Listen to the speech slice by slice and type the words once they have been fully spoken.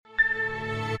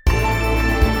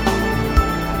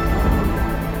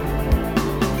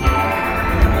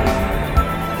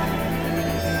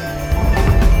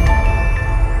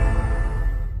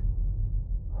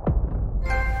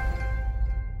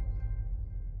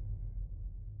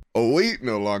Oh, wait,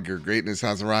 no longer greatness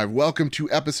has arrived. Welcome to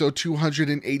episode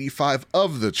 285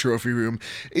 of The Trophy Room,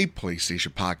 a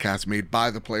PlayStation podcast made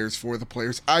by the players for the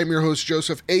players. I'm your host,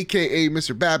 Joseph, aka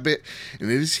Mr. Badbit,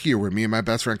 and it is here where me and my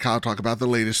best friend Kyle talk about the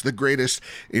latest, the greatest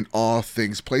in all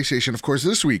things PlayStation. Of course,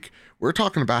 this week, we're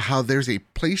talking about how there's a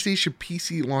PlayStation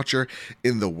PC launcher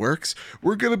in the works.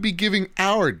 We're going to be giving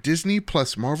our Disney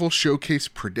plus Marvel Showcase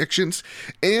predictions,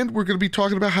 and we're going to be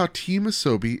talking about how Team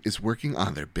Asobi is working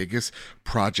on their biggest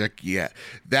project yet.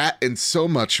 That and so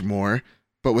much more.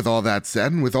 But with all that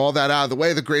said, and with all that out of the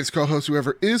way, the greatest co-host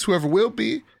whoever is, whoever will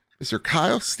be, Mr.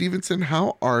 Kyle Stevenson,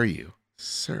 how are you,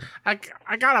 sir? I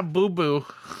got a boo-boo.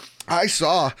 I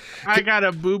saw. I got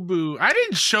a boo-boo. I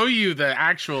didn't show you the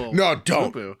actual don't.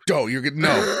 boo-boo. Don't. You're good.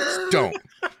 No, don't.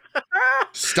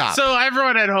 Stop. So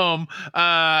everyone at home,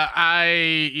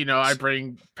 I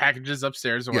bring packages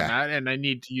upstairs and whatnot, and I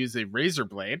need to use a razor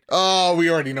blade. Oh, we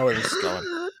already know where this is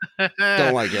going.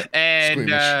 Don't like it.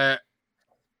 And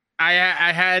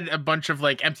I had a bunch of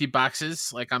like empty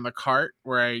boxes like on the cart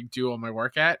where I do all my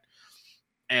work at,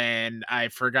 and I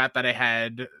forgot that I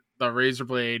had the razor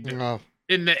blade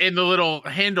in the little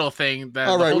handle thing that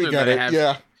all right, we got it. I have.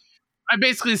 Yeah. I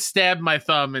basically stabbed my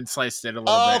thumb and sliced it a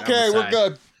little bit. Okay, we're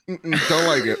good. Don't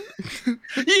like it.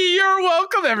 You're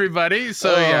welcome, everybody.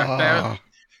 So yeah,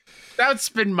 that's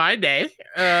been my day.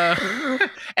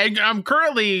 And I'm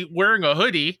currently wearing a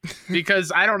hoodie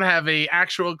because I don't have a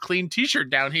actual clean t-shirt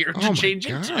down here to change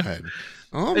into.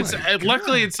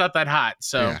 Luckily it's not that hot.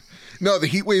 So yeah. No, the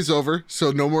heat wave's over,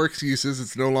 so no more excuses.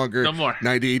 It's no more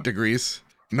 98 degrees.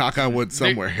 Knock on wood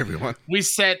somewhere, everyone. We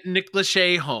sent Nick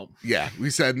Lachey home. Yeah, we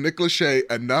said, Nick Lachey,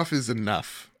 enough is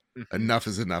enough. Enough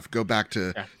is enough. Go back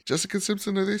to Jessica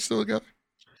Simpson. Are they still together?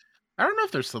 I don't know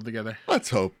if they're still together. Let's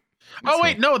hope.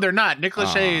 No, they're not. Nick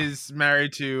Lachey is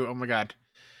married to, oh my God,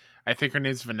 I think her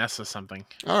name's Vanessa something.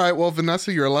 All right, well,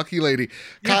 Vanessa, you're a lucky lady.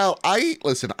 Kyle, I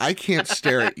can't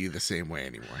stare at you the same way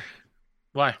anymore.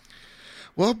 Why?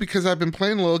 Well, because I've been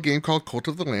playing a little game called Cult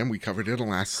of the Lamb. We covered it in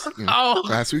last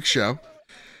week's show.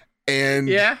 And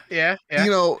yeah.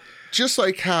 Just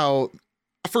like how,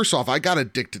 first off, I got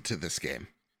addicted to this game.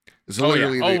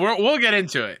 We'll get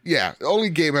into it. Yeah, the only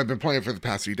game I've been playing for the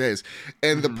past few days.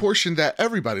 And the portion that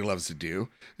everybody loves to do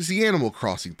is the Animal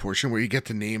Crossing portion where you get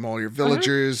to name all your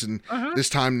villagers and this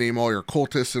time name all your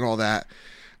cultists and all that.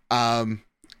 And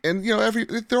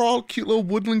they're all cute little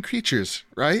woodland creatures,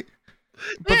 right?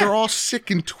 But they're all sick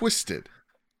and twisted.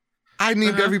 I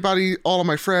named everybody, all of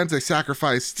my friends. I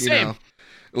sacrificed,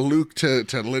 Luke to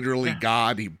literally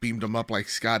God. He beamed him up like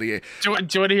Scotty. Do you want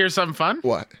to hear something fun?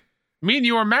 What? Me and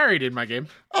you are married in my game.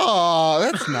 Oh,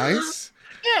 that's nice.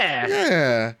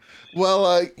 Yeah.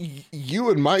 Well,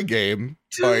 you in my game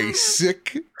are a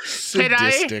sick,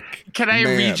 sadistic Can I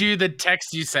man. read you the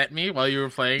text you sent me while you were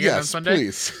playing it on Sunday?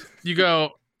 Please. You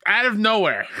go, out of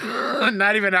nowhere,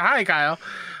 not even a hi, Kyle.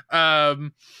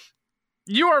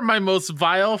 You are my most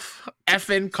vile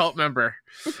effing cult member.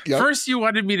 Yep. First, you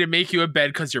wanted me to make you a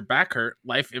bed because your back hurt.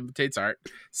 Life imitates art.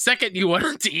 Second, you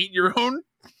wanted to eat your own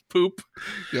poop.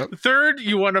 Yep. Third,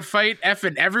 you want to fight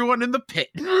effing everyone in the pit.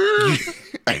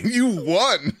 And you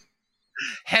won.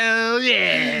 Hell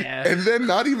yeah. And then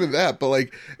not even that, but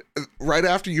like right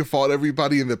after you fought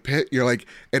everybody in the pit, you're like,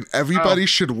 and everybody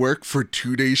should work for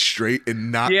 2 days straight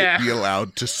and not be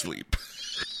allowed to sleep.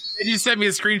 And you sent me a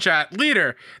screenshot.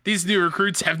 Leader, these new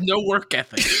recruits have no work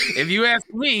ethic. If you ask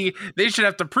me, they should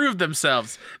have to prove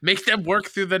themselves. Make them work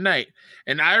through the night.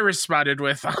 And I responded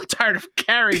with, I'm tired of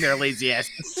carrying their lazy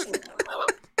asses.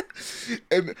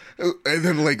 And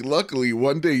then, like, luckily,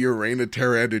 one day your reign of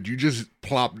terror ended. You just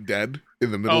plopped dead in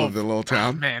the middle of the little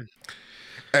town. Man.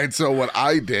 And so what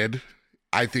I did,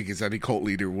 I think as any cult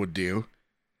leader would do,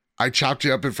 I chopped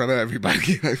you up in front of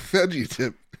everybody and I fed you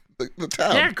to the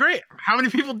town. Yeah, great. How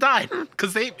many people died?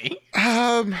 Because they ate me.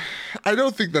 I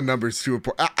don't think the number's too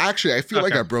important. Actually, I feel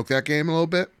like I broke that game a little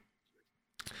bit.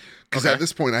 Because at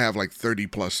this point, I have like 30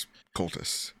 plus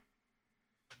cultists.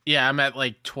 Yeah, I'm at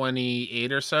like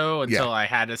 28 or so until I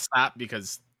had to stop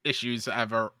because issues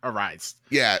have arisen.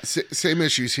 Yeah, same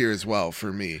issues here as well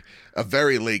for me. A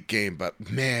very late game, but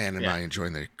man, am I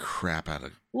enjoying the crap out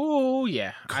of. Oh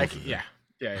yeah, yeah.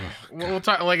 We'll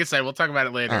talk. Like I said, we'll talk about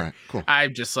it later. All right, cool.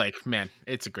 I'm just like, man,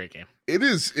 it's a great game. It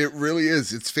is. It really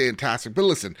is. It's fantastic. But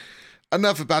listen,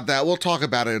 enough about that. We'll talk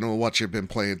about it in a what you've been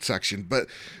playing section. But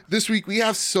this week we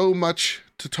have so much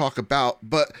to talk about.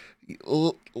 But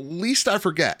least I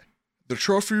forget, the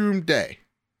Trophy Room Day.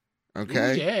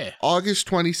 Okay. Ooh, yeah. August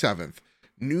 27th,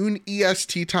 noon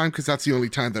EST time, because that's the only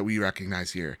time that we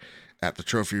recognize here at the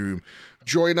Trophy Room.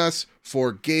 Join us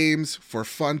for games, for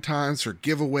fun times, for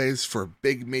giveaways, for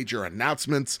big major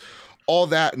announcements, all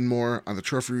that and more on the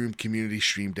Trophy Room Community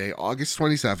Stream Day, August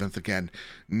 27th. Again,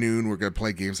 noon. We're going to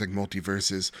play games like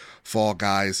Multiverses, Fall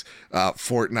Guys,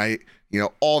 Fortnite,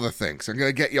 all the things. I'm going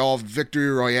to get you all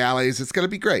victory royales. It's going to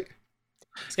be great.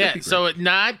 Yeah, so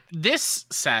not this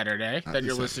Saturday that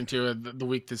you're listening to, the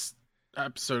week this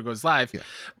episode goes live,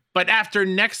 but after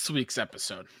next week's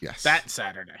episode, that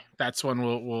Saturday, that's when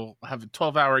we'll have a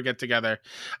 12-hour get-together.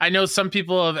 I know some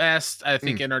people have asked, I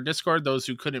think in our Discord, those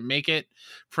who couldn't make it,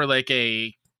 for like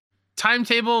a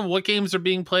timetable, what games are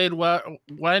being played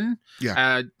when.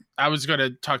 I was going to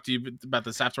talk to you about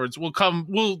this afterwards.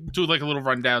 We'll do like a little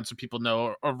rundown so people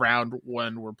know around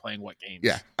when we're playing what games.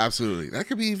 Yeah, absolutely. That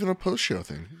could be even a post-show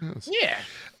thing. Yeah.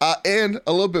 And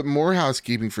a little bit more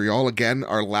housekeeping for y'all. Again,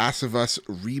 our Last of Us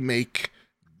remake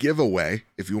giveaway.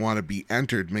 If you want to be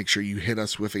entered, make sure you hit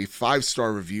us with a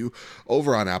 5-star review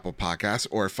over on Apple Podcasts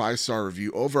or a 5-star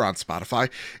review over on Spotify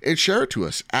and share it to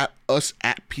us at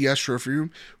PS Trophy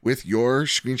Room with your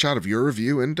screenshot of your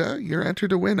review, and you're entered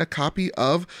to win a copy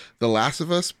of The Last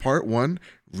of Us Part 1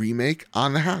 remake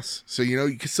on the house. So,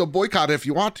 you can still boycott it if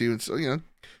you want to, and so,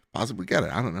 possibly get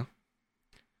it. I don't know.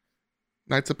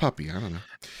 Knight's a puppy. I don't know.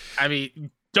 I mean,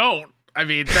 don't. I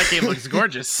mean, that game looks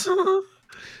gorgeous.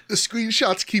 The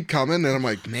screenshots keep coming, and I'm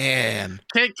like, man.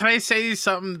 Can I say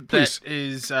something that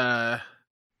is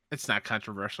it's not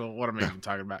controversial? What am I even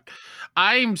talking about?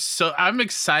 I'm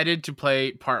excited to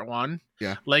play Part 1.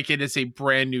 Yeah. Like it is a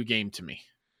brand new game to me.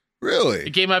 Really? A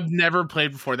game I've never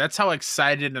played before. That's how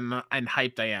excited and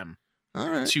hyped I am. All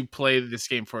right. To play this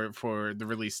game for the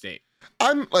release date.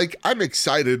 I'm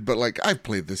excited, but I've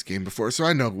played this game before, so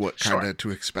I know what kind of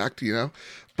to expect,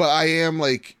 But I am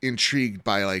intrigued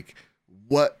by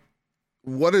what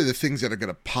are the things that are going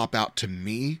to pop out to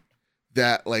me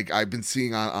that I've been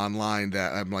seeing online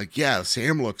that I'm yeah,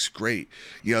 Sam looks great.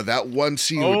 That one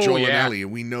scene with Joel and Ellie,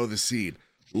 and we know the scene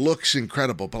looks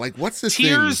incredible. But what's this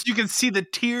tears? thing? You can see the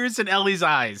tears in Ellie's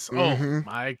eyes. Mm-hmm. Oh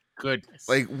my goodness!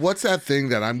 What's that thing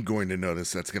that I'm going to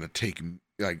notice that's going to take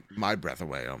my breath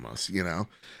away almost?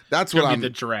 That's what the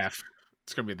giraffe.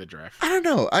 It's gonna be the giraffe. I don't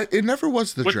know. It never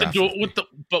was the giraffe.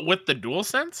 With the dual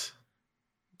sense.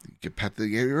 You can pet the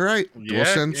game. You're right.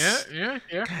 DualSense. Yeah.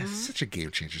 God, such a game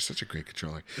changer. Such a great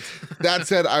controller. That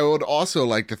said, I would also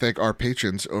like to thank our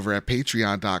patrons over at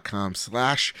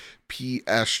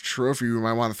patreon.com/PS Trophy Room.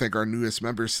 I want to thank our newest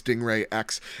members, Stingray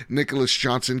X, Nicholas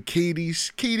Johnson, Katie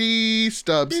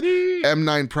Stubbs,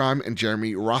 M9 Prime, and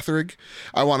Jeremy Rotherig.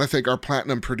 I want to thank our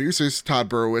platinum producers, Todd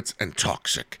Burowitz and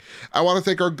Toxic. I want to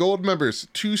thank our gold members,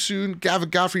 Too Soon, Gavin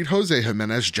Gottfried, Jose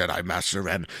Jimenez, Jedi Master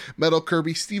Ren, Metal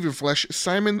Kirby, Stephen Flesh, Doth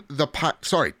Simon the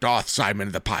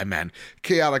Pie Man,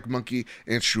 Chaotic Monkey,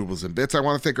 and Strubles and Bits. I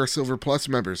want to thank our Silver Plus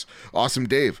members, Awesome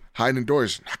Dave, Hide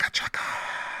Indoors, Naka Chaka,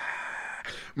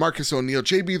 Marcus O'Neill,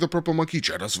 JB the Purple Monkey,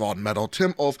 Jedus Vaughn Metal,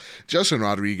 Tim Ulf, Justin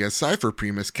Rodriguez, Cypher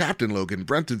Primus, Captain Logan,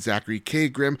 Brenton Zachary, Kay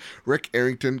Grimm, Rick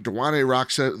Arrington, Dewane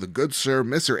Roxa, The Good Sir,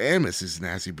 Mr. and Mrs.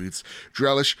 Nasty Boots,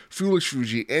 Drellish, Foolish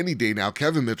Fuji, Andy Daynow,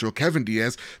 Kevin Mitchell, Kevin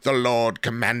Diaz, The Lord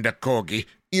Commander Corgi,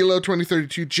 Elo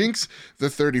 2032, Jinx the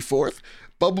 34th,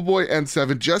 Bubble Boy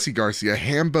N7, Jesse Garcia,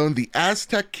 Hambone, The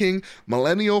Aztec King,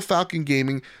 Millennial Falcon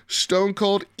Gaming, Stone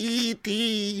Cold,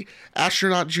 E.T.,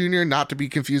 Astronaut Jr., not to be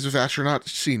confused with Astronaut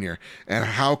Senior, and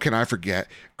how can I forget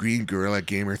Green Gorilla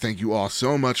Gamer. Thank you all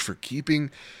so much for keeping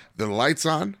the lights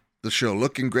on, the show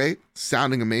looking great,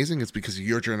 sounding amazing. It's because of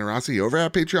your generosity over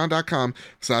at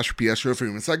patreon.com/PS Trophy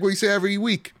Room. It's like what you say every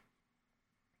week.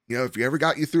 If you ever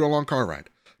got you through a long car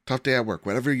ride, tough day at work,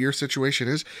 whatever your situation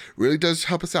is, really does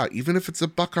help us out, even if it's a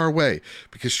buck our way,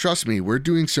 because trust me, we're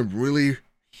doing some really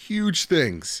huge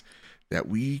things that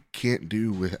we can't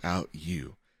do without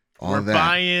you. We're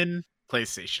buying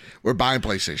PlayStation.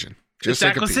 Just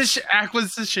it's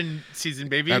acquisition season,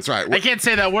 baby. That's right. I can't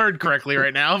say that word correctly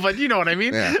right now, but you know what I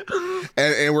mean. Yeah.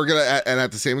 And we're gonna, and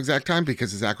at the same exact time,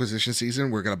 because it's acquisition season,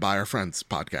 we're gonna buy our friends'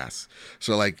 podcasts.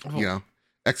 So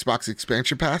Xbox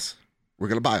expansion pass, we're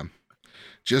gonna buy them.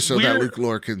 Just so that Luke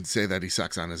Lore can say that he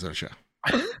sucks on his own show.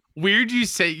 Weird you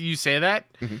say that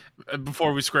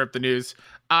before we screw up the news.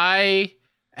 I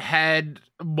had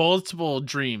multiple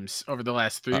dreams over the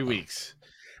last 3 weeks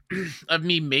of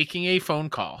me making a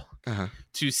phone call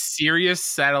to Sirius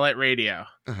Satellite Radio.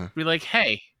 Be like,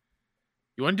 hey,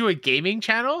 you want to do a gaming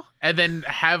channel? And then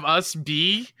have us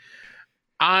be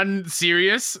on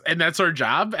Sirius, and that's our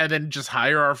job, and then just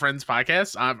hire our friends'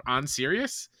 podcasts on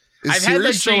Sirius? Is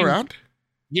Sirius still around?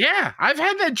 Yeah, I've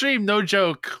had that dream, no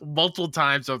joke, multiple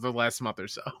times over the last month or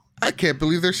so. I can't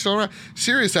believe they're still around.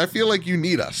 Sirius, I feel like you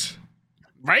need us.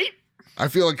 Right? I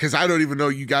feel like because I don't even know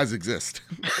you guys exist.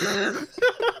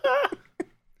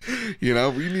 You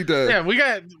know, we need to. Yeah, we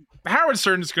got Howard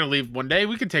Stern's going to leave one day.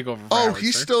 We can take over. Oh,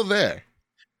 he's still there.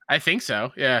 I think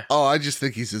so. Yeah. Oh, I just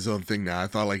think he's his own thing now. I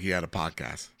thought like he had a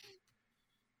podcast.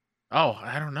 Oh,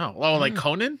 I don't know. Oh, like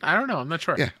Conan? I don't know. I'm not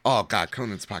sure. Yeah. Oh God,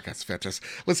 Conan's podcast is fantastic.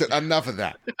 Listen, enough of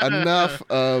that. Enough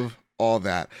of all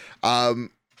that.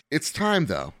 It's time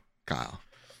though, Kyle,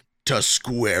 to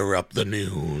square up the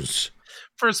news.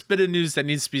 First bit of news that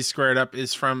needs to be squared up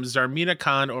is from Zarmina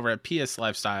Khan over at PS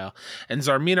Lifestyle. And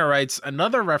Zarmina writes,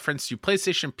 another reference to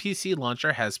PlayStation PC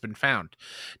launcher has been found.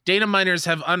 Data miners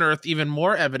have unearthed even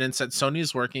more evidence that Sony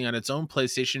is working on its own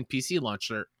PlayStation PC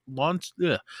launcher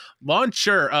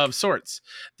of sorts.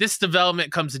 This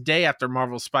development comes a day after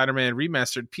Marvel's Spider-Man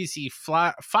Remastered PC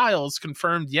files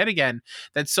confirmed yet again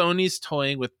that Sony's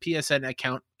toying with PSN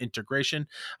account integration,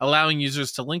 allowing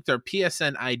users to link their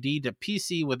PSN ID to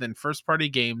PC within first-party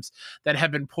games that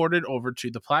have been ported over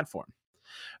to the platform.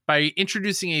 By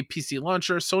introducing a PC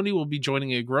launcher, Sony will be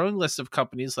joining a growing list of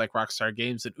companies like Rockstar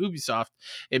Games and Ubisoft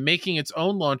in making its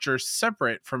own launcher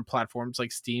separate from platforms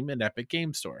like Steam and Epic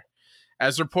Games Store.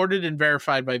 As reported and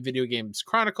verified by Video Games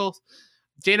Chronicle,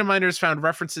 data miners found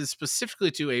references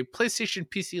specifically to a PlayStation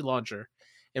PC launcher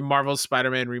in Marvel's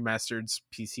Spider-Man Remastered's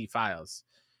PC files.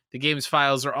 The game's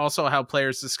files are also how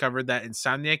players discovered that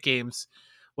Insomniac Games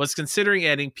was considering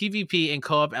adding PvP and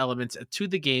co-op elements to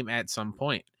the game at some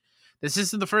point. This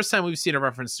isn't the first time we've seen a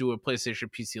reference to a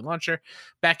PlayStation PC launcher.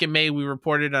 Back in May, we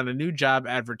reported on a new job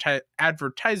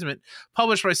advertisement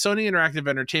published by Sony Interactive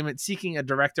Entertainment seeking a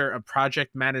director of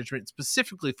project management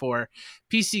specifically for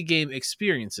PC game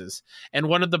experiences. And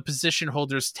one of the position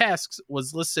holder's tasks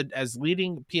was listed as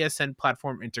leading PSN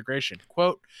platform integration.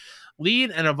 Quote,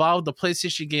 lead and evolve the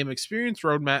PlayStation game experience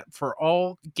roadmap for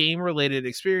all game-related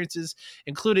experiences,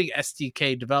 including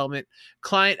SDK development,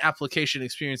 client application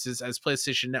experiences as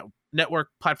PlayStation Network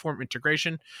platform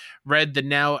integration, read the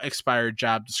now expired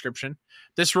job description.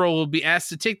 This role will be asked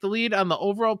to take the lead on the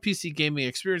overall PC gaming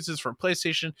experiences for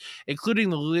PlayStation,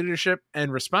 including the leadership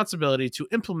and responsibility to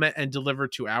implement and deliver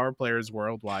to our players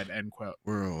worldwide, end quote.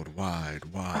 Worldwide,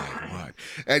 wide.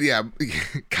 And yeah,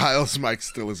 Kyle's mic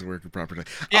still isn't working properly.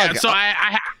 Yeah, so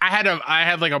I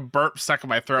had like a burp stuck in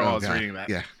my throat while I was reading that.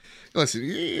 Yeah. Listen,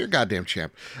 you're a goddamn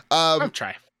champ. I'll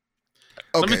try.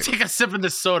 Okay. Let me take a sip of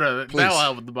this soda. Please. That'll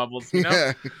help with the bubbles, you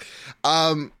know?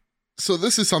 Yeah. So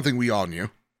this is something we all knew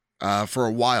for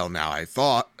a while now, I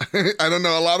thought. I don't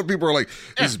know. A lot of people are like,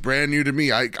 this is brand new to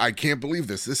me. I can't believe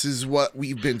this. This is what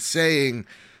we've been saying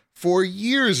for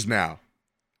years now.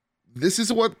 This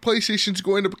is what PlayStation's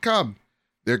going to become.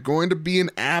 They're going to be an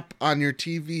app on your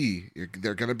TV.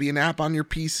 They're going to be an app on your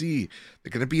PC.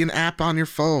 They're going to be an app on your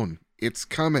phone. It's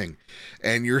coming.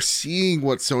 And you're seeing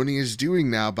what Sony is doing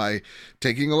now by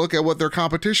taking a look at what their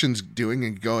competition's doing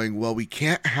and going, well, we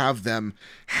can't have them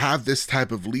have this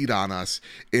type of lead on us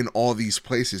in all these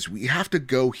places. We have to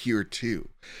go here too.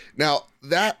 Now,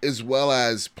 that as well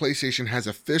as PlayStation has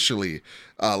officially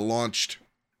launched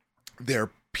their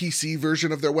PC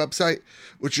version of their website,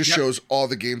 which just shows all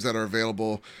the games that are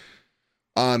available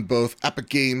on both Epic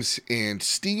Games and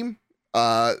Steam.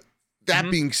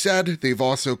 That being said, they've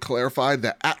also clarified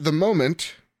that at the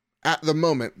moment,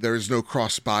 there is no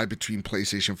cross-buy between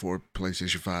PlayStation 4,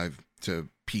 PlayStation 5 to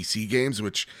PC games,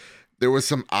 which there was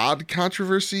some odd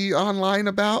controversy online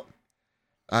about.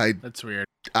 That's weird.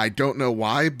 I don't know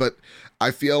why, but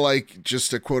I feel like, just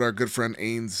to quote our good friend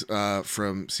Ains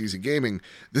from Season Gaming,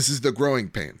 this is the growing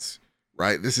pains,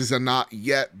 right? This is a not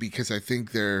yet, because I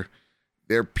think their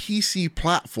PC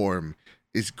platform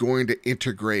is going to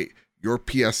integrate your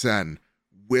PSN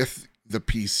with the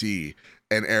PC,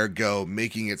 and ergo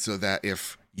making it so that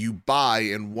if you buy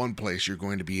in one place, you're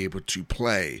going to be able to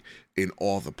play in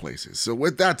all the places. So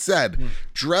with that said,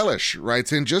 Drellish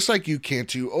writes in, just like you can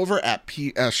too, over at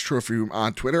PS Trophy Room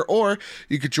on Twitter, or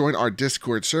you could join our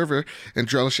Discord server. And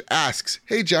Drellish asks,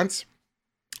 hey gents,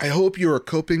 I hope you are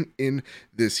coping in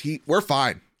this heat. We're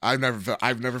fine. I've never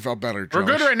felt better, Drellish.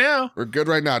 We're good right now. We're good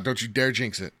right now. Don't you dare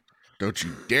jinx it. Don't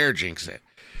you dare jinx it.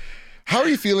 How are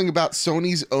you feeling about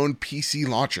Sony's own PC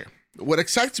launcher? What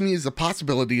excites me is the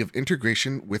possibility of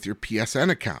integration with your PSN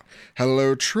account,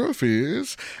 Hello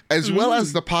Trophies, as well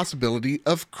as the possibility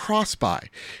of cross-buy.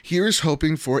 Here's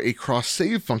hoping for a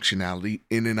cross-save functionality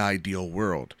in an ideal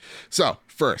world. So,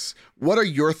 first, what are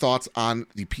your thoughts on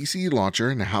the PC launcher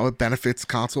and how it benefits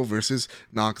console versus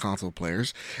non-console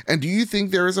players? And do you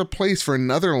think there is a place for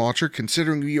another launcher,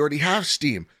 considering we already have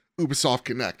Steam, Ubisoft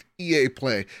Connect, EA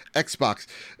Play, Xbox,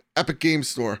 Epic Game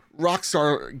Store,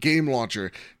 Rockstar Game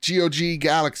Launcher, GOG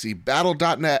Galaxy,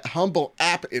 Battle.net, Humble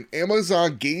App, and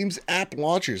Amazon Games App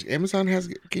Launchers. Amazon has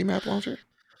a game app launcher?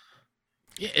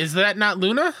 Yeah, is that not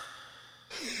Luna?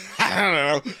 I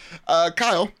don't know.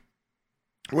 Kyle,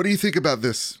 what do you think about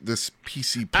this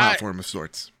PC platform of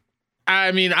sorts?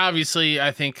 I mean, obviously,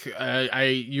 I think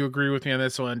you agree with me on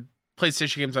this one.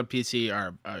 PlayStation games on PC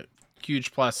are a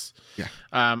huge plus. Yeah.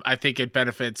 I think it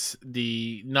benefits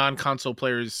the non-console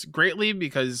players greatly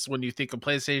because when you think of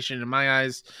PlayStation, in my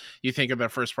eyes, you think of their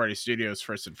first-party studios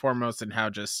first and foremost, and how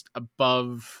just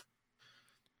above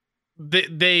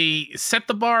they set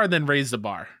the bar and then raise the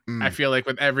bar. I feel like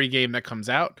with every game that comes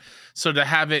out. So to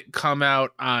have it come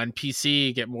out on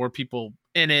PC, get more people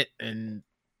in it, and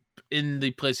in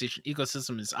the PlayStation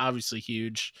ecosystem is obviously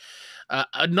huge.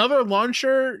 Another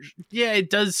launcher, yeah, it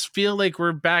does feel like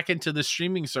we're back into the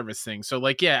streaming service thing. So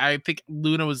like, yeah, I think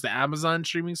Luna was the Amazon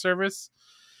streaming service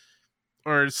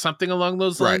or something along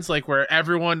those lines, right. Like where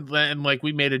everyone, and like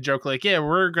we made a joke like, yeah,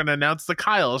 we're going to announce the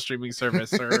Kyle streaming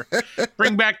service or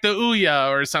bring back the Ouya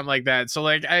or something like that. So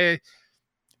like, it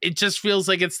just feels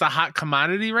like it's the hot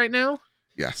commodity right now.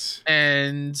 Yes.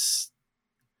 And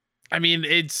I mean,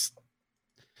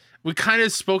 we kind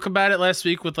of spoke about it last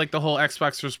week with like the whole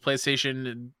Xbox versus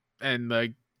PlayStation and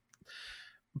the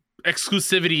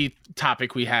exclusivity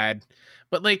topic we had,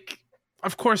 but like,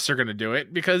 of course they're going to do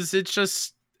it because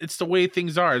it's the way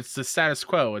things are. It's the status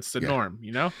quo. It's the norm,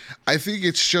 you know? I think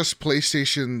it's just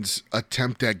PlayStation's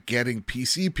attempt at getting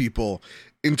PC people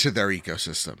into their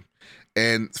ecosystem.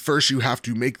 And first you have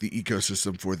to make the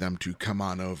ecosystem for them to come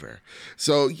on over.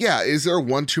 So yeah, is there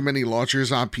one too many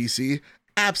launchers on PC?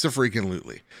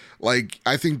 Abso-freaking-lutely. Like,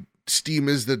 I think Steam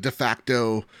is the de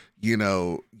facto,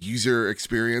 user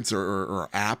experience or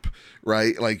app,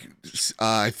 right? Like,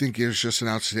 I think it was just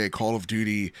announced today, Call of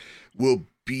Duty will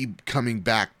be coming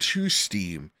back to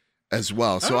Steam as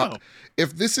well. So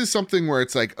if this is something where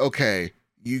it's like, okay,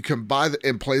 you can buy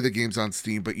and play the games on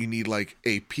Steam, but you need like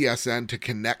a PSN to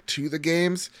connect to the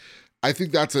games, I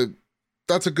think that's a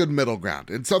good middle ground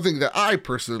and something that I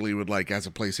personally would like as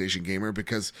a PlayStation gamer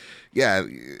because, yeah,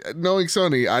 knowing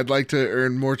Sony, I'd like to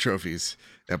earn more trophies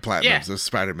and platinums of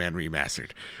Spider-Man Remastered,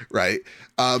 right?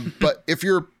 But if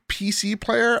you're a PC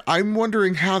player, I'm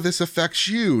wondering how this affects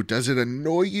you. Does it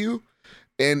annoy you?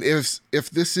 And if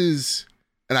this is,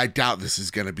 and I doubt this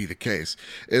is going to be the case,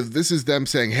 if this is them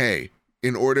saying, hey,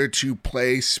 in order to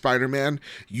play Spider-Man,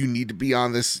 you need to be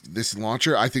on this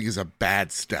launcher, I think is a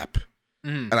bad step.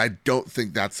 And I don't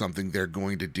think that's something they're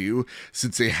going to do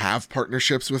since they have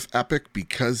partnerships with Epic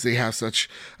because they have such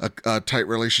a tight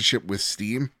relationship with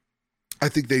Steam. I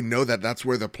think they know that that's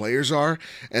where the players are.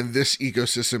 And this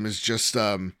ecosystem is just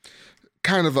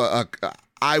kind of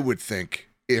I would think,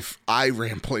 if I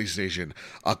ran PlayStation,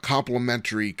 a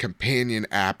complimentary companion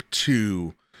app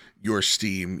to your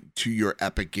Steam, to your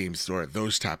Epic Game Store,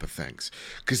 those type of things.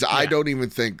 Because I don't even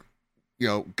think,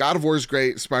 God of War is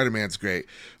great, Spider-Man's great,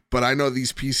 but I know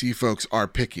these PC folks are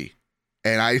picky.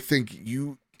 And I think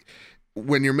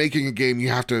when you're making a game, you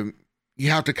have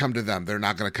to come to them. They're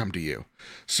not going to come to you.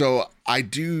 So I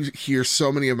do hear so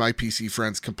many of my PC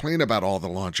friends complain about all the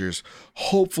launchers.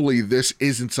 Hopefully this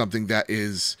isn't something that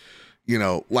is,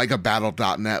 like a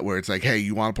Battle.net where it's like, hey,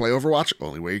 you want to play Overwatch?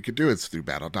 Only way you could do it is through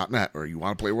Battle.net. Or you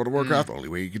want to play World of Warcraft? Only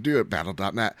way you could do it,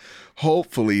 Battle.net.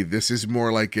 Hopefully this is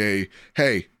more like a,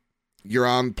 hey, you're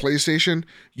on PlayStation,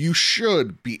 you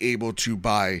should be able to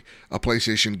buy a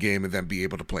PlayStation game and then be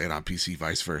able to play it on PC,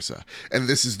 vice versa. And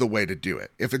this is the way to do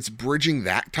it. If it's bridging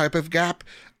that type of gap,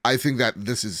 I think that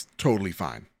this is totally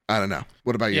fine. I don't know.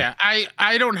 What about you? Yeah,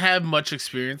 I don't have much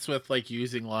experience with like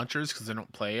using launchers because I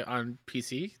don't play on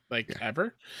PC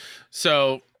ever.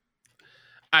 So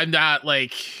I'm not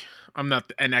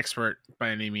an expert by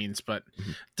any means, but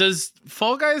does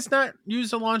Fall Guys not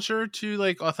use a launcher to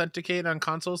like authenticate on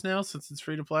consoles now since it's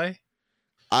free to play?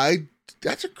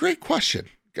 That's a great question.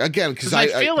 Again, because I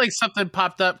feel like something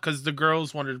popped up because the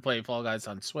girls wanted to play Fall Guys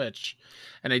on Switch,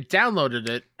 and I downloaded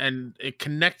it and it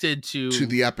connected to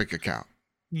the Epic account.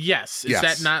 Yes. Is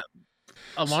that not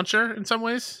a launcher in some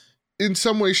ways? In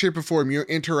some way, shape, or form, you're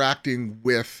interacting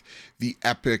with the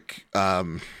Epic,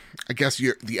 the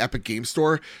Epic Game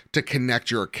Store to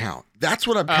connect your account. That's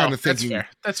what I'm kind of thinking.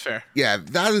 That's fair. Yeah,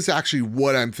 that is actually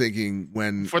what I'm thinking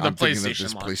when I'm thinking of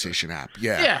this launcher. PlayStation app.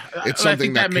 Yeah, it's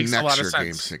something that connects your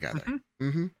games together.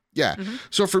 Yeah. Mhm.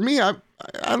 So for me, I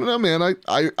don't know, man.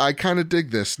 I kind of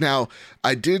dig this. Now,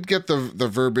 I did get the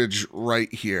verbiage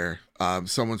right here.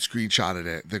 Someone screenshotted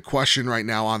it. The question right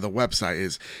now on the website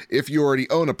is, if you already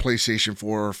own a PlayStation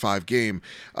 4 or 5 game,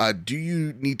 do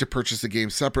you need to purchase the game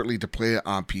separately to play it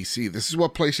on PC? This is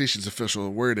what PlayStation's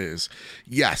official word is.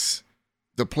 Yes.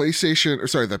 The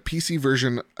PC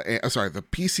version, the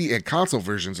PC and console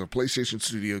versions of PlayStation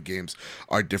Studio games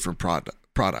are different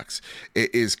products.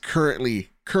 It is currently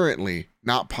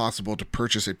not possible to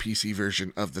purchase a PC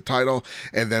version of the title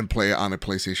and then play it on a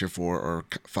PlayStation 4 or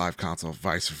 5 console,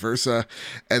 vice versa.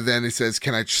 And then it says,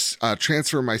 can I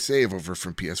transfer my save over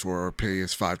from PS4 or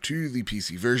PS5 to the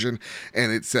PC version?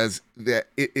 And it says that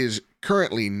it is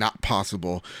currently not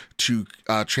possible to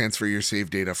transfer your save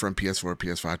data from PS4,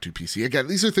 PS5 to PC. Again,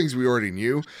 these are things we already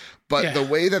knew, but the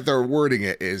way that they're wording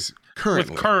it is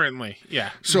currently.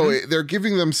 Yeah. So they're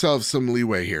giving themselves some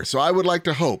leeway here. So I would like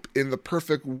to hope in the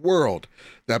perfect world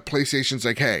that PlayStation's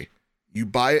like, hey, you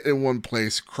buy it in one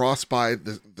place, cross buy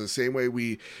the same way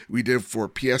we did for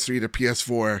PS3 to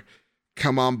PS4.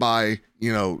 Come on by, and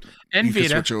you Vita. can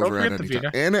switch over at any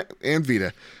time. And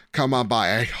Vita, come on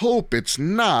by. I hope it's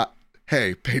not,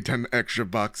 hey, pay 10 extra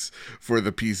bucks for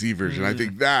the PC version. I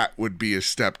think that would be a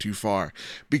step too far.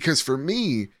 Because for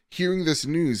me, hearing this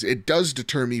news, it does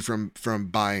deter me from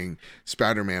buying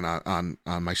Spider-Man on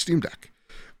my Steam Deck.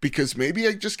 Because maybe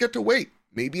I just get to wait.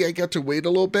 Maybe I get to wait a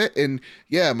little bit, and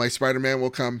yeah, my Spider-Man will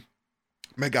come.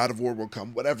 My God of War will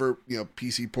come. Whatever,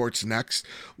 PC ports next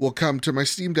will come to my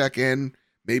Steam Deck, and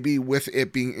maybe with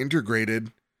it being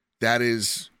integrated, that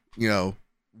is,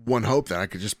 one hope that I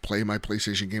could just play my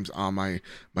PlayStation games on my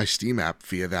Steam app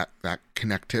via that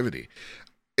connectivity.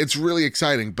 It's really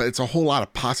exciting, but it's a whole lot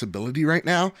of possibility right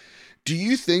now. Do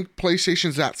you think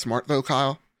PlayStation's that smart though,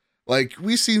 Kyle? Like,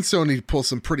 we've seen Sony pull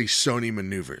some pretty Sony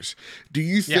maneuvers. Do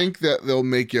you think that they'll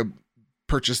make you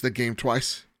purchase the game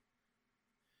twice?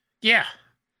 Yeah.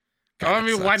 God,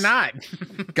 why not?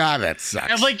 God, that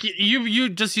sucks. And like you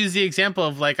just use the example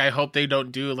of like, I hope they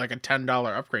don't do like a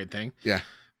 $10 upgrade thing. Yeah.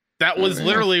 That was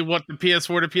literally what the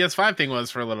PS4 to PS5 thing was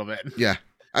for a little bit. Yeah.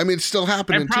 I mean, it's still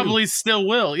happening. And probably still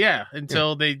will,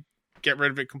 until they get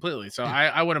rid of it completely. So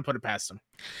I wouldn't put it past them.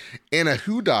 Anna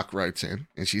Hudock writes in,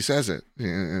 and she says it,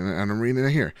 and I'm reading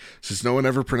it here. Says, no one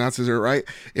ever pronounces it right.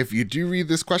 If you do read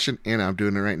this question, Anna, I'm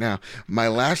doing it right now. My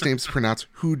last name's pronounced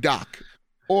Hudock.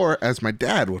 Or, as my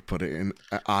dad would put it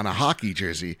on a hockey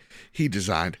jersey, he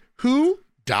designed,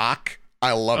 Hudock.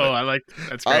 I love it. Oh,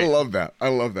 that's great. I love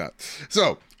that.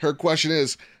 So, her question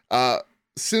is,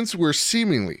 since we're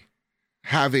seemingly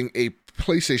having a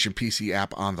PlayStation PC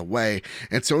app on the way,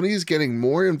 and Sony is getting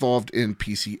more involved in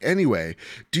PC anyway,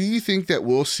 do you think that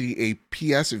we'll see a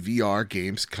PSVR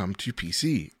games come to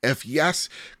PC? If yes,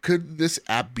 could this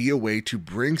app be a way to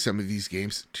bring some of these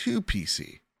games to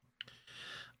PC?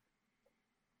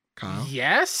 Kyle?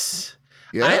 Yes.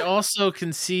 Yeah? I also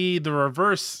can see the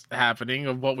reverse happening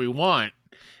of what we want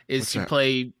is What's to that?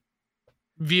 play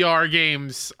VR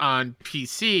games on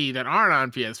PC that aren't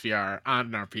on PSVR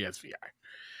on our PSVR.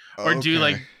 Or do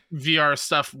like VR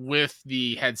stuff with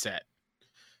the headset.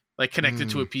 Like connect it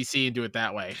to a PC and do it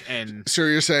that way. And so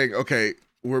you're saying, okay,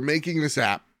 we're making this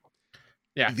app.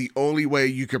 Yeah. The only way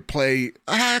you could play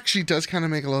actually does kind of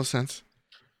make a little sense.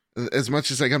 As much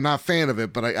as like I'm not a fan of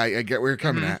it, but I get where you're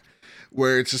coming at.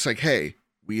 Where it's just like, hey,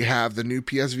 we have the new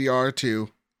PSVR 2.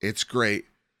 It's great.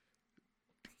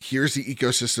 Here's the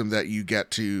ecosystem that you get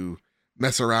to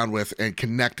mess around with and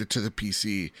connect it to the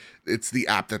PC. It's the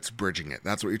app that's bridging it.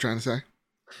 That's what you're trying to say?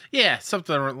 Yeah,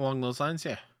 something along those lines,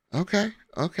 yeah. Okay.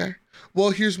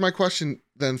 Well, here's my question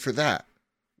then for that.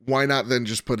 Why not then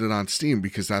just put it on Steam?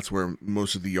 Because that's where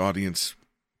most of the audience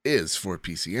is for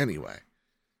PC anyway.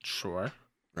 Sure.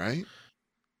 Right?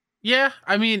 Yeah,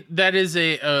 I mean, that is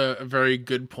a very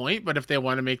good point, but if they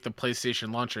want to make the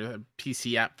PlayStation launcher, a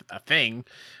PC app, a thing,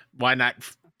 why not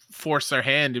force their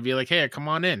hand to be like, hey, come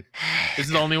on in. This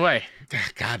is the only way.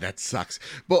 God, that sucks.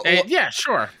 But yeah,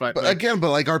 sure. But like, again,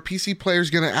 like, are PC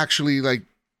players going to actually like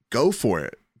go for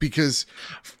it? Because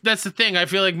that's the thing. I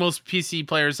feel like most PC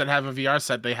players that have a VR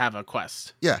set, they have a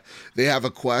Quest. Yeah, they have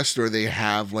a Quest, or they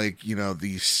have like,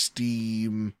 the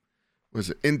Steam,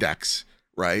 Index,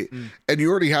 right? And you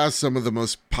already have some of the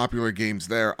most popular games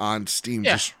there on Steam,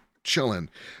 just chilling.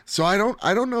 So I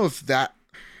don't know if that.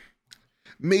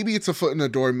 Maybe it's a foot in the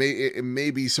door.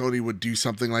 Maybe Sony would do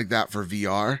something like that for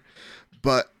VR,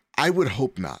 but I would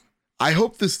hope not. I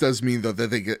hope this does mean though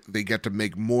that they get to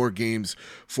make more games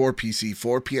for PC,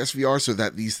 for PSVR, so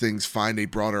that these things find a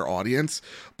broader audience.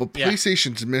 But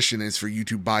PlayStation's mission is for you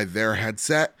to buy their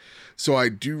headset. So I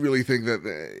do really think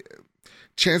that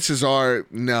chances are,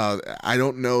 no, I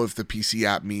don't know if the PC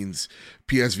app means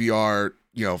PSVR,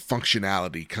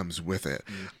 functionality comes with it.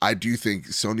 I do think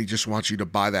Sony just wants you to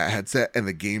buy that headset and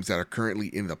the games that are currently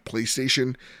in the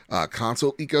PlayStation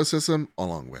console ecosystem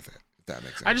along with it. If that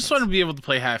makes sense. I just want to be able to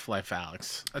play Half-Life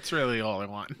Alyx. That's really all I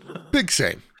want. Big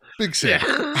same. Yeah.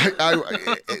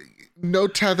 I no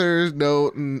tether,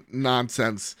 no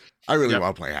nonsense. I really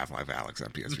want to play Half-Life Alyx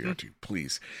on PSVR 2,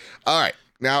 please. All right.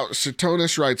 Now,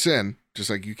 Satonis writes in,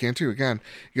 just like you can too, again.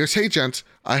 He goes, "Hey, gents,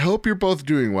 I hope you're both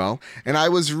doing well. And I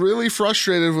was really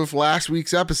frustrated with last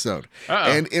week's episode.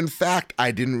 And in fact,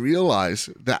 I didn't realize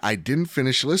that I didn't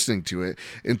finish listening to it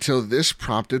until this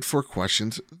prompted for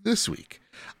questions this week.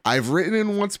 I've written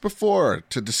in once before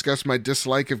to discuss my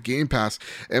dislike of Game Pass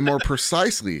and more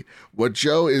precisely what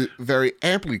Joe is very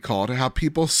amply called how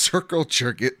people circle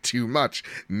jerk it too much.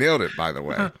 Nailed it, by the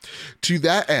way. To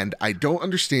that end, I don't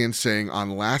understand saying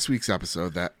on last week's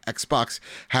episode that Xbox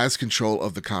has control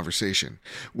of the conversation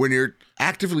when you're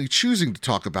actively choosing to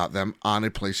talk about them on a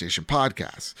PlayStation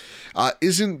podcast.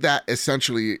 Isn't that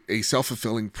essentially a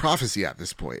self-fulfilling prophecy at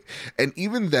this point? And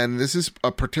even then, this is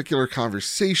a particular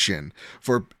conversation,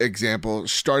 for example,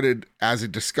 started as a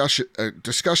discussion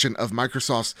of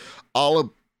Microsoft's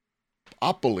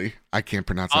oligopoly. I can't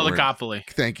pronounce that oligopoly. word.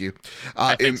 Thank you.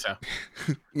 I think so.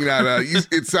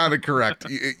 It sounded correct.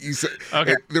 You said,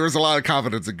 okay. There was a lot of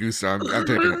confidence in Gusto. I'm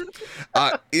taking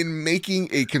it. In making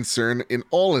a concern in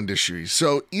all industries.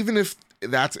 So even if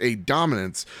that's a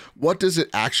dominance, what does it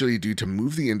actually do to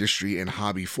move the industry and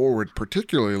hobby forward,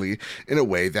 particularly in a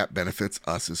way that benefits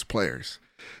us as players?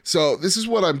 So this is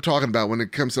what I'm talking about when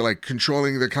it comes to like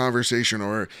controlling the conversation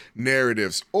or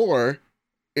narratives or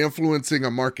influencing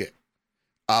a market.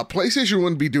 PlayStation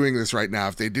wouldn't be doing this right now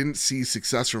if they didn't see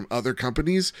success from other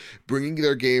companies bringing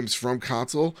their games from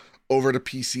console over to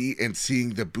PC and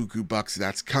seeing the buku bucks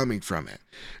that's coming from it,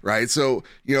 right? So,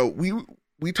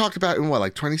 we talked about in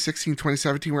 2016,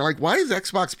 2017, we're like, why is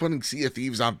Xbox putting Sea of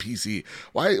Thieves on PC?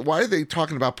 Why are they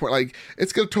talking about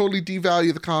it's going to totally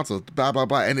devalue the console, blah, blah,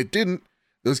 blah. And it didn't.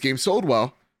 Those games sold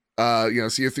well.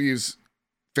 Sea of Thieves,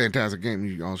 fantastic game.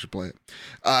 You all should play it.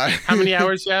 How many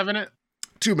hours do you have in it?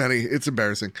 Too many. It's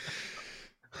embarrassing.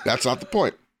 That's not the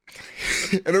point.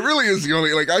 And it really is the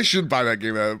only, I should buy that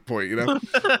game at that point,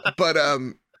 But,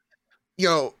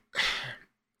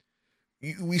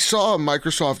 we saw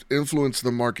Microsoft influence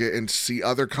the market and see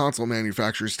other console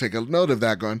manufacturers take a note of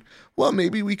that going, well,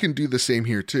 maybe we can do the same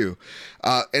here too.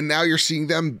 And now you're seeing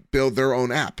them build their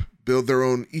own app, build their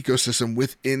own ecosystem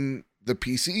within the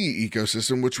PC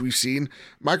ecosystem, which we've seen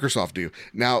Microsoft do.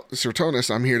 Now,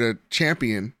 Sertonis, I'm here to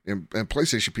champion and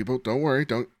PlayStation people. Don't worry.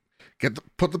 Don't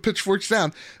put the pitchforks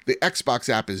down. The Xbox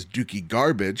app is dookie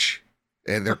garbage,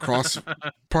 and their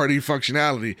cross-party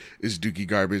functionality is dookie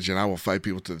garbage, and I will fight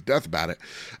people to the death about it.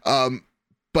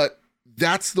 But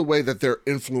that's the way that they're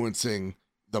influencing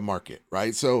the market,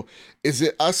 right? So is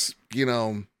it us,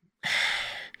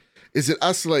 is it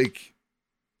us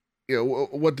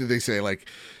what did they say?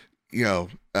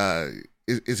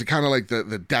 Is it kind of like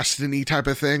the Destiny type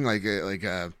of thing?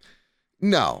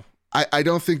 No, I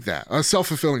don't think that. A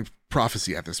self-fulfilling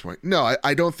prophecy at this point. No,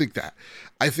 I don't think that.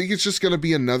 I think it's just going to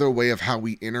be another way of how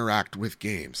we interact with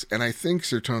games. And I think,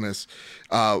 Sertonis,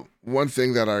 one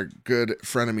thing that our good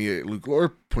friend of me, Luke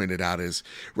Lore, pointed out is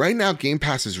right now Game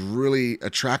Pass is really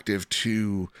attractive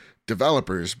to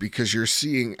developers because you're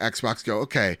seeing Xbox go,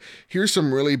 okay, here's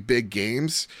some really big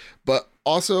games, but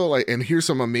also and here's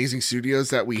some amazing studios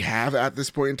that we have at this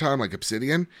point in time, like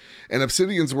Obsidian. And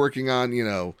Obsidian's working on,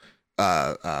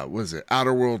 what is it?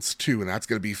 Outer Worlds 2, and that's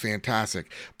going to be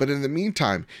fantastic. But in the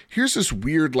meantime, here's this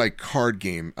weird card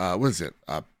game. What is it?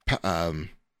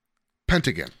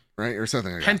 Pentagon, right? Or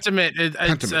something like Pentiment.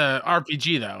 It's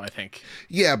RPG though, I think.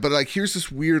 Yeah, but here's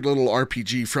this weird little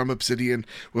RPG from Obsidian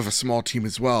with a small team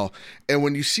as well. And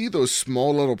when you see those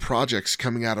small little projects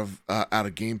coming out of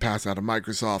Game Pass, out of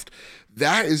Microsoft,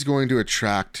 that is going to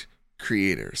attract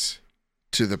creators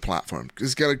to the platform.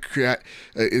 It's going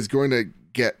to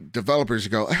get developers to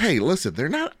go, hey, listen, they're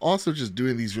not also just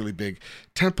doing these really big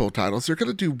tempo titles. They're going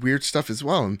to do weird stuff as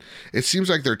well. And it seems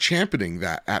like they're championing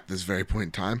that at this very point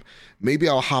in time. Maybe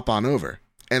I'll hop on over.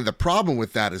 And the problem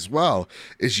with that as well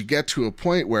is you get to a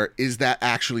point where, is that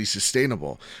actually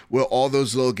sustainable? Will all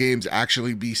those little games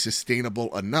actually be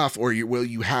sustainable enough? Or will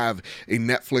you have a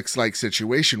Netflix-like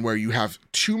situation where you have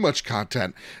too much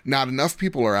content, not enough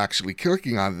people are actually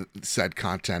clicking on said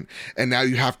content, and now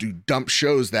you have to dump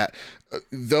shows that,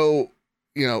 though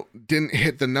didn't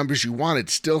hit the numbers you wanted,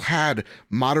 still had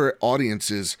moderate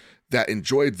audiences that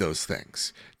enjoyed those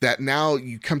things. That now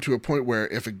you come to a point where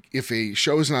if a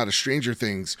show is not a Stranger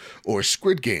Things or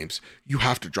Squid Games, you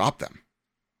have to drop them.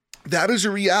 That is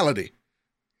a reality.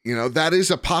 That is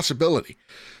a possibility.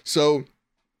 So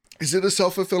is it a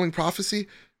self-fulfilling prophecy?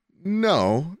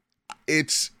 No.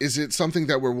 Is it something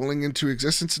that we're willing into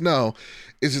existence? No.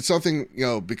 Is it something,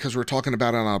 because we're talking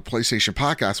about it on a PlayStation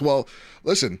podcast? Well,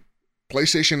 listen,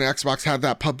 PlayStation and Xbox had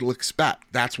that public spat.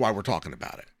 That's why we're talking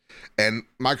about it. And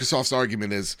Microsoft's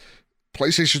argument is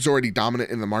PlayStation's already dominant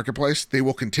in the marketplace. They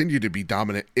will continue to be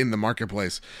dominant in the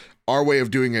marketplace. Our way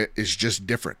of doing it is just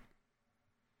different.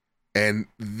 And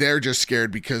they're just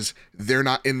scared because they're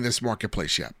not in this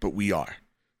marketplace yet, but we are.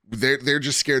 They're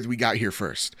just scared we got here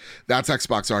first. That's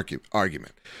Xbox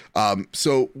argument.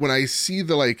 So when I see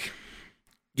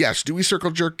yes, do we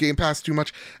circle jerk Game Pass too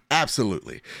much?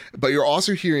 Absolutely. But you're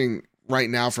also hearing right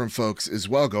now from folks as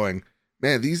well going,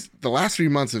 man, the last 3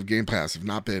 months of Game Pass have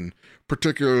not been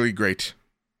particularly great.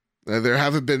 There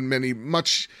haven't been many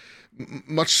much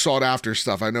sought after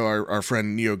stuff. I know our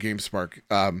friend Neo GameSpark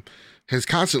has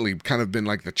constantly kind of been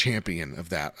like the champion of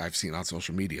that I've seen on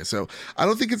social media. So I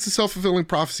don't think it's a self-fulfilling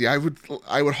prophecy. I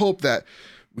would hope that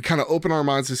we kind of open our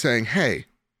minds to saying, hey,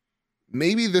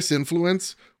 maybe this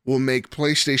influence will make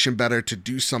PlayStation better to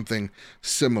do something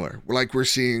similar, like we're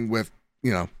seeing with,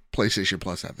 PlayStation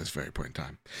Plus at this very point in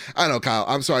time. I know, Kyle,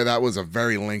 I'm sorry, that was a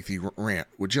very lengthy rant.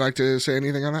 Would you like to say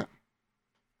anything on that?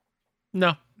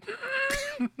 No.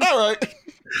 All right.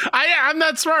 I'm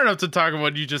not smart enough to talk about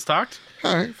what you just talked.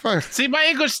 All right, fine. See, my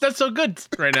English not so good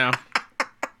right now.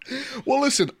 Well,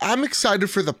 listen, I'm excited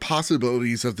for the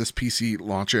possibilities of this PC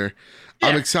launcher. Yeah.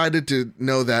 I'm excited to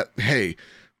know that, hey,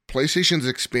 PlayStation's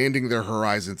expanding their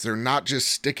horizons. They're not just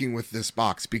sticking with this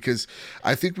box, because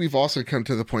I think we've also come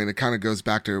to the point, it kind of goes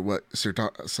back to what Sir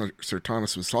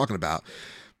Thomas was talking about.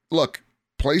 Look,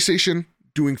 PlayStation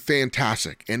doing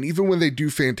fantastic. And even when they do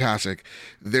fantastic,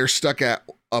 they're stuck at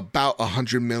about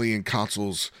 100 million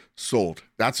consoles sold.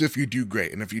 That's if you do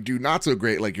great. And if you do not so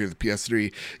great, like you're the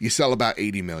PS3, you sell about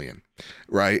 80 million,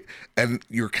 right? And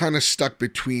you're kind of stuck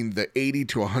between the 80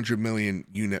 to 100 million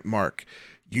unit mark.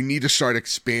 You need to start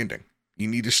expanding. You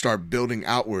need to start building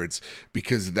outwards,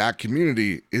 because that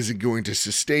community isn't going to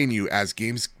sustain you as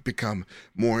games become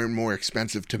more and more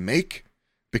expensive to make,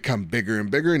 become bigger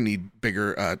and bigger, and need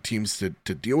bigger teams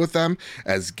to deal with them.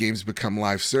 As games become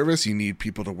live service, you need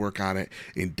people to work on it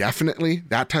indefinitely,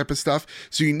 that type of stuff.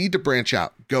 So you need to branch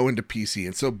out, go into PC.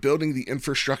 And so building the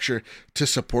infrastructure to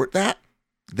support that,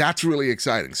 that's really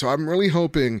exciting. So I'm really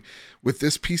hoping with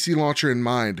this PC launcher in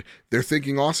mind, they're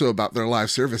thinking also about their live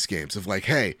service games of like,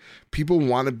 hey, people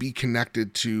want to be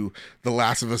connected to the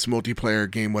Last of Us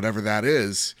multiplayer game, whatever that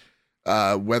is,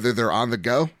 whether they're on the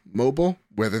go, mobile,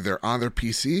 whether they're on their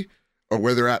PC, or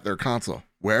whether they're at their console.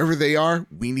 Wherever they are,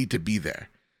 we need to be there.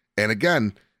 And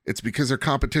again, it's because their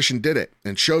competition did it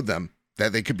and showed them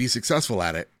that they could be successful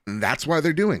at it. And that's why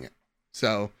they're doing it.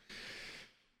 So,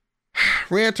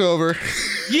 rant over.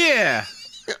 Yeah.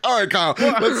 All right, Kyle,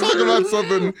 let's talk about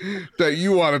something that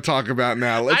you want to talk about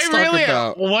now. Let's talk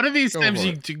about one of these times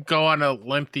you to go on a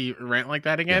lengthy rant like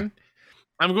that again.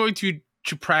 Yeah. I'm going to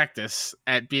practice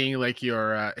at being like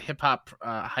your hip hop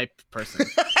hype person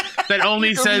that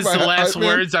only says the last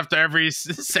words after every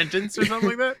sentence or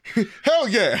something like that. Hell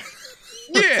yeah.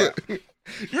 Yeah.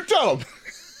 You tell them.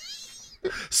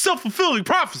 Self-fulfilling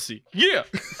prophecy. Yeah.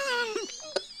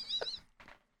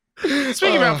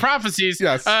 Speaking about prophecies,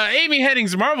 yes. Amy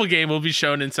Hennig's Marvel game will be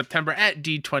shown in September at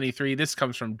D23. This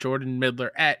comes from Jordan Midler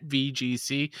at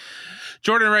VGC.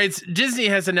 Jordan writes, Disney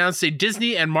has announced a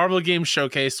Disney and Marvel game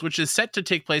showcase, which is set to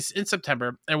take place in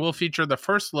September and will feature the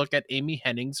first look at Amy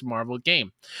Hennig's Marvel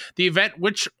game. The event,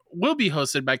 which will be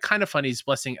hosted by Kinda Funny's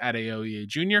Blessing Adeoye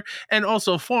Jr. and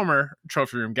also former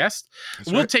Trophy Room guest,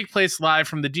 will take place live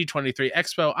from the D23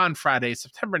 Expo on Friday,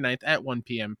 September 9th at 1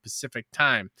 p.m. Pacific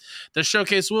time. The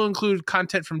showcase will include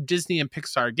content from Disney and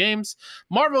Pixar games,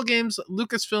 Marvel games,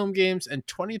 Lucasfilm games, and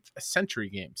 20th Century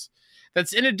games.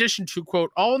 That's in addition to,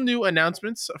 quote, all new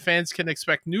announcements. Fans can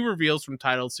expect new reveals from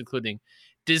titles including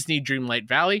Disney Dreamlight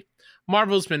Valley,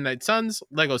 Marvel's Midnight Suns,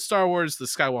 Lego Star Wars, The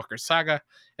Skywalker Saga,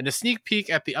 and a sneak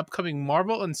peek at the upcoming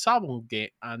Marvel Ensemble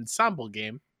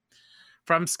game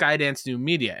from Skydance New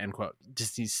Media, end quote.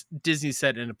 Disney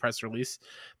said in a press release.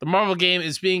 The Marvel game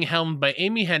is being helmed by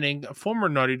Amy Hennig, a former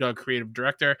Naughty Dog creative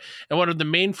director and one of the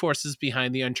main forces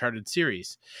behind the Uncharted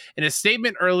series. In a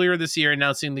statement earlier this year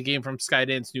announcing the game from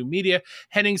Skydance New Media,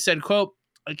 Hennig said, quote,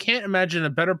 I can't imagine a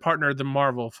better partner than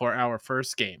Marvel for our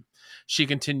first game. She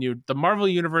continued, the Marvel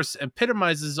Universe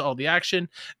epitomizes all the action,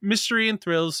 mystery, and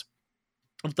thrills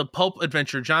of the pulp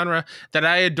adventure genre that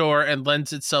I adore and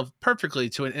lends itself perfectly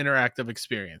to an interactive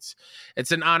experience.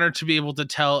 It's an honor to be able to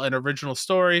tell an original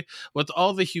story with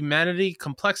all the humanity,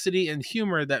 complexity, and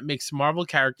humor that makes Marvel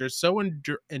characters so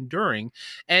enduring,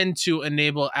 and to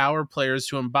enable our players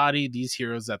to embody these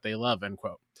heroes that they love, end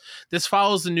quote. This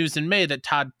follows the news in May that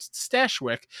Todd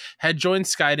Stashwick had joined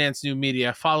Skydance New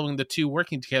Media following the two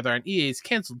working together on EA's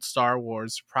canceled Star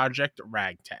Wars Project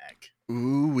Ragtag.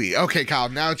 Ooh-wee. Okay, Kyle,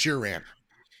 now it's your rant.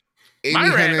 Amy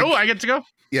My rant. Hennig, Oh, I get to go?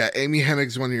 yeah, Amy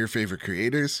Hennig's one of your favorite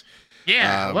creators.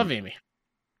 Yeah, I love Amy.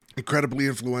 Incredibly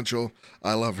influential.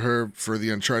 I love her for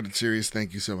the Uncharted series.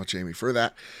 Thank you so much, Amy, for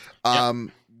that.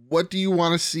 What do you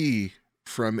want to see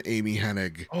from Amy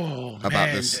Hennig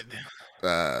about this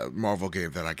Marvel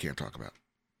game that I can't talk about?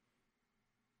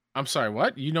 I'm sorry,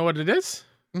 what? You know what it is?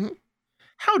 Mm-hmm.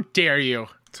 How dare you?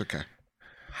 It's okay.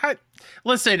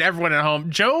 Listen, everyone at home,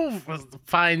 Joe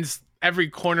finds every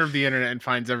corner of the internet and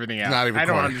finds everything out. I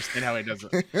don't understand how he does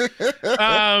it.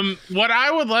 What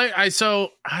I would like,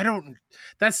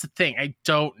 that's the thing. I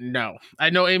don't know.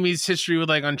 I know Amy's history with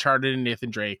like Uncharted and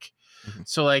Nathan Drake. Mm-hmm.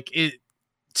 So like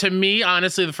to me,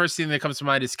 honestly, the first thing that comes to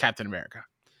mind is Captain America.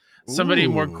 Somebody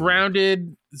more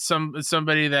grounded,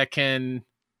 somebody that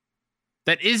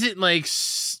isn't like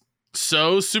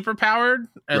so super powered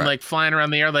and like flying around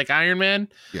the air like Iron Man.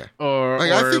 Yeah. Or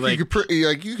I think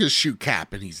you could shoot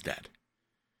Cap and he's dead.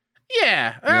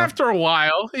 Yeah. After a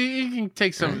while, he can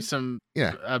take some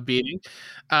beating.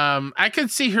 I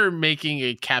could see her making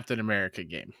a Captain America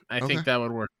game. I think that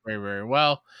would work very, very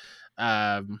well.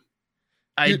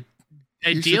 Ideally,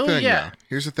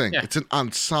 Here's the thing. It's an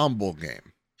ensemble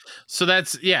game. So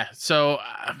that's So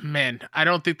man, I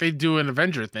don't think they do an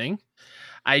Avenger thing.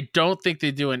 I don't think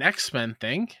they do an X-Men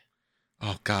thing.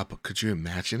 Oh God, but could you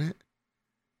imagine it?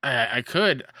 I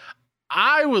could.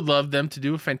 I would love them to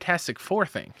do a Fantastic Four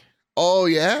thing. Oh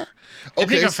yeah. Okay. I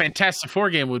think a Fantastic Four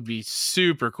game would be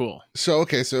super cool. So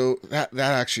that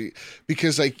actually,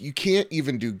 because like you can't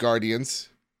even do Guardians.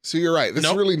 So you're right. This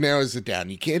really narrows it down.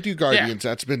 You can't do Guardians.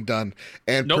 That's been done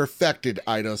and perfected.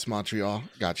 Eidos Montreal.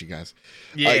 Got you guys.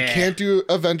 Yeah. Can't do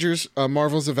Avengers,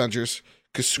 Marvel's Avengers,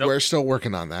 because Square's still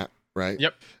working on that, right?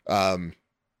 Yep. And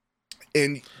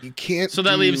you can't. So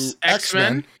that leaves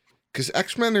X-Men. Because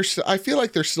X-Men are. I feel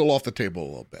like they're still off the table a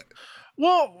little bit.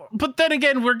 Well, but then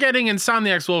again, we're getting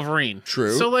Insomniac's Wolverine.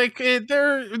 True. So like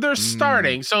they're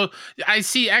starting. So I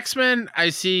see X-Men.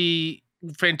 I see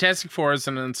Fantastic Four as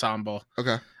an ensemble.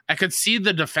 Okay. I could see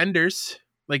the Defenders,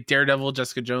 like Daredevil,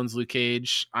 Jessica Jones, Luke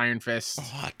Cage, Iron Fist.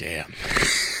 Oh, damn.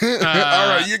 All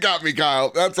right, you got me,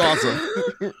 Kyle. That's awesome.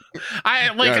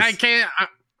 I can't.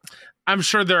 I'm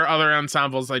sure there are other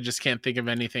ensembles. I just can't think of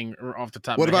anything off the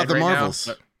top of my head. What about the Marvels?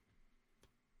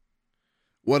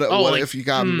 Now, what if you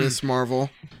got Miss Marvel,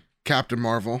 Captain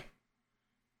Marvel,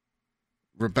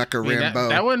 Rebecca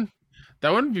Rambeau?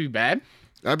 That wouldn't be bad.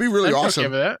 That'd be really awesome.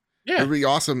 Okay with that. Yeah. It'd be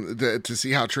awesome to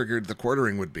see how triggered the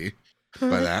quartering would be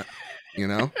by that, you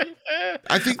know?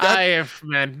 I think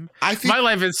my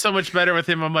life is so much better with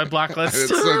him on my block list. It's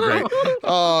so great.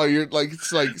 Oh, you're like,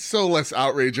 it's like so less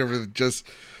outrage over just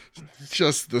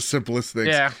the simplest things.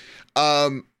 Yeah.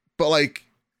 But like,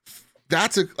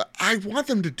 I want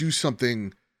them to do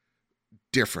something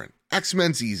different.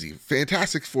 X-Men's easy.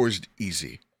 Fantastic Four's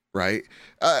easy, right?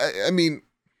 I mean,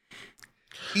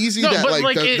 easy that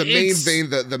like the main vein,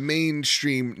 the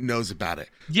mainstream knows about it.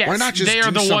 Yes, why not just they are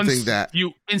do the something ones that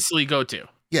you instantly go to?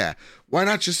 Yeah, why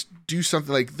not just do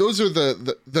something like those are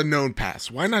the known paths?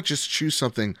 Why not just choose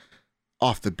something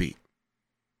off the beat?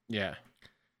 Yeah,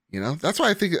 you know that's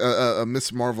why I think a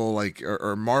Miss Marvel like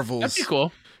or Marvel's that'd be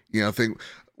cool. You know, thing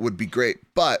would be great.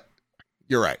 But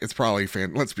you're right. It's probably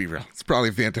let's be real. It's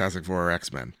probably Fantastic Four or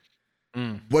X-Men.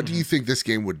 What do you think this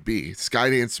game would be?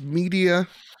 Skydance Media.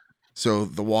 So,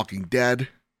 The Walking Dead,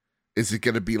 is it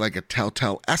going to be like a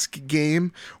Telltale-esque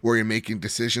game where you're making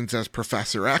decisions as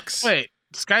Professor X? Wait,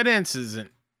 Skydance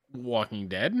isn't Walking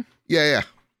Dead? Yeah.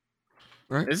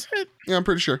 Right? Is it? Yeah, I'm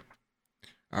pretty sure.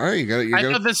 All right, you got it.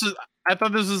 I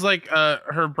thought this was like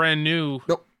her brand new.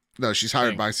 Nope. No, she's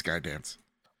hired by Skydance.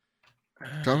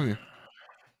 I'm telling you.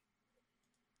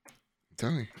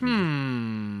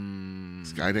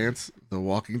 Skydance, The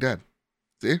Walking Dead.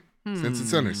 See? Sense and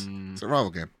Sinners. It's a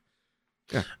rival game.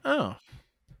 Yeah. Oh.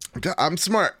 I'm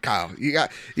smart, Kyle. You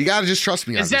got to just trust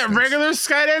me. Is that regular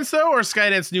Skydance though, or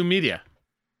Skydance New Media?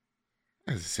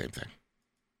 It's the same thing.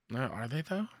 No, are they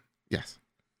though? Yes.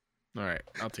 All right,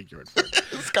 I'll take your word for it.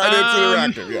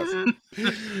 Skydance Interactive.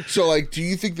 Yes. So, like, do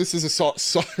you think this is a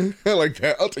like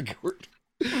that? I'll take your word.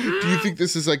 Do you think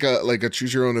this is like a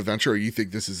choose your own adventure, or you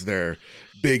think this is their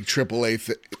big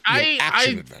AAA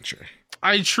action adventure?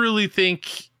 I truly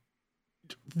think,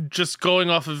 just going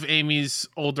off of Amy's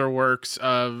older works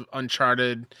of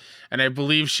Uncharted, and I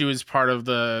believe she was part of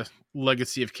the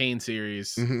Legacy of Kain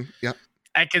series. Yep.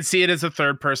 I can see it as a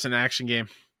third-person action game.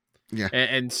 Yeah.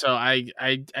 And so I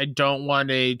don't want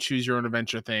a choose your own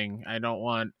adventure thing. I don't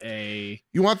want a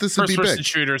You want this to be big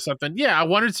shooter or something. Yeah, I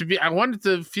want it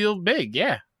to feel big.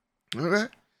 Yeah.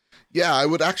 Okay. Yeah, I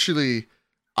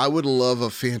would love a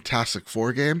Fantastic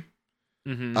Four game.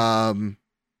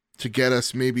 To get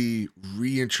us maybe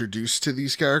reintroduced to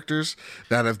these characters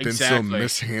that have been so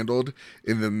mishandled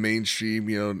in the mainstream,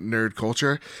 nerd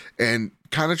culture, and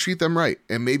kind of treat them right,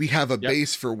 and maybe have a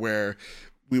base for where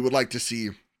we would like to see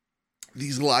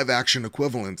these live action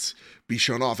equivalents be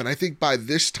shown off. And I think by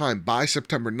this time, by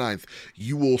September 9th,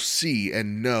 you will see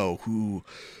and know who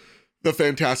the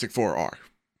Fantastic Four are.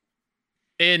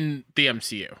 In the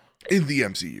MCU. In the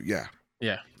MCU, yeah.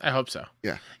 Yeah, I hope so.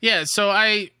 Yeah. Yeah, so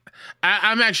I'm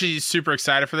actually super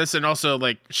excited for this. And also,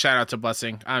 like, shout out to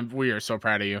Blessing. We are so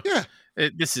proud of you. Yeah.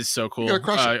 This is so cool. It.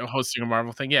 Hosting a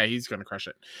Marvel thing. Yeah, he's going to crush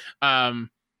it.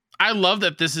 I love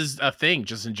that this is a thing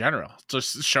just in general.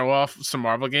 Just show off some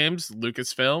Marvel games,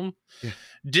 Lucasfilm,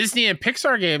 Disney and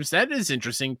Pixar games. That is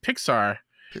interesting. Pixar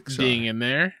being in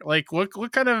there. Like,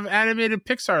 what kind of animated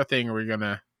Pixar thing are we going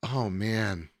to... Oh,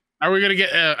 man. Are we going to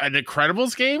get an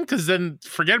Incredibles game? Because then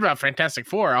forget about Fantastic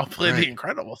Four. I'll play the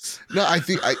Incredibles. No,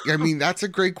 I mean, that's a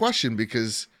great question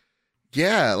because,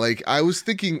 yeah, like I was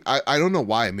thinking, I don't know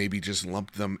why I maybe just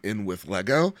lumped them in with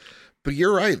Lego, but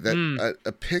you're right that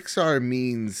a Pixar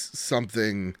means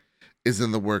something is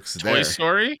in the works there. Toy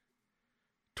Story?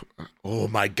 Oh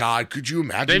my God. Could you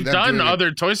imagine? They've done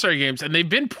other Toy Story games and they've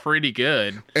been pretty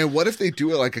good. And what if they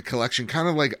do it like a collection, kind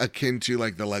of like akin to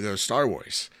like the Lego Star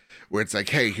Wars? Where it's like,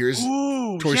 hey, here's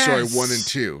Toy Story 1 and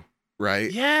 2, right?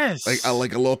 Yes. Like a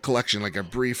little collection, like a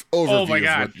brief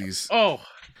overview of what these... Oh,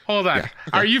 hold on. Yeah, okay.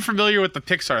 Are you familiar with the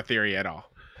Pixar theory at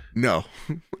all? No.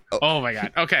 Oh my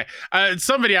God. Okay.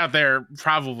 Somebody out there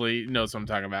probably knows what I'm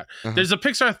talking about. There's a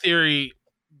Pixar theory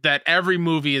that every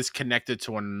movie is connected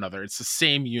to one another. It's the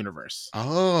same universe.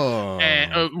 Oh.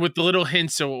 And with the little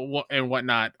hints and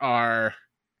whatnot are,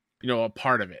 a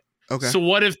part of it. Okay. So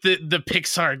what if the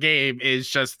Pixar game is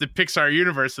just the Pixar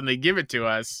universe and they give it to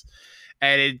us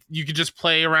and you can just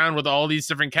play around with all these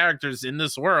different characters in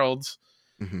this world,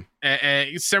 and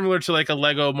it's similar to like a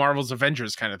Lego Marvel's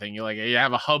Avengers kind of thing. You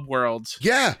have a hub world,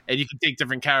 and you can take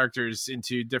different characters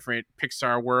into different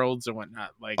Pixar worlds and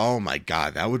whatnot. Like, oh my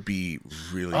God, that would be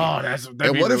really. Oh, that'd and be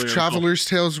what really, if Traveler's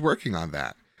Tales is working on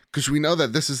that? Because we know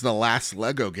that this is the last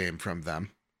Lego game from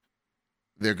them.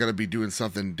 They're going to be doing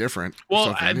something different.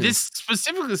 Well, this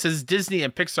specifically says Disney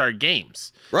and Pixar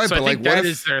games. Right, so but I think that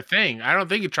is their thing. I don't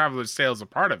think Traveler's Tale is a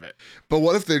part of it. But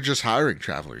what if they're just hiring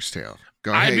Traveler's Tale?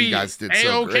 Going, hey, you guys did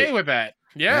so great. Okay with that.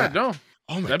 Yeah, no.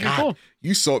 Oh my That'd God. Be cool.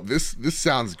 You sold this. This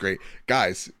sounds great.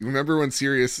 Guys, remember when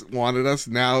Sirius wanted us?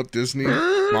 Now Disney,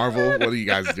 Marvel, what are you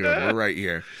guys doing? We're right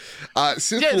here.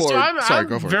 Sith Lord. So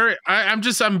go for it.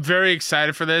 I'm very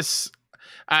excited for this.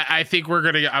 I think we're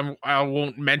gonna. I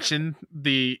won't mention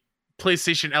the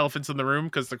PlayStation elephants in the room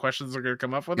because the questions are gonna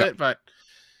come up with it. But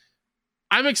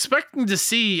I'm expecting to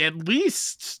see at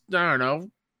least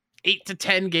 8 to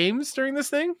 10 games during this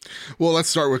thing. Well, let's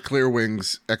start with Clear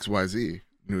Wings XYZ,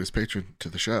 newest patron to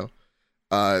the show.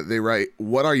 They write,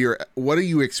 "What are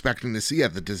you expecting to see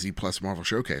at the Disney Plus Marvel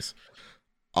Showcase?"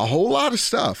 A whole lot of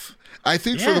stuff. I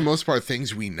think for the most part,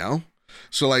 things we know.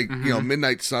 So like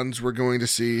Midnight Suns, we're going to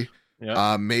see.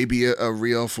 Yep. Maybe a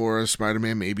reel for a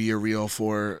Spider-Man, maybe a reel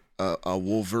for a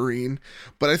Wolverine.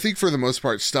 But I think for the most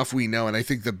part, stuff we know, and I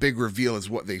think the big reveal is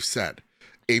what they've said.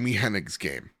 Amy Hennig's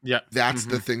game. Yeah. That's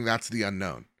the thing, that's the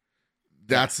unknown.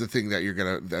 That's the thing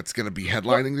that that's gonna be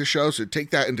headlining the show. So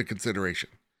take that into consideration.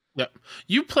 Yep.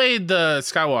 You played the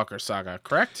Skywalker saga,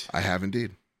 correct? I have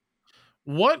indeed.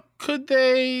 What could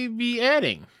they be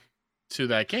adding to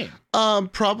that game?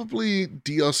 Probably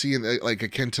DLC and like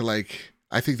akin to like,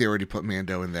 I think they already put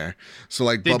Mando in there. So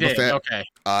like they Boba did. Fett, Okay.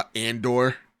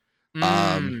 Andor,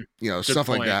 stuff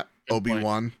like that.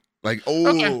 Obi-Wan. Like,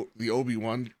 the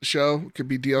Obi-Wan show could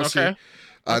be DLC.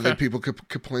 Okay. Then people could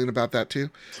complain about that too.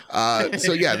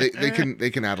 So yeah, they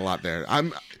can add a lot there.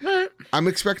 I'm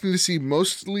expecting to see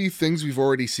mostly things we've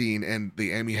already seen and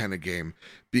the Amy Hennig game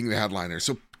being the headliner.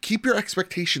 So keep your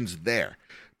expectations there.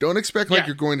 Don't expect like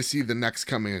you're going to see the next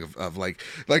coming of like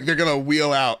they're gonna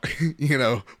wheel out,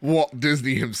 Walt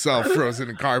Disney himself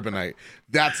frozen in carbonite.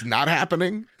 That's not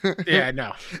happening. Yeah,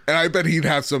 no. And I bet he'd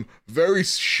have some very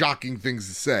shocking things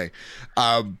to say.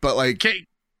 But like,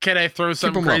 can I throw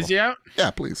something crazy out?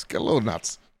 Yeah, please get a little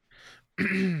nuts.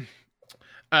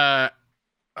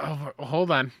 Oh,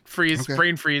 hold on. Freeze. Okay.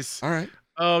 Brain freeze. All right.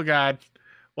 Oh God.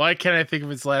 Why can't I think of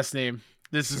his last name?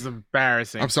 This is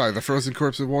embarrassing. I'm sorry. The frozen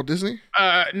corpse of Walt Disney.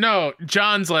 No,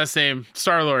 John's last name,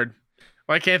 Star-Lord.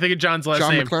 Why can't I think of John's last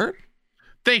name? John McClaren.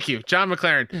 Thank you, John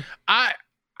McClaren. Yeah.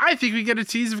 I think we get a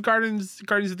tease of Guardians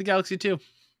of the Galaxy 2.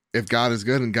 If God is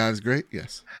good and God is great,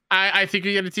 yes. I think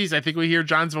we get a tease. I think we hear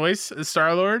John's voice as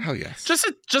Star-Lord. Hell yes.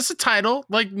 Just a title,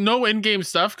 like no in-game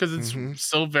stuff because it's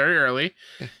still very early.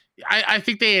 Yeah. I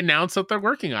think they announced that they're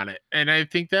working on it, and I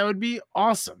think that would be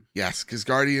awesome. Yes, because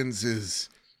Guardians is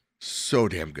so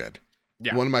damn good.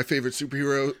 Yeah. One of my favorite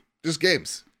superhero just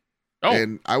games. Oh,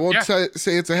 and I won't say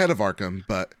it's ahead of Arkham,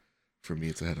 but for me,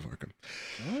 it's ahead of Arkham.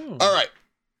 Oh. All right,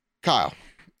 Kyle.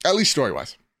 At least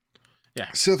story-wise. Yeah.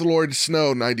 Sith Lord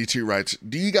Snow 92 writes,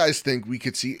 do you guys think we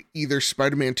could see either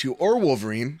Spider-Man 2 or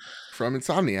Wolverine from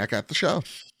Insomniac at the show?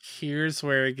 Here's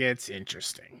where it gets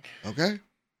interesting. Okay.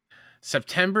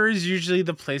 September is usually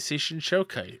the PlayStation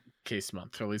Showcase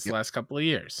month, or at least the last couple of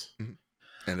years.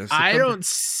 Mm-hmm. I don't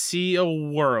see a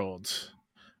world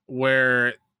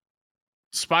where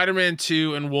Spider-Man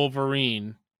 2 and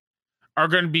Wolverine are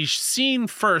going to be seen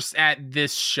first at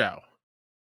this show.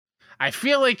 I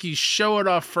feel like you show it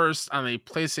off first on a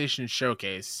PlayStation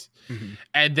Showcase,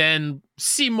 and then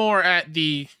see more at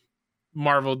the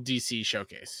Marvel DC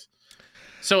Showcase.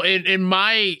 So in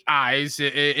my eyes,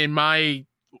 in my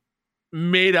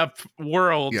made up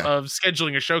world of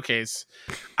scheduling a showcase,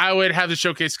 I would have the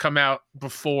showcase come out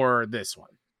before this one.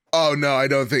 Oh no, I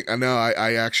don't think. No,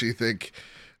 I actually think.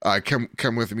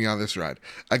 Come with me on this ride.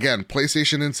 Again,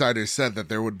 PlayStation Insiders said that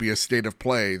there would be a state of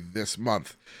play this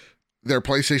month. They're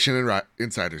PlayStation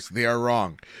Insiders. They are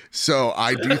wrong. So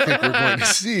I do think we're going to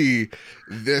see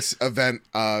this event,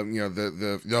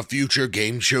 the future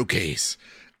game showcase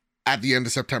at the end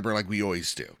of September, like we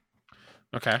always do.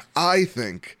 Okay. I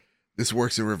think this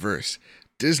works in reverse.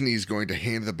 Disney's going to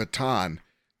hand the baton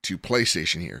to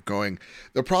PlayStation here,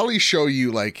 they'll probably show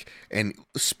you like an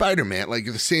Spider-Man, like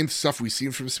the same stuff we've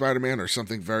seen from Spider-Man or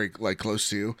something very like close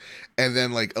to, and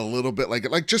then like a little bit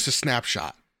like just a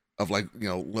snapshot of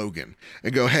Logan,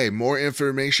 and go, hey, more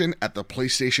information at the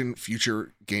PlayStation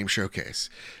Future Game Showcase.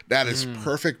 That is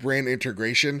perfect brand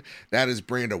integration. That is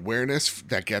brand awareness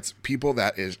that gets people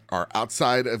that are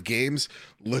outside of games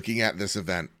looking at this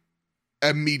event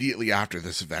immediately after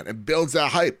this event. It builds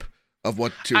that hype of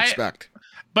what to expect.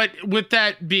 But with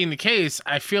that being the case,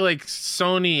 I feel like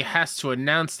Sony has to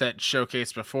announce that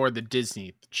showcase before the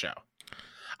Disney show.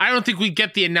 I don't think we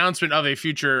get the announcement of a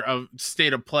future of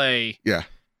state of play. Yeah.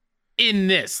 In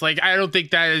this, like, I don't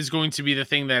think that is going to be the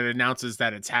thing that announces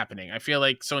that it's happening. I feel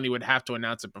like Sony would have to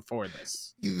announce it before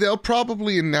this. They'll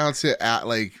probably announce it at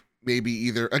like maybe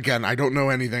either. Again, I don't know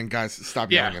anything, guys.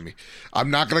 Stop yelling at me.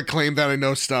 I'm not going to claim that I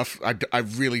know stuff. I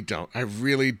really don't. I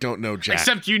really don't know jack.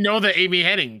 Except you know the Amy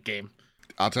Hennig game.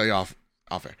 I'll tell you off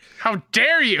air. How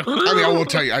dare you? I mean, I won't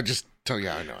tell you. I just tell you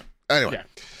how I know it.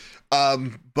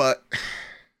 Anyway, but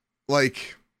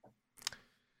like,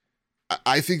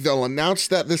 I think they'll announce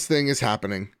that this thing is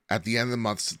happening at the end of the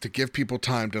month to give people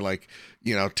time to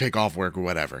take off work or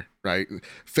whatever, right?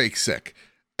 Fake sick.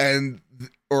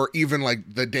 Or even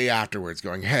like the day afterwards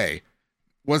going, hey,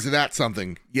 was it at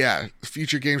something? Yeah.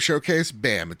 Future Game Showcase.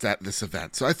 Bam. It's at this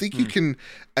event. So I think you can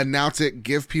announce it,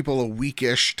 give people a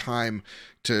weekish time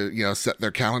to, set their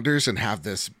calendars and have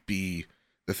this be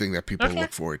the thing that people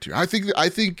look forward to. I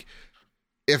think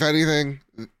if anything,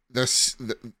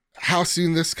 how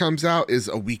soon this comes out is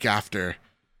a week after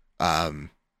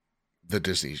the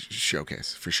Disney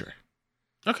showcase for sure.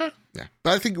 Okay. Yeah.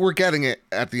 But I think we're getting it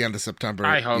at the end of September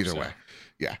either way.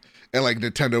 Yeah. And like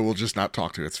Nintendo will just not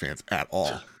talk to its fans at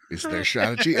all is their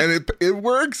strategy. And it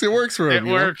works. It works for them.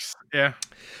 It works. Yeah.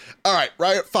 All right.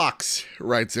 Riot Fox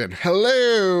writes in,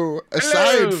 hello.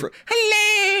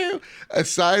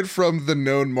 Aside from the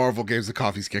known Marvel games, the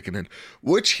coffee's kicking in.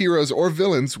 Which heroes or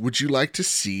villains would you like to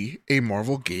see a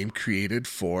Marvel game created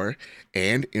for,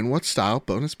 and in what style?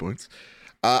 Bonus points.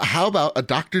 How about a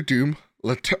Doctor Doom,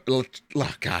 Latveria,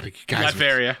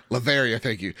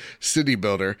 thank you, city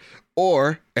builder,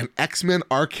 or an X-Men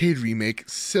arcade remake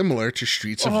similar to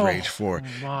Streets of Rage 4.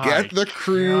 Get the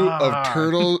crew of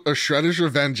Shredder's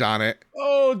Revenge on it.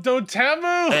 Oh,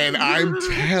 Dotemu! And I'm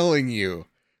telling you,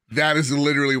 that is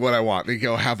literally what I want. They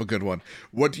go, have a good one.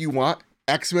 What do you want?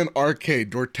 X-Men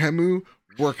arcade, Dotemu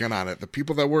working on it. The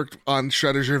people that worked on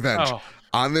Shredder's Revenge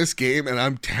on this game, and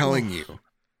I'm telling you,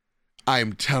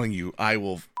 I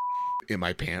will in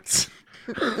my pants.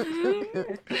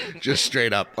 Just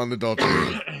straight up on the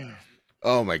Dotemu.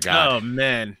 Oh my god. Oh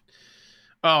man.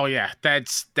 Oh yeah,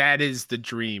 that is the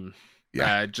dream.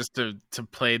 Yeah. Just to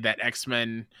play that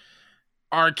X-Men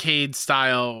arcade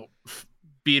style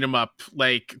beat 'em up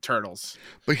like Turtles.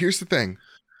 But here's the thing.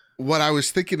 What I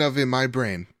was thinking of in my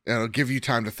brain, and I'll give you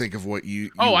time to think of what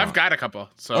you I've want. got a couple.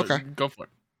 So Okay. Go for it.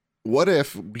 What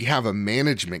if we have a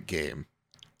management game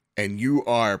and you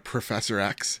are Professor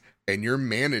X and you're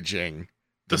managing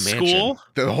The mansion, school?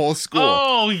 the whole school.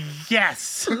 Oh,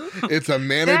 yes. It's a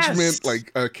management Yes.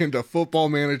 like akin to football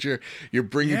manager. You're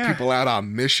bringing Yeah. people out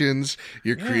on missions.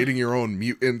 You're Yeah. creating your own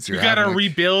mutants. You You're gotta having, like,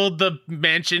 rebuild the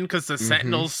mansion because the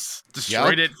Sentinels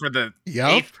destroyed it for the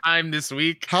Yup. 8th time this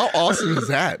week. How awesome is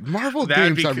that? Marvel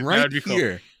That'd Games, be I'm cool. right That'd be cool.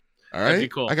 here. All That'd right. be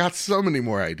cool. I got so many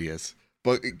more ideas.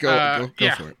 But go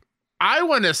Yeah. for it. I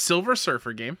want a Silver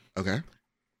Surfer game Okay.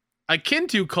 akin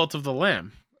to Cult of the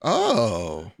Lamb,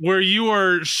 Oh, where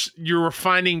you're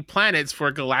finding planets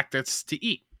for Galactus to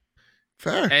eat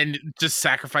fair. and just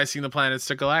sacrificing the planets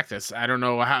to Galactus. I don't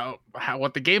know how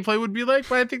what the gameplay would be like,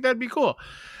 but I think that'd be cool.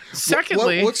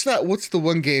 Secondly, what's that? What's the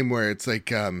one game where it's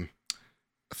like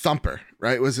Thumper,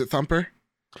 right? Was it Thumper?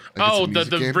 Like it's a music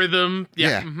the game? rhythm. Yeah.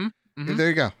 Yeah. Mhm, mhm. Yeah, there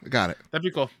you go. I got it. That'd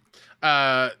be cool.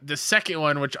 The second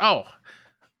one, which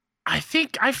I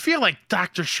feel like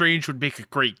Doctor Strange would make a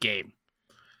great game.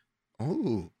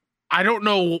 Oh, I don't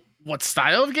know what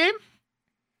style of game.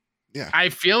 Yeah. I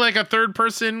feel like a third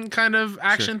person kind of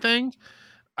action thing.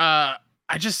 I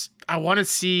want to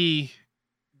see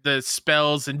the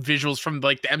spells and visuals from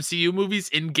like the MCU movies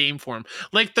in game form,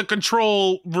 like the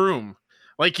Control room.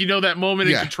 Like, that moment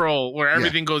in Yeah. Control where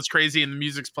everything goes crazy and the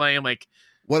music's playing. Like,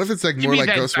 what if it's like Give more me like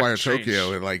that Ghostwire Doctor Strange.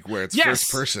 Tokyo and like where it's yes,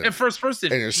 first person in first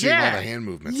person, and you're seeing all Yeah. the hand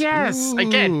movements? Yes,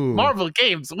 again, Ooh. Marvel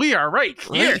games. We are right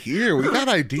here. Right here, we got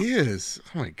ideas.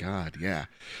 Oh my god, yeah.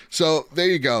 So there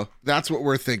you go. That's what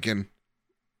we're thinking.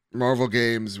 Marvel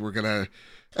games. We're gonna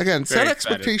again set Very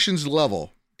expectations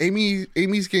level. Amy's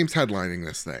game's headlining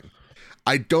this thing.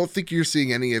 I don't think you're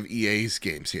seeing any of EA's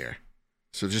games here.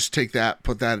 So just take that,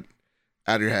 put that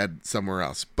out of your head somewhere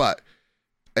else. But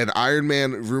an Iron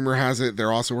Man, rumor has it,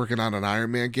 they're also working on an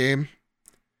Iron Man game.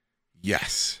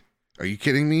 Yes. Are you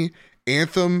kidding me?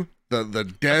 Anthem,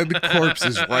 the dead corpse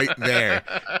is right there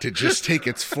to just take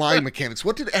its flying mechanics.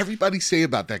 What did everybody say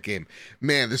about that game?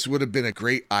 Man, this would have been a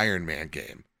great Iron Man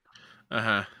game.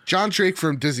 John Drake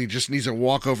from Disney just needs to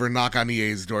walk over and knock on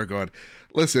EA's door going,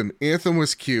 listen, Anthem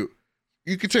was cute.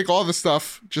 You could take all the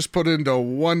stuff, just put it into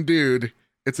one dude.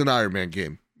 It's an Iron Man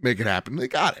game. Make it happen. They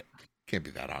got it. Can't be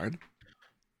that hard.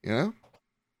 You know?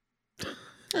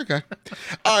 Okay.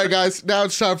 All right, guys. Now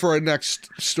it's time for our next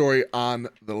story on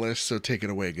the list. So take it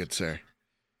away, good sir.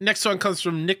 Next one comes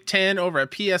from Nick Tan over at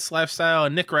PS Lifestyle,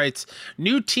 and Nick writes,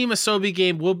 new Team Asobi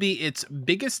game will be its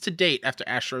biggest to date after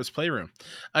Astro's Playroom.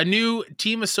 A new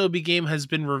Team Asobi game has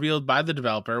been revealed by the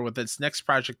developer, with its next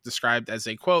project described as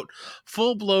a, quote,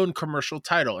 full-blown commercial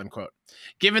title, end quote.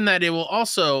 Given that it will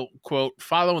also, quote,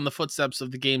 follow in the footsteps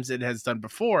of the games it has done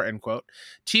before, end quote,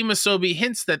 Team Asobi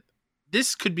hints that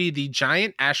this could be the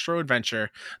giant Astro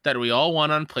adventure that we all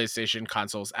want on PlayStation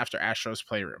consoles after Astro's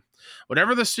Playroom.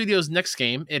 Whatever the studio's next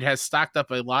game, it has stocked up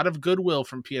a lot of goodwill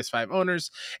from PS5 owners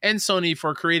and Sony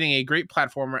for creating a great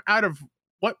platformer out of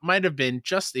what might have been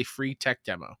just a free tech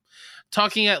demo.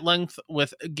 Talking at length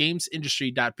with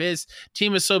GamesIndustry.biz,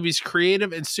 Team Asobi's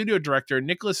creative and studio director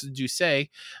Nicholas Doucet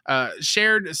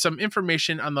shared some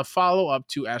information on the follow-up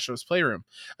to Astro's Playroom.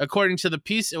 According to the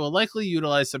piece, it will likely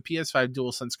utilize the PS5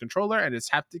 DualSense controller and its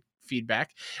haptic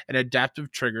feedback and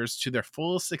adaptive triggers to their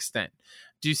fullest extent.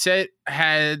 Doucet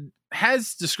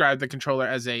has described the controller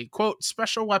as a, quote,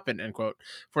 special weapon, end quote,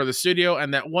 for the studio,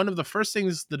 and that one of the first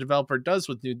things the developer does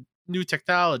with new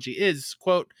technology is,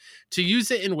 quote, to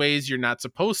use it in ways you're not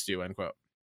supposed to, end quote.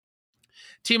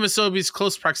 Team Asobi's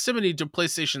close proximity to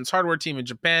PlayStation's hardware team in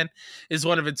Japan is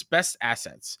one of its best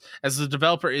assets, as the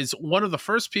developer is one of the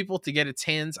first people to get its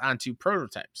hands onto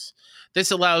prototypes.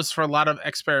 This allows for a lot of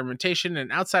experimentation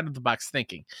and outside-of-the-box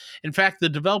thinking. In fact, the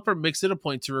developer makes it a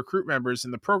point to recruit members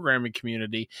in the programming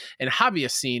community and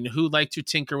hobbyist scene who like to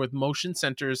tinker with motion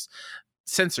sensors,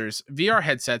 VR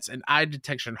headsets, and eye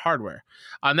detection hardware.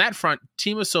 On that front,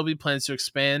 Team Asobi plans to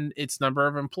expand its number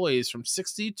of employees from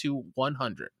 60 to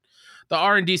 100. The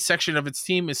R&D section of its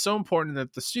team is so important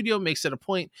that the studio makes it a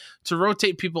point to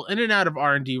rotate people in and out of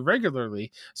R&D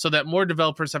regularly so that more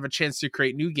developers have a chance to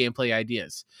create new gameplay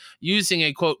ideas. Using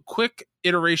a, quote, quick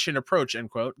iteration approach, end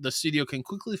quote, the studio can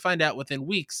quickly find out within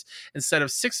weeks instead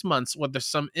of 6 months whether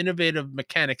some innovative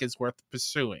mechanic is worth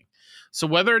pursuing. So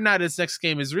whether or not its next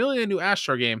game is really a new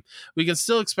Astro game, we can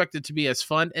still expect it to be as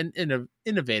fun and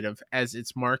innovative as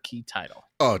its marquee title.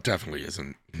 Oh, it definitely is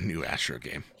a new Astro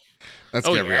game. Let's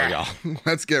get real, y'all.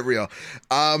 Let's get real.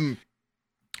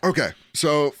 Okay,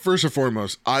 so first and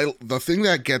foremost, the thing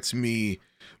that gets me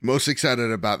most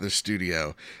excited about this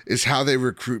studio is how they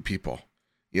recruit people,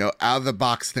 out of the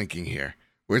box thinking here,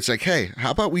 where it's like, hey,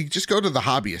 how about we just go to the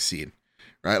hobbyist scene,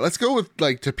 right? Let's go with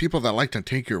to people that like to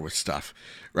tinker with stuff,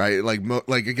 right? Like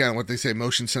again, what they say,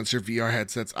 motion sensor VR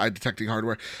headsets, eye detecting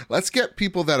hardware. Let's get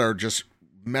people that are just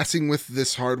messing with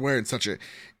this hardware in such a,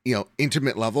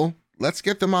 intimate level. Let's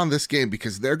get them on this game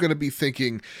because they're going to be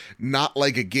thinking not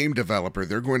like a game developer.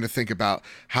 They're going to think about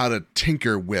how to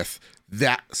tinker with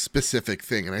that specific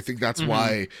thing. And I think that's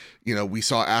why, we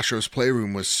saw Astro's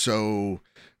Playroom was so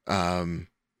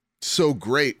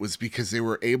great, was because they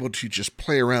were able to just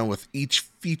play around with each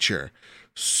feature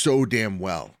so damn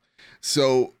well.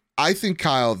 So I think,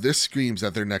 Kyle, this screams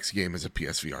that their next game is a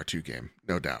PSVR 2 game.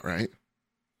 No doubt, right?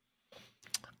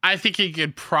 I think it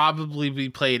could probably be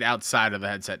played outside of the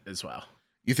headset as well.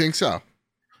 You think so?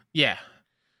 Yeah.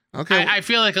 Okay. I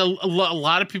feel like a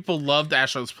lot of people loved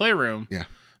Astro's Playroom. Yeah.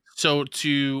 So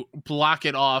to block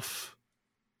it off,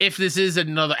 if this is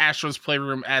another Astro's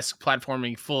Playroom-esque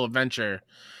platforming full adventure,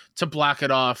 to block it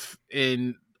off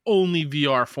in only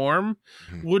VR form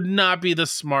would not be the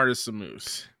smartest of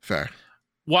moves. Fair.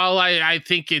 While I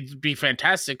think it'd be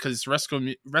fantastic because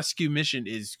Rescue Mission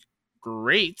is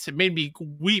great. It made me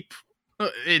weep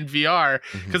in VR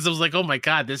because I was like, oh my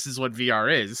God, this is what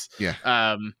VR is.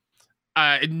 Yeah.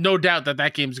 No doubt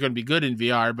that game's going to be good in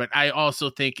VR, but I also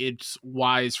think it's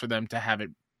wise for them to have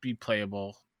it be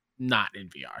playable not in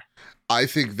VR. I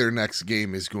think their next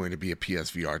game is going to be a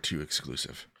PSVR 2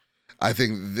 exclusive. I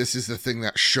think this is the thing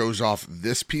that shows off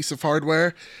this piece of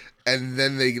hardware, and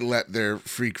then they let their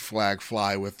freak flag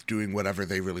fly with doing whatever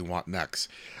they really want next.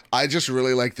 I just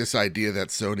really like this idea that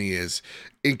Sony is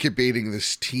incubating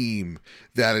this team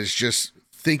that is just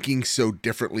thinking so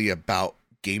differently about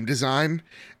game design,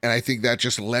 and I think that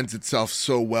just lends itself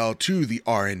so well to the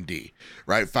R&D,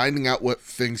 right? Finding out what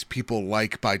things people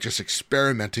like by just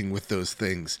experimenting with those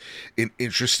things in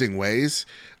interesting ways.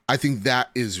 I think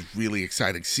that is really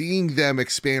exciting. Seeing them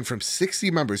expand from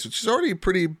 60 members, which is already a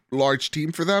pretty large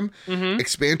team for them,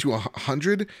 expand to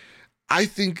 100, I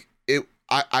think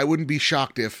I wouldn't be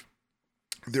shocked if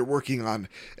they're working on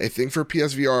a thing for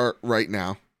PSVR right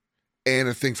now and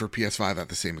a thing for PS5 at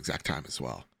the same exact time as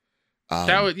well.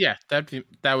 That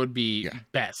would be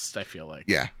best, I feel like.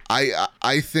 Yeah.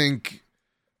 I think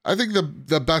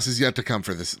the best is yet to come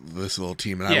for this little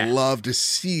team, and I love to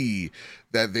see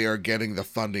that they are getting the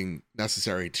funding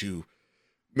necessary to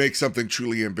make something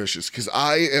truly ambitious, because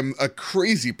I am a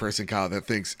crazy person, Kyle, that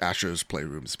thinks Astro's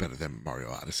Playroom is better than Mario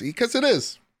Odyssey, because it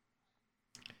is.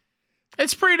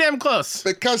 It's pretty damn close.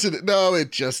 No,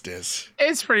 it just is.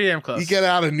 It's pretty damn close. You get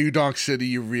out of New Donk City,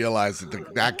 you realize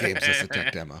that that game's just a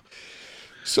tech demo.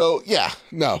 So, yeah,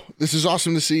 no, this is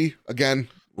awesome to see. Again,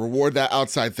 reward that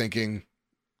outside thinking.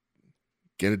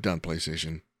 Get it done,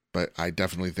 PlayStation. But I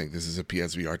definitely think this is a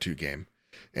PSVR 2 game.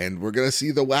 And we're going to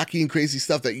see the wacky and crazy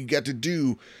stuff that you get to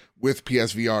do with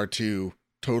PSVR 2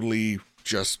 totally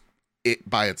just it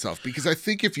by itself. Because I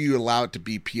think if you allow it to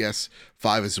be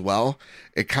PS5 as well,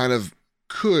 it kind of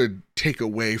could take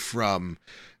away from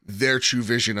their true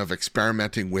vision of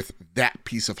experimenting with that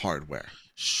piece of hardware.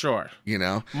 Sure.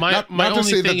 Not my to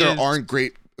say that there is... aren't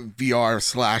great VR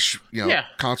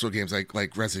 / console games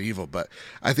like Resident Evil, but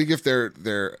I think if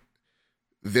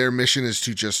their mission is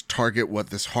to just target what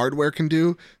this hardware can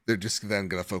do, they're just then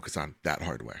going to focus on that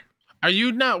hardware. Are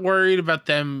you not worried about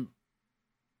them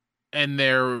and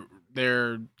their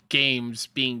games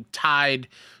being tied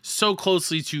so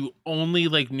closely to only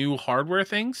like new hardware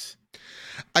things?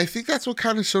 I think that's what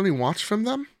kind of Sony wants from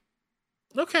them.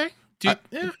 Okay.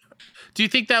 Do you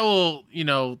think that will,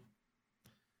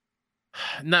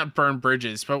 not burn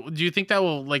bridges, but do you think that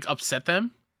will like upset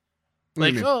them?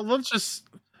 Like, let's just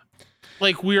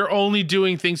like we're only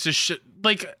doing things to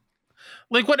like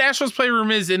what Astro's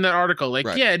Playroom is in that article. Like,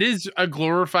 right. Yeah, it is a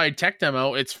glorified tech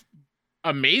demo. It's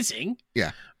amazing.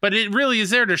 Yeah. But it really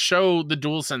is there to show the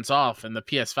DualSense off and the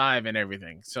PS5 and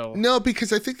everything. So no,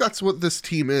 because I think that's what this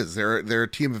team is. They're a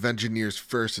team of engineers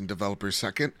first and developers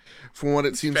second, from what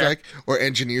it seems like, or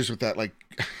engineers with that like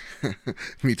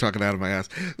me talking out of my ass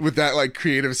with that like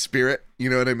creative spirit. You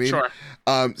know what I mean? Sure.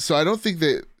 So I don't think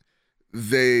that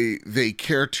they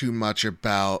care too much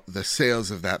about the sales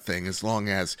of that thing as long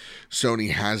as Sony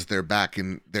has their back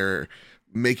and they're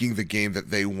making the game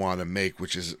that they want to make,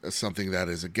 which is something that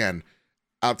is again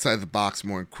outside the box,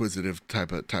 more inquisitive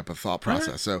type of thought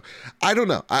process. So I don't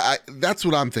know. I that's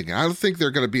what I'm thinking. I don't think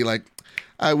they're going to be like,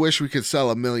 I wish we could sell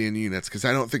 1 million units, because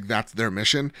I don't think that's their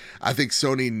mission. I think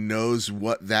Sony knows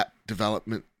what that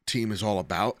development team is all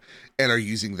about and are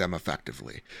using them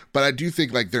effectively. But I do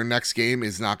think like their next game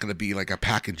is not going to be like a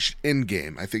packaged in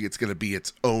game. I think it's going to be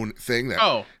its own thing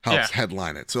that helps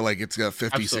headline it. So like it's a $50,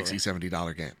 $60,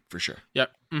 $70 game for sure.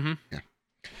 Yep. Mm-hmm. Yeah.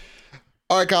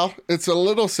 All right, Kyle, it's a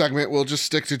little segment. We'll just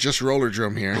stick to just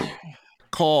Rollerdrome here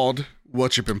called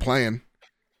What You Been Playing.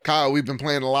 Kyle, we've been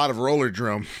playing a lot of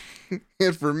Rollerdrome.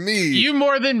 And for me, you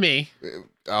more than me.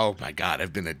 Oh my God,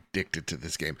 I've been addicted to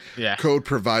this game. Yeah. Code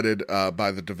provided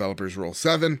by the developers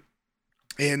Roll7.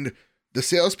 And the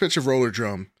sales pitch of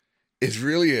Rollerdrome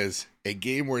really is a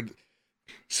game where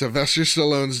Sylvester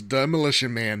Stallone's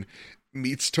Demolition Man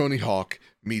meets Tony Hawk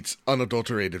meets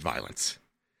unadulterated violence.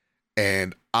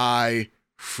 And I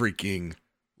freaking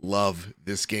love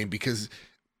this game because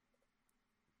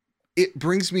it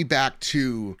brings me back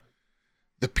to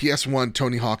the PS1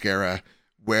 Tony Hawk era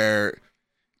where,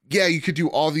 yeah, you could do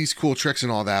all these cool tricks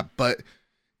and all that, but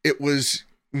it was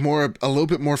a little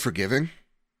bit more forgiving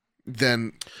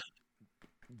than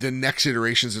the next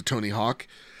iterations of Tony Hawk,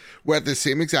 where at the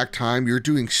same exact time, you're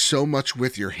doing so much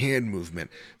with your hand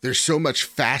movement. There's so much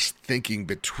fast thinking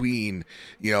between,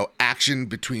 action,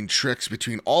 between tricks,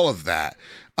 between all of that,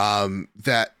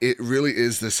 that it really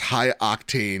is this high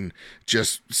octane,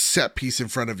 just set piece in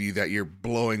front of you that you're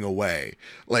blowing away.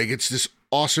 Like it's this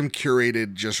awesome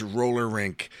curated just roller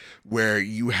rink where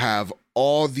you have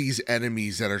all these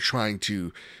enemies that are trying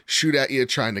to shoot at you,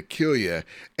 trying to kill you,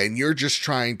 and you're just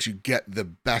trying to get the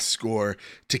best score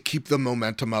to keep the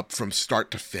momentum up from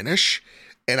start to finish.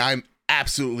 And I'm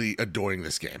absolutely adoring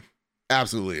this game.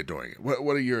 Absolutely adoring it.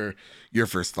 What are your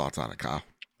first thoughts on it, Kyle?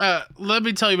 Let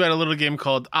me tell you about a little game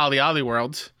called Ollie Ollie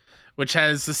World, which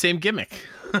has the same gimmick.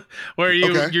 Where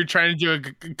you're trying to do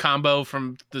a combo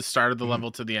from the start of the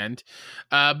level to the end.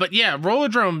 But yeah,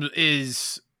 Rollerdrome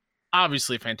is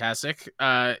obviously fantastic.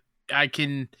 I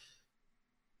can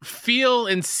feel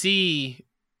and see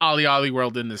Ollie Ollie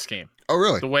World in this game. Oh,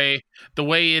 really? The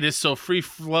way it is so free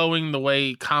flowing, the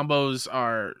way combos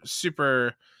are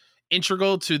super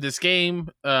integral to this game.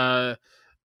 The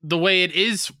way it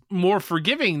is more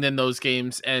forgiving than those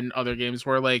games and other games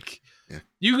where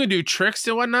you can do tricks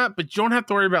and whatnot, but you don't have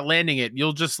to worry about landing it.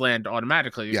 You'll just land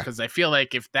automatically because I feel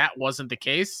like if that wasn't the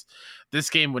case, this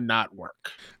game would not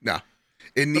work. No,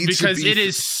 it needs because it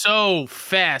is so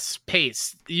fast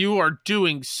paced. You are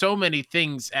doing so many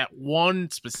things at one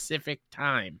specific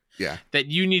time. Yeah, that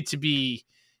you need to be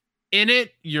in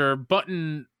it. Your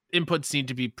button inputs need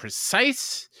to be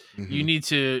precise. Mm-hmm. You need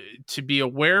to be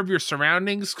aware of your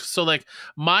surroundings. So like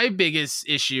my biggest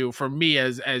issue for me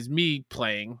as me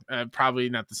playing, probably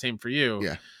not the same for you.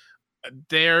 Yeah.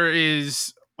 There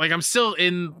is I'm still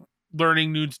in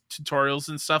learning new tutorials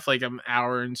and stuff. Like I'm an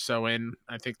hour and so in,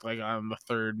 I think on the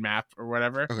third map or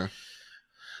whatever. Okay.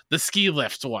 The ski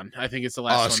lift one, I think it's the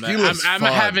last one. Ski lift's I'm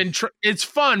having it's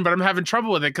fun, but I'm having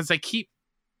trouble with it because I keep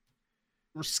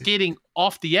skating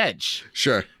off the edge.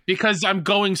 Sure. Because I'm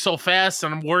going so fast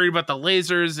and I'm worried about the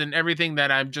lasers and everything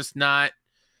that I'm just not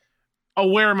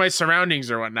aware of my surroundings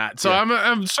or whatnot. So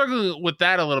I'm struggling with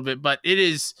that a little bit, but it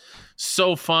is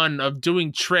so fun of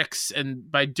doing tricks, and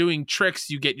by doing tricks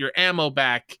you get your ammo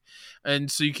back,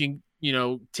 and so you can,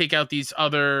 take out these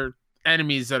other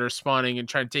enemies that are spawning and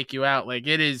try and take you out.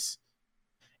 It's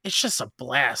just a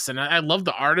blast, and I love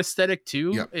the art aesthetic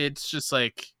too. Yep. It's just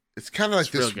it's kind of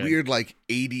like this weird,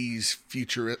 80s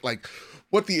future,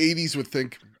 what the 80s would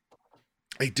think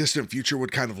a distant future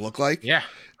would kind of look like. Yeah.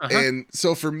 Uh-huh. And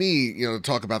so for me, to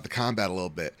talk about the combat a little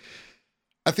bit,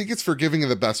 I think it's forgiving in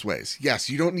the best ways. Yes,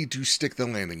 you don't need to stick the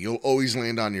landing. You'll always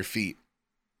land on your feet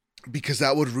because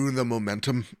that would ruin the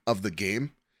momentum of the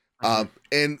game.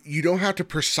 And you don't have to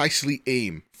precisely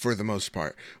aim for the most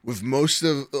part. With most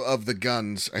of the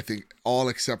guns, I think all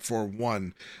except for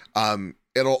one,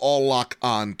 it'll all lock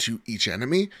on to each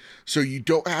enemy. So you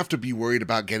don't have to be worried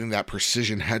about getting that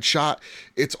precision headshot.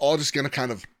 It's all just going to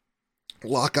kind of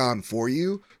lock on for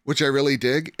you, which I really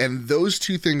dig. And those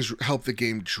two things help the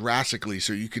game drastically.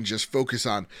 So you can just focus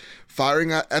on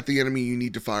firing at the enemy you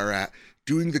need to fire at,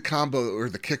 doing the combo or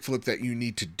the kickflip that you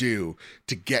need to do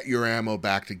to get your ammo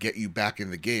back, to get you back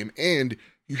in the game. And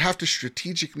you have to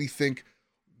strategically think,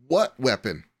 what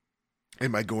weapon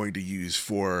am I going to use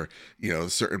for,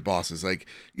 certain bosses?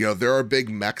 There are big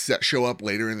mechs that show up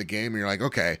later in the game and you're like,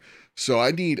 okay, so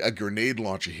I need a grenade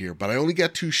launcher here, but I only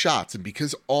get 2 shots. And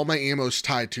because all my ammo is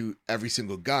tied to every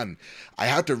single gun, I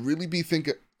have to really be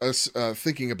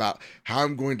thinking about how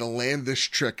I'm going to land this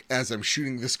trick as I'm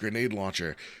shooting this grenade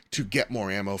launcher to get more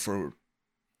ammo for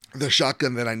the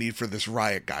shotgun that I need for this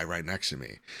riot guy right next to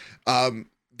me.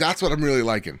 That's what I'm really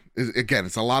liking. Again,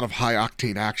 it's a lot of high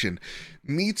octane action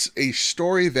meets a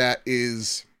story that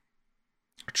is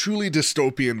truly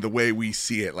dystopian the way we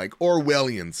see it, like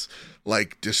Orwellians,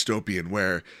 like dystopian,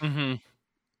 where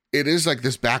it is like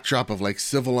this backdrop of like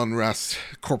civil unrest,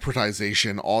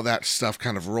 corporatization, all that stuff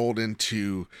kind of rolled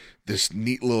into this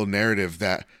neat little narrative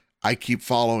that I keep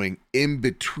following in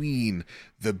between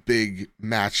the big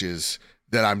matches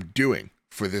that I'm doing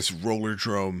for this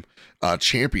Rollerdrome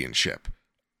championship.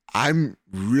 I'm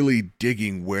really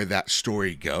digging where that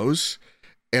story goes.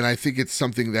 And I think it's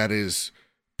something that is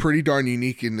pretty darn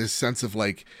unique in this sense of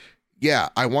like, yeah,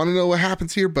 I want to know what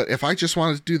happens here, but if I just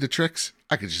wanted to do the tricks,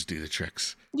 I could just do the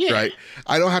tricks. Yeah. Right?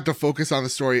 I don't have to focus on the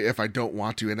story if I don't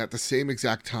want to. And at the same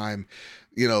exact time,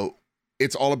 you know,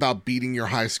 it's all about beating your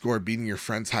high score, beating your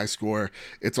friend's high score.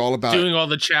 It's all about doing all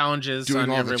the challenges,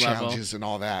 and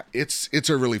all that. It's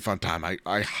a really fun time.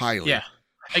 I highly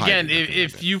Again,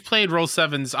 if you've played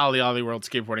Roll7's OlliOlli World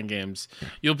skateboarding games,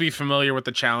 you'll be familiar with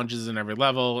the challenges in every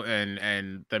level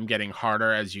and them getting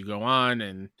harder as you go on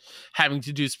and having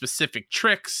to do specific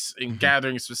tricks and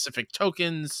gathering specific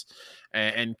tokens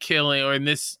and killing, or in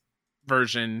this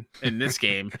version, in this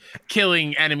game,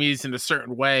 killing enemies in a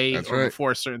certain way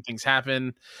before certain things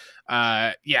happen.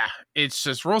 It's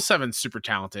just Roll7's super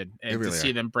talented, and really to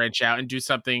see them branch out and do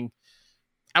something,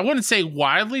 I wouldn't say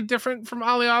wildly different from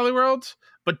OlliOlli World,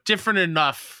 but different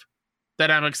enough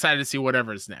that I'm excited to see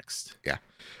whatever is next. Yeah,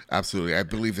 absolutely. I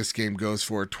believe this game goes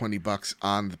for $20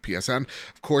 on the PSN.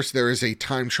 Of course, there is a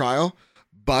time trial,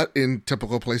 but in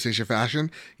typical PlayStation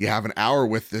fashion, you have an hour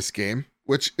with this game,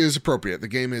 which is appropriate. The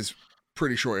game is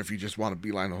pretty short if you just want to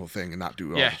beeline the whole thing and not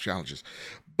do all the challenges.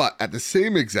 But at the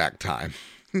same exact time,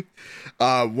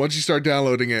 once you start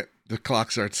downloading it, the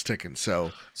clock starts ticking.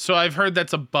 So I've heard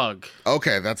that's a bug.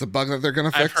 Okay, that's a bug that they're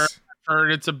going to fix? I've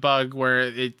heard it's a bug where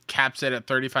it caps it at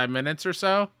 35 minutes or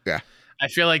so. Yeah. I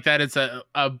feel like that is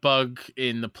a bug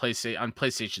in the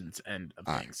PlayStation's end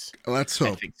of things. Let's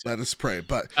hope. So. Let us pray.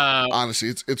 But honestly,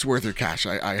 it's worth your cash.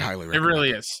 I highly recommend it. Really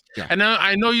is. Yeah. And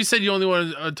I know you said you only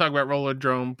want to talk about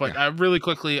Rollerdrome, but really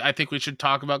quickly, I think we should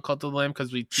talk about Cult of the Lamb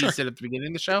because we teased it at the beginning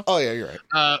of the show. Oh, yeah, you're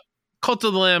right. Cult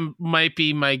of the Lamb might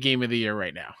be my game of the year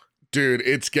right now. Dude,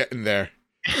 it's getting there.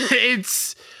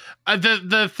 It's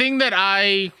the thing that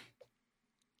I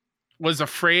was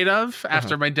afraid of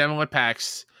after my demo at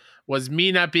PAX was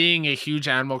me not being a huge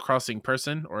Animal Crossing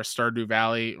person or Stardew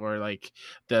Valley or like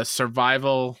the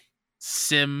survival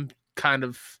sim kind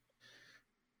of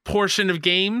portion of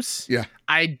games. Yeah.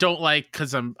 I don't like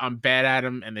because I'm bad at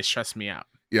them and they stress me out.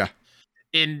 Yeah.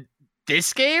 In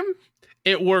this game,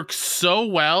 it works so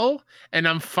well, and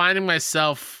I'm finding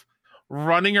myself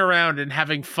running around and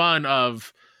having fun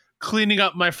of cleaning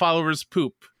up my followers'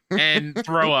 poop and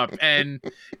throw up and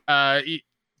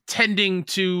tending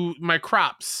to my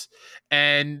crops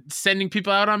and sending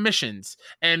people out on missions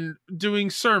and doing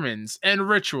sermons and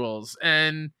rituals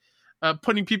and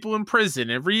putting people in prison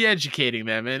and re-educating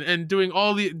them and doing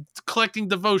all the collecting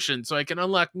devotion so I can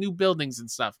unlock new buildings and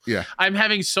stuff. Yeah. I'm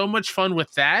having so much fun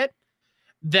with that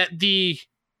the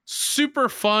super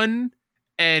fun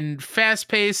and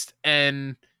fast-paced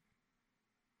and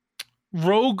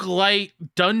roguelite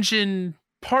dungeon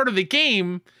part of the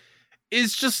game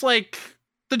is just like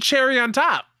the cherry on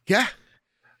top. Yeah.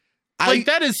 Like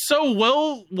that is so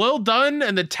well done,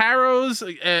 and the tarot's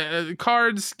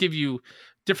cards give you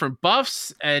different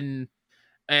buffs, and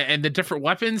the different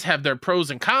weapons have their pros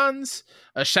and cons.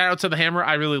 A shout out to the hammer.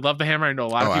 I really love the hammer. I know a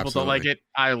lot of people don't like it.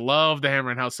 I love the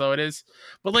hammer and how slow it is.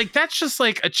 But like that's just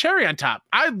like a cherry on top.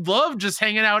 I love just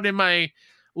hanging out in my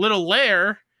little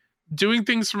lair, doing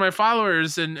things for my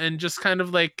followers and just kind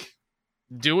of like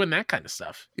doing that kind of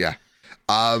stuff. Yeah.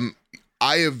 I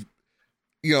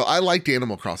liked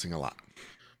Animal Crossing a lot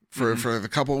for the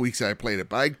couple of weeks that I played it,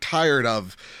 but I'm tired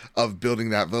of building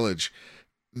that village.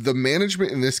 The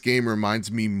management in this game reminds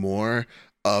me more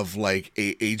of like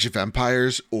a Age of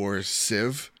Empires or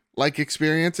Civ like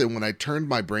experience. And when I turned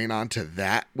my brain on to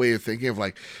that way of thinking of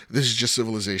like, this is just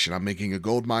civilization. I'm making a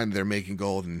gold mine. They're making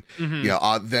gold. And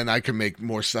then I can make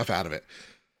more stuff out of it.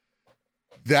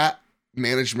 That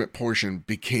management portion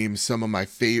became some of my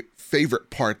favorite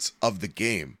parts of the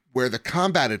game, where the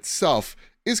combat itself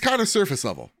is kind of surface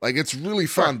level. Like it's really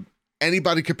fun. Sure.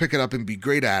 Anybody could pick it up and be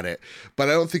great at it, but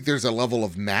I don't think there's a level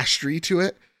of mastery to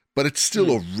it, but it's still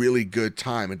a really good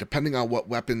time. And depending on what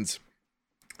weapons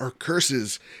or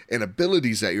curses and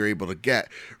abilities that you're able to get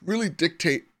really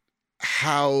dictate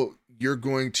how you're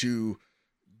going to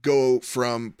go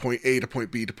from point A to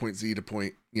point B to point Z to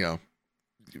point,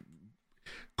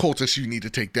 cultists you need to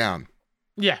take down.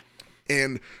 Yeah.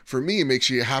 And for me, it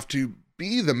makes you have to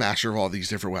be the master of all these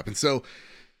different weapons. So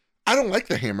I don't like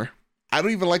the hammer. I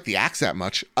don't even like the axe that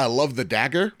much. I love the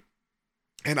dagger.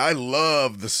 And I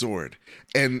love the sword.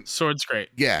 And Sword's great.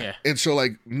 yeah. And so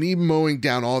like me mowing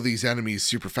down all these enemies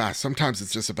super fast, sometimes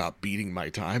it's just about beating my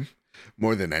time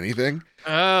more than anything.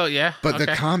 Oh, yeah. But the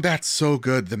combat's so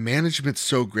good. The management's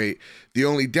so great. The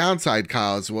only downside,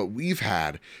 Kyle, is what we've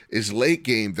had is late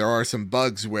game. There are some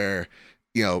bugs where,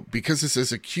 you know, because this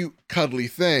is a cute, cuddly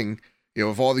thing, you know,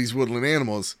 of all these woodland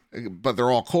animals, but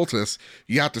they're all cultists,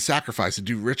 you have to sacrifice and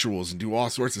do rituals and do all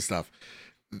sorts of stuff.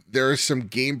 There are some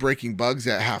game-breaking bugs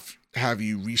that have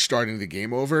you restarting the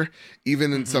game over,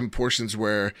 even in some portions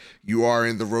where you are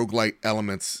in the roguelite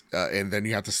elements and then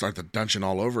you have to start the dungeon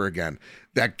all over again.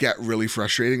 That get really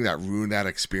frustrating. That ruin that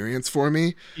experience for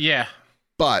me. Yeah.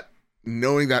 But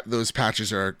knowing that those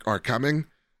patches are coming,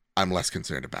 I'm less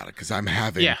concerned about it because I'm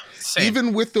having,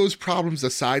 even with those problems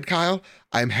aside, Kyle,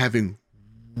 I'm having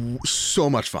so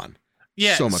much fun.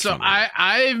 Yeah. So much fun.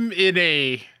 I'm in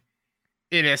a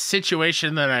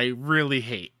situation that I really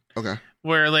hate. Okay.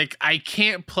 Where like I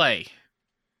can't play.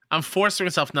 I'm forcing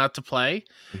myself not to play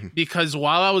because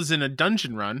while I was in a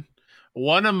dungeon run,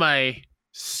 one of my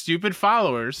stupid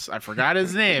followers, I forgot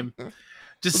his name,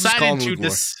 decided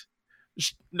to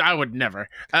I would never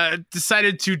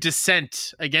decided to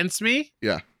dissent against me.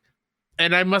 Yeah.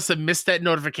 And I must have missed that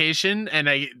notification, and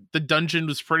the dungeon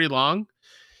was pretty long.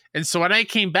 And so when I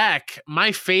came back,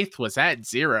 my faith was at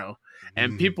 0.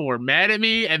 And people were mad at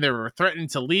me and they were threatening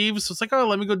to leave. So it's like, oh,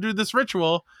 let me go do this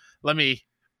ritual. Let me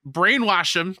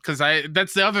brainwash them. Because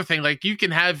that's the other thing. Like, you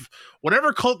can have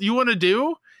whatever cult you want to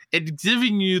do. It's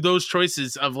giving you those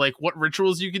choices of like what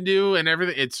rituals you can do and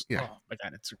everything. Oh my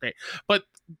God, it's great. But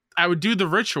I would do the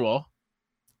ritual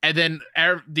and then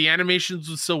the animations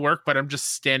would still work, but I'm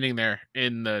just standing there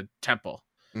in the temple.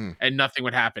 And nothing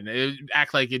would happen. It would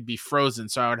act like it'd be frozen,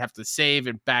 so I would have to save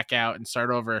and back out and start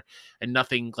over, and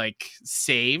nothing like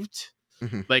saved.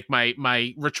 Like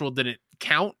my ritual didn't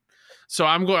count, so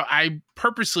I'm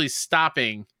purposely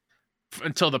stopping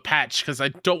until the patch because I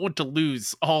don't want to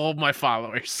lose all my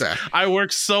followers. I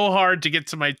work so hard to get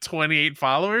to my 28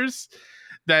 followers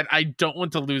that I don't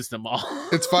want to lose them all.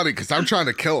 It's funny because I'm trying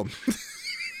to kill them.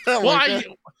 Well,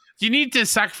 you need to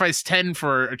sacrifice 10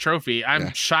 for a trophy.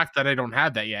 I'm shocked that I don't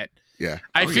have that yet. Yeah.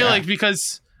 I feel like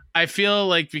because I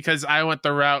went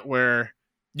the route where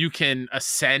you can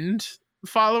ascend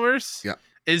followers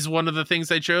is one of the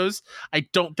things I chose. I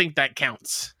don't think that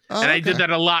counts. And I did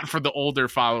that a lot for the older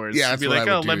followers. Yeah, that's be what like,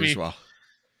 I would do as well.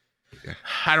 Yeah.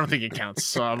 I don't think it counts,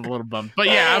 so I'm a little bummed. But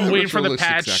yeah, I'm waiting for the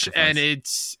patch, and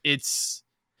it's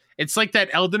like that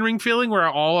Elden Ring feeling where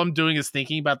all I'm doing is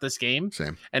thinking about this game.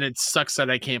 Same. And it sucks that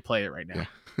I can't play it right now.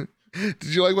 Yeah.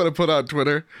 Did you like what I put on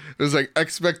Twitter? It was like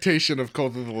expectation of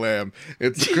Cult of the Lamb.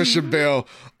 It's Christian Bale,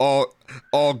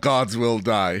 all gods will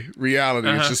die. Reality,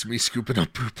 it's just me scooping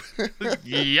up poop.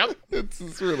 Yep.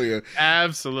 It's really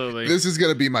absolutely. This is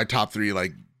gonna be my top 3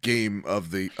 like game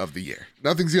of the year.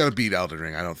 Nothing's gonna beat Elden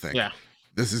Ring, I don't think. Yeah.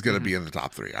 This is gonna be in the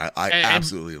top 3. I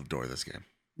absolutely adore this game.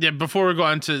 Yeah, before we go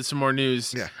on to some more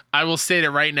news, I will state it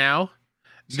right now.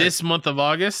 Sure. This month of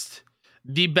August,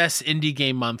 the best indie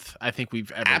game month I think we've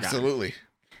ever Absolutely.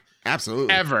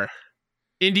 Ever.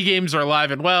 Indie games are alive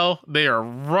and well. They are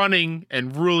running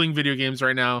and ruling video games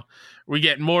right now. We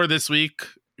get more this week.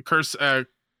 Curse of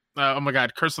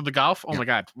the Golf. Oh my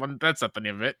God, that's not the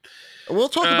name of it. We'll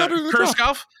talk about it in the Curse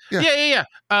Golf. Yeah.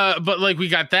 But like we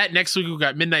got that next week. We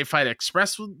got Midnight Fight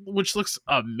Express, which looks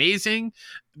amazing.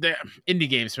 The indie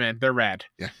games, man, they're rad.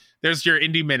 Yeah. There's your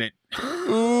indie minute.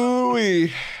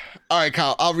 Ooh-wee. All right,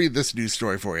 Kyle, I'll read this news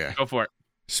story for you. Go for it.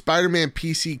 Spider-Man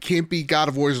PC can't beat God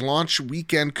of War's launch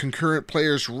weekend concurrent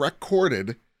players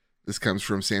recorded. This comes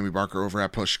from Sammy Barker over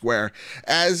at Push Square.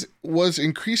 As was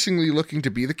increasingly looking to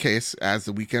be the case as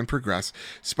the weekend progressed,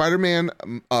 Spider-Man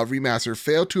Remaster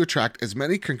failed to attract as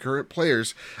many concurrent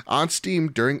players on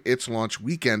Steam during its launch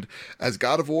weekend as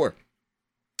God of War.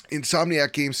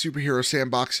 Insomniac Games Superhero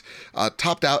Sandbox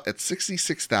topped out at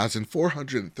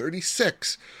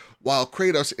 66,436, while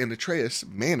Kratos and Atreus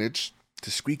managed to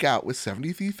squeak out with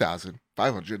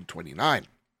 73,529.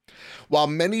 While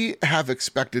many have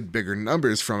expected bigger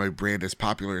numbers from a brand as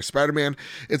popular as Spider-Man,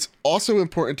 it's also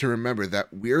important to remember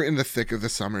that we're in the thick of the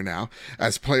summer now,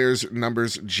 as players'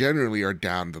 numbers generally are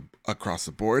down across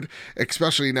the board,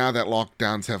 especially now that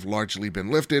lockdowns have largely been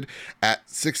lifted. At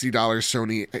 $60,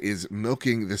 Sony is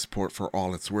milking this port for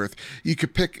all it's worth. You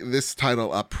could pick this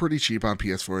title up pretty cheap on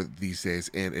PS4 these days,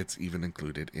 and it's even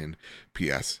included in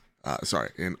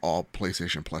in all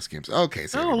PlayStation Plus games. Okay,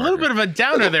 Sammy a little bit of a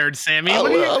downer there, Sammy. A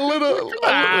little,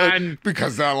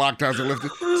 because the lockdowns are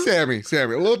lifted. Sammy,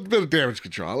 a little bit of damage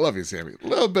control. I love you, Sammy. A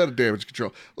little bit of damage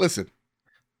control. Listen,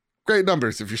 great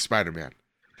numbers if you're Spider-Man.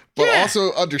 but Yeah.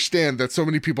 also understand that so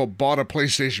many people bought a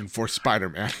PlayStation for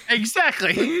Spider-Man.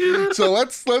 Exactly. So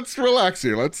let's relax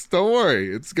here. Don't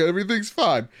worry. Everything's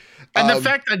fine. And the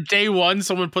fact that day one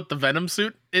someone put the Venom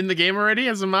suit in the game already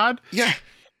as a mod. Yeah.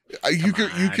 You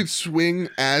could swing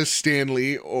as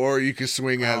Stanley, or you could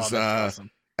swing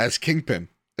awesome. as Kingpin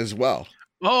as well.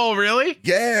 Oh, really?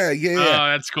 Yeah.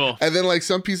 Oh, that's cool. And then like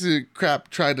some piece of crap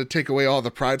tried to take away all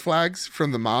the pride flags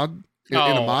from the mod in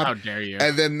a mod. How dare you?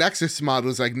 And then Nexus mod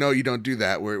was like, no, you don't do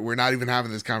that. We're not even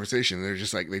having this conversation. They're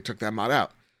just like, they took that mod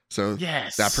out. So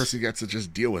yes. that person gets to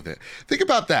just deal with it. Think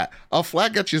about that. A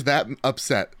flag gets you that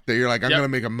upset that you're like, I'm going to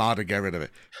make a mod to get rid of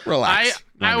it. Relax.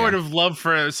 I would have loved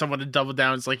for someone to double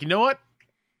down. It's like, you know what?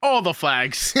 All the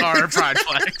flags are pride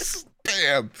flags.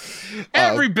 Damn.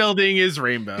 Every building is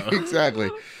rainbow. Exactly.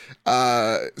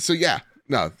 So yeah,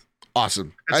 no,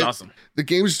 awesome. That's awesome. The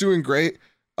game's doing great.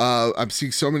 I'm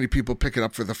seeing so many people pick it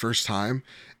up for the first time.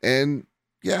 And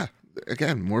yeah,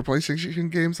 again, more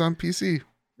PlayStation games on PC.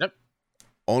 Yep.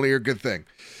 Only a good thing.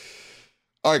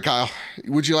 All right, Kyle,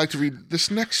 would you like to read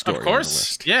this next story? Of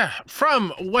course. Yeah.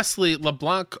 From Wesley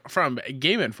LeBlanc from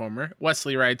Game Informer,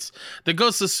 Wesley writes, the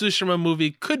Ghost of Tsushima movie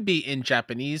could be in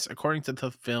Japanese, according to the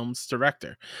film's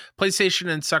director. PlayStation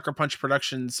and Sucker Punch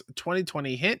Productions'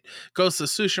 2020 hit, Ghost of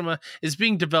Tsushima, is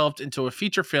being developed into a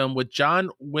feature film with John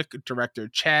Wick director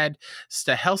Chad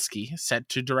Stahelski set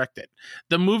to direct it.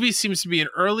 The movie seems to be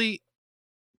early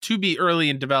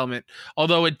in development,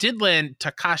 although it did land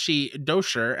Takashi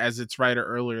Dosher as its writer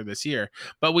earlier this year.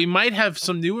 But we might have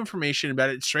some new information about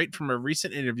it straight from a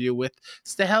recent interview with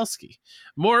Stahelski.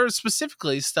 More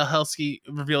specifically, Stahelski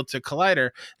revealed to Collider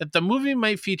that the movie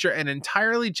might feature an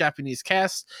entirely Japanese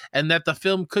cast and that the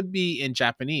film could be in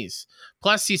Japanese.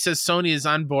 Plus, he says Sony is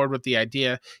on board with the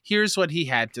idea. Here's what he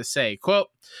had to say. Quote,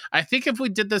 I think if we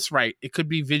did this right, it could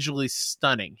be visually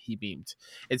stunning, he beamed.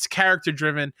 It's character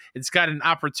driven. It's got an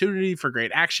opportunity for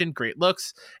great action, great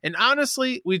looks. And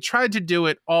honestly, we tried to do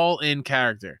it all in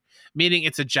character. Meaning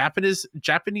it's a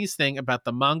Japanese thing about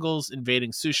the Mongols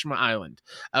invading Tsushima Island.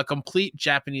 A complete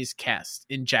Japanese cast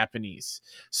in Japanese.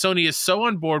 Sony is so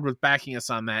on board with backing us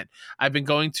on that. I've been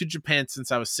going to Japan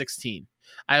since I was 16.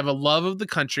 I have a love of the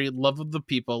country, love of the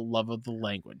people, love of the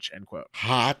language, end quote.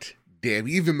 Hot damn.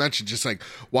 You even mentioned just like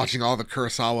watching all the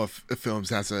Kurosawa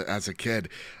films as a kid.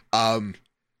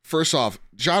 First off,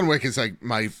 John Wick is like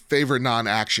my favorite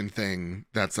non-action thing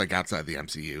that's like outside the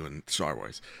MCU and Star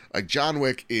Wars. Like John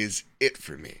Wick is it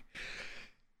for me.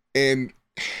 And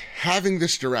having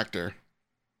this director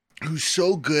who's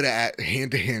so good at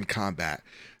hand-to-hand combat,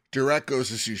 direct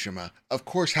Ghost of Tsushima, of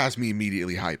course has me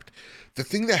immediately hyped. The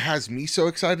thing that has me so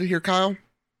excited here, Kyle,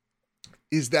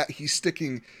 is that he's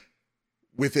sticking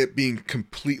with it being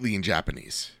completely in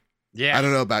Japanese. Yeah. I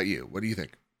don't know about you. What do you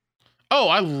think? Oh,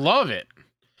 I love it.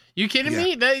 You kidding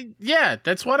me?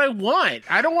 That's what I want.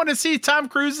 I don't want to see Tom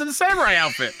Cruise in a samurai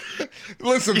outfit.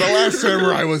 Listen, The Last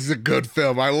Samurai was a good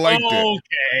film. I liked it.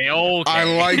 Okay. I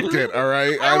liked it, all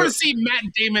right? I want to see Matt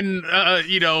Damon,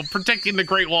 protecting the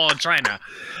Great Wall of China.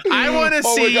 I want to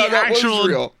see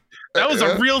actual... That was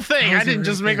a real thing. I didn't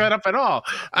just make that up at all.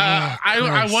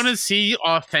 I want to see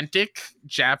authentic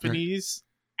Japanese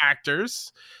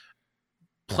actors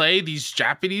play these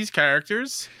Japanese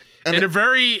characters in a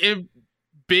very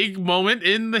big moment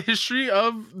in the history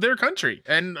of their country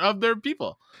and of their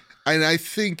people. And I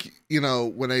think,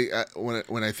 when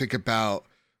I think about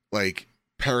like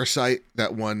Parasite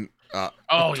that won a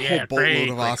whole boatload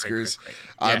of Oscars, great.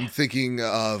 I'm thinking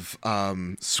of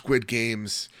Squid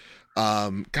Games.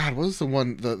 God, what was the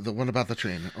one about the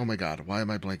train? Oh my God, why am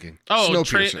I blanking?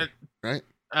 Snowpiercer, right?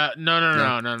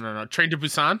 No. Train to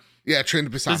Busan. Yeah, Train to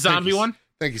Busan. The zombie one.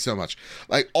 Thank you so much.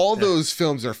 Like all those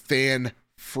films are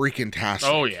fan-freaking-tastic.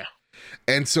 Oh yeah.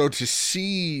 And so to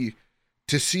see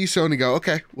Sony go,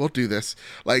 okay, we'll do this.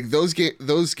 Like those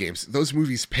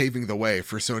movies paving the way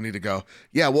for Sony to go,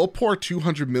 yeah, we'll pour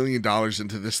 $200 million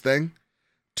into this thing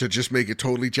to just make it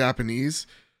totally Japanese.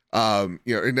 And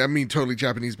I mean totally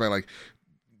Japanese by like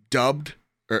dubbed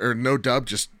or no dub,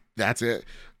 just that's it.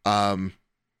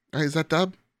 Is that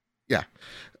dub? Yeah.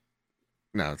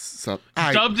 No, it's sub.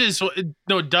 Dubbed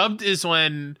is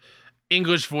when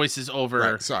English voices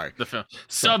over the film.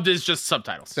 Subbed is just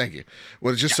subtitles. Thank you.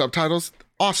 Well, it's just subtitles.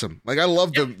 Awesome. Like I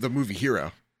love the movie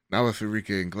Hero. Not with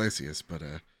Enrique Iglesias, but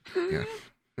yeah.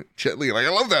 Chet Li. Like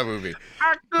I love that movie.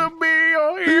 I could be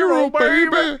your hero,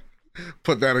 baby.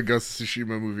 Put that in Ghost of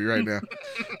Tsushima movie right now.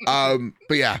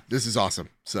 But yeah, this is awesome.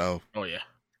 So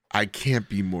I can't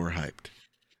be more hyped.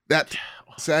 That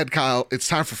said, Kyle, it's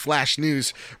time for Flash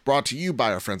News, brought to you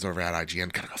by our friends over at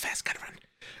IGN. Gotta go fast, gotta run.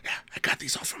 Yeah, got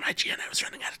these all from IGN. I was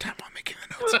running out of time while making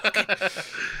the notes. Okay.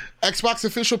 Xbox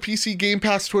official PC Game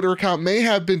Pass Twitter account may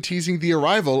have been teasing the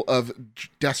arrival of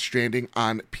Death Stranding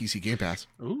on PC Game Pass.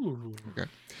 Ooh. Okay.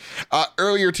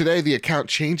 Earlier today, the account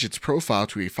changed its profile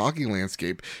to a foggy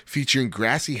landscape featuring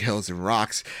grassy hills and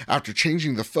rocks. After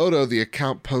changing the photo, the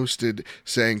account posted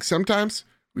saying, "Sometimes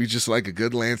we just like a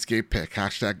good landscape pic.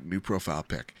 Hashtag new profile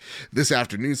pic." This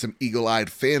afternoon, some eagle-eyed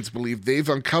fans believe they've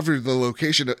uncovered the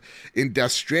location in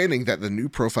Death Stranding that the new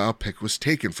profile pic was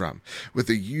taken from, with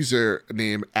a user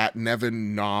name at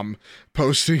Nevin Nom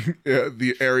posting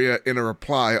the area in a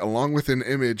reply, along with an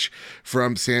image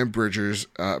from Sam Bridges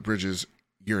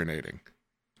urinating.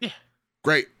 Yeah.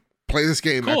 Great. Play this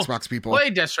game, Cool. Xbox people.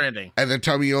 Play Death Stranding. And then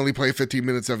tell me you only played 15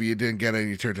 minutes of it, you didn't get it, and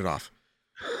you turned it off.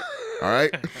 All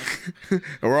right? And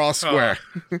we're all square.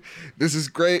 This is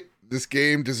great. This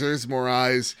game deserves more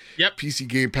eyes. Yep. PC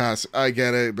Game Pass, I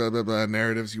get it. Blah, blah, blah.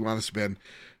 Narratives you want to spin.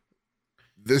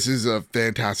 This is a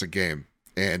fantastic game.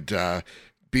 And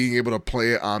being able to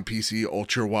play it on PC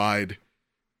ultra wide,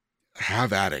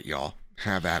 have at it, y'all.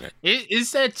 Have at it.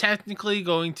 Is that technically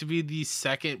going to be the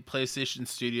second PlayStation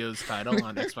Studios title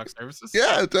on Xbox services?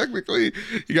 Yeah, technically.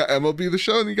 You got MLB The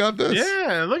Show and you got this.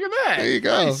 Yeah, look at that. There you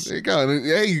go. Nice. There you go. And,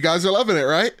 hey, you guys are loving it,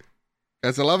 right? You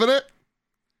guys are loving it?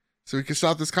 So we can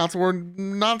stop this console war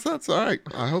nonsense? All right.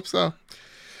 I hope so.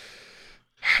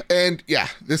 And yeah,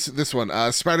 this one,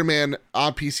 Spider-Man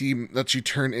on PC lets you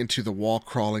turn into the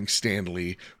wall-crawling Stan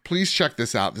Lee. Please check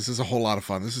this out. This is a whole lot of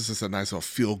fun. This is just a nice little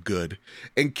feel-good.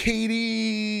 And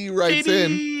Katie writes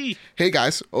in, "Hey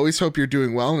guys, always hope you're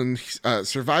doing well and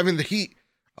surviving the heat."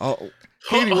 Oh,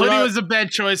 Katie, Hoodie was a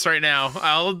bad choice right now.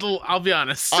 I'll be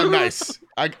honest. Oh, nice.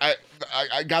 I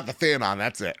got the fan on.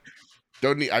 That's it.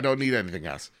 I don't need anything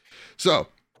else. So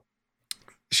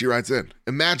she writes in,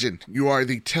 "Imagine you are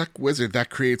the tech wizard that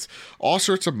creates all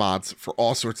sorts of mods for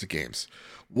all sorts of games.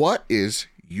 What is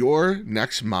your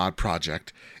next mod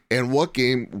project, and what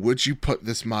game would you put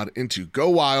this mod into? Go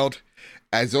wild.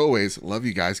 As always, love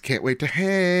you guys. Can't wait to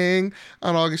hang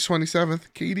on August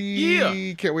 27th. Katie,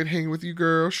 yeah. Can't wait to hang with you,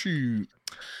 girl. Shoot.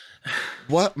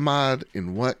 What mod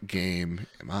in what game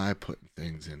am I putting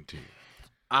things into?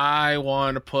 I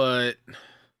want to put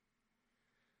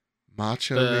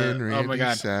Macho Man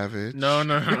Randy Savage. No.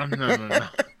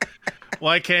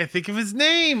 Why can't I think of his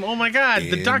name? Oh my god,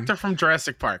 the doctor from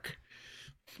Jurassic Park.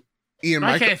 Ian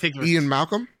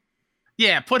Malcolm?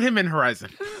 Yeah, put him in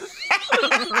Horizon.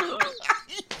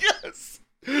 Yes.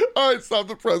 All right, stop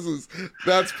the presses.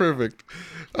 That's perfect.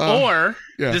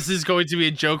 This is going to be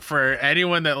a joke for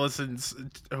anyone that listens,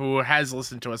 who has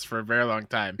listened to us for a very long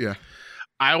time. Yeah.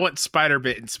 I want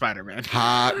Spider-Bit in Spider-Man.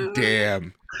 Hot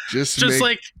damn. Just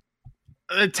like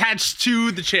attached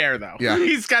to the chair, though. Yeah.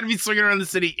 He's got to be swinging around the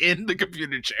city in the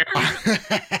computer chair.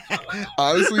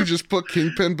 Honestly, just put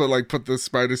Kingpin, but like put the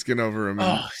spider skin over him.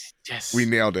 Oh, yes. We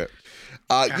nailed it.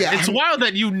 It's wild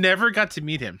that you never got to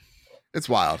meet him. It's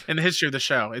wild. In the history of the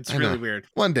show. It's really weird.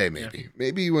 One day, maybe. Yeah.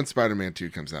 Maybe when Spider-Man 2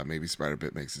 comes out, maybe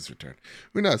Spider-Bit makes his return.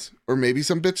 Who knows? Or maybe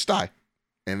some bitch die,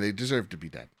 and they deserve to be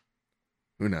dead.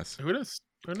 Who knows? Who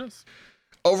knows?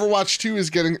 Overwatch 2 is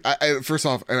getting... first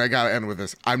off, and I gotta end with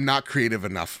this, I'm not creative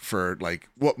enough for, like,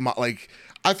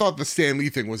 I thought the Stan Lee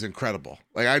thing was incredible.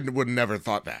 Like, I would never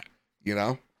thought that, you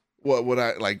know? What would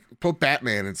I, like, put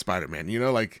Batman and Spider-Man, you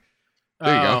know? Like,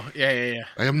 there you go. Yeah.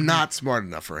 Like, I'm not smart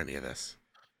enough for any of this.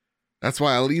 That's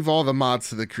why I leave all the mods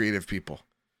to the creative people.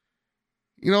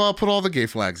 You know, I'll put all the gay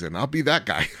flags in. I'll be that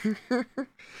guy.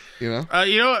 You know?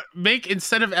 You know what? Make,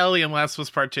 instead of Ellie in Last of Us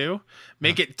Part 2,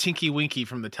 make it Tinky Winky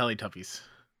from the Teletubbies.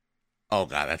 Oh,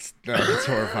 God, that's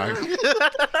horrifying.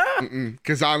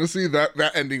 Because honestly,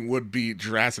 that ending would be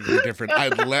drastically different.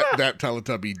 I'd let that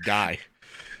Teletubby die.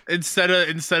 Instead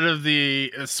of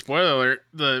the spoiler alert,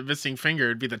 the missing finger,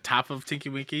 it'd be the top of Tinky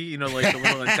Winky, you know, like the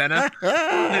little antenna. The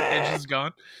edge is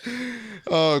gone.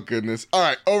 Oh, goodness. All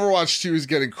right, Overwatch 2 is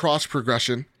getting cross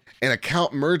progression, and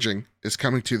account merging is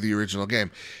coming to the original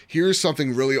game. Here's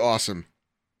something really awesome.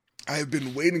 I have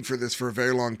been waiting for this for a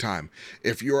very long time.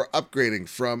 If you're upgrading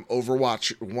from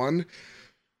Overwatch 1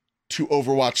 to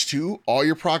Overwatch 2, all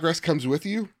your progress comes with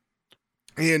you,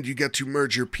 and you get to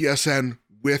merge your PSN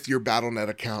with your Battle.net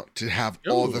account to have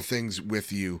all the things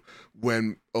with you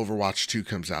when Overwatch 2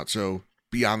 comes out. So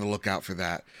be on the lookout for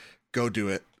that. Go do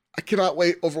it. I cannot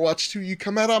wait. Overwatch 2, you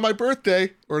come out on my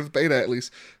birthday, or the beta at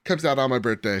least, comes out on my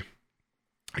birthday.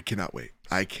 I cannot wait.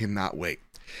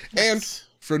 And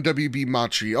from WB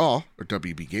Montreal, or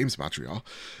WB Games Montreal,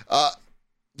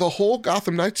 the whole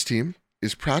Gotham Knights team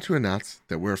is proud to announce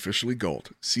that we're officially gold.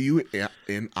 See you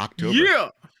in October. Yeah.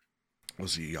 We'll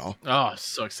see y'all. Oh,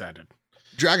 so excited.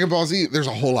 Dragon Ball Z, there's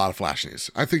a whole lot of Flash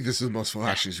news. I think this is the most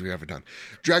Flash news we've ever done.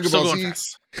 Dragon Still Ball going Z,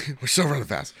 fast. we're still running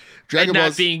fast. Dragon And Ball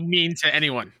not Z, being mean to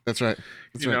anyone. that's right.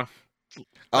 That's You right. know,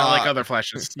 not like other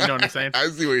Flashes. You know what I'm saying? I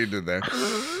see what you did there.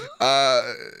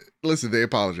 Listen, they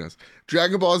apologize.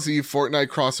 Dragon Ball Z Fortnite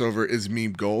crossover is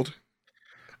meme gold.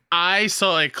 I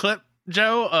saw a clip,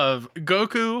 Joe, of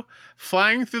Goku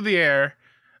flying through the air,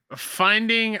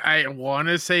 finding, I want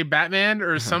to say Batman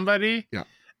or somebody, Yeah.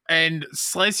 and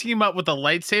slicing him up with a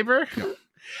lightsaber,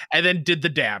 and then did the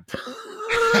dab.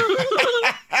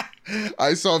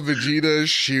 I saw Vegeta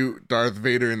shoot Darth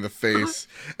Vader in the face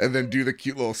and then do the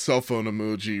cute little cell phone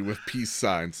emoji with peace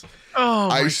signs. Oh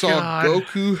my I saw God.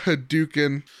 Goku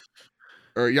Hadouken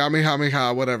or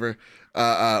Yamehameha, whatever,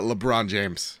 LeBron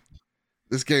James.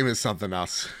 This game is something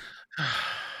else.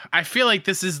 I feel like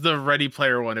this is the Ready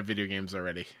Player One of video games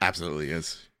already. Absolutely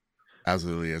is.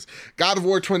 Absolutely is. God of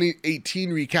War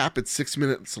 2018 recap. It's 6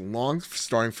 minutes long,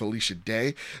 starring Felicia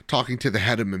Day talking to the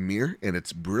head of Mimir, and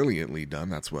it's brilliantly done.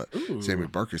 That's what Sammy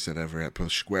Barker said over at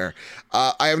Post Square.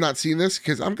 I have not seen this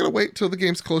because I'm going to wait till the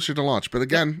game's closer to launch. But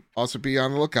again, also be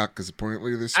on the lookout because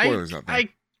apparently there's spoilers out there. I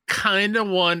kind of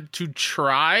want to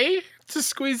try to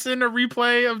squeeze in a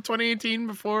replay of 2018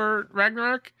 before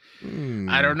Ragnarok.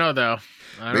 I don't know, though.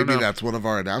 Maybe that's one of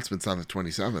our announcements on the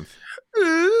 27th.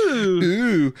 Ooh.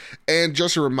 Ooh. And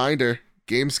just a reminder,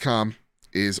 Gamescom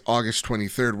is August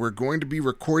 23rd. We're going to be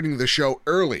recording the show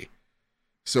early.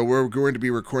 So we're going to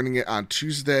be recording it on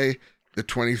Tuesday, the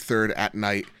 23rd at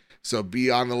night. So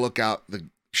be on the lookout. The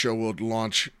show will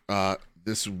launch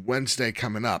this Wednesday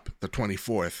coming up, the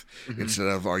 24th, instead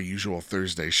of our usual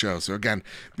Thursday show. So again,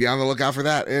 be on the lookout for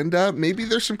that. And maybe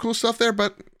there's some cool stuff there,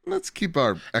 but let's keep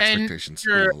our expectations a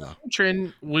little low.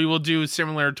 Patron, we will do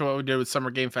similar to what we did with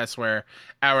Summer Game Fest, where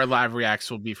our live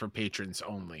reacts will be for patrons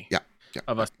only. Yeah.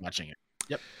 Of us watching it.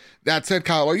 Yep. That said,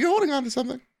 Kyle, are you holding on to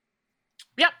something?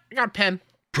 Yep. I got a pen.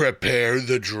 Prepare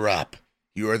the drop.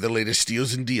 You are the latest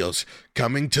steals and deals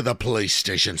coming to the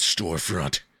PlayStation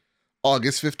storefront.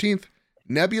 August 15th,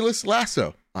 Nebulous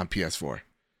Lasso on PS4.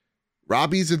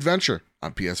 Robbie's Adventure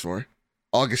on PS4.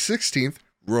 August 16th,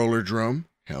 Roller Drome.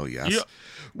 Hell yes. Yep.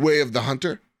 Way of the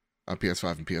Hunter on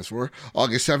PS5 and PS4.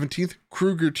 August 17th,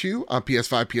 Kruger 2 on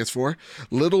PS5, PS4.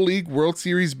 Little League World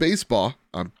Series Baseball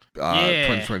on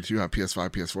 2022 on PS5,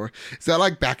 PS4. Is that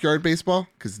like Backyard Baseball?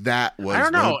 Because that was... I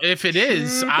don't know. If it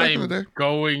is, back in the day. I'm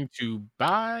going to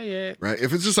buy it. Right?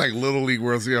 If it's just like Little League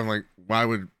World Series, I'm like, why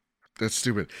would... That's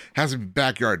stupid. It has to be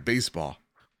Backyard Baseball.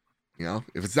 You know?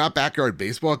 If it's not Backyard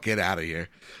Baseball, get out of here.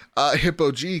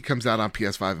 Hippo G comes out on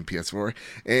PS5 and PS4.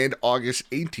 And August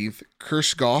 18th,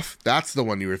 Curse Golf. That's the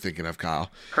one you were thinking of,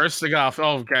 Kyle. Curse the Golf.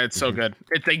 Oh, God, it's so good.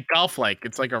 It's a golf-like.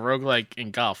 It's like a roguelike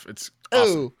in golf. It's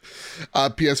awesome.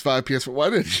 PS5, PS4. Why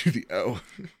did you do the O?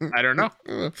 I don't know.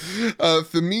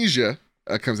 Thamnesia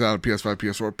comes out on PS5,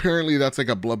 PS4. Apparently, that's like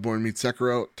a Bloodborne meets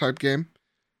Sekiro type game.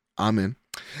 I'm in.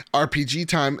 RPG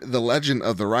Time, The Legend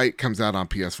of the Right comes out on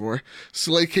PS4.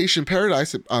 Slaycation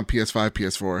Paradise on PS5,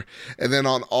 PS4. And then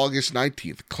on August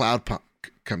 19th, Cloudpunk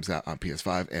comes out on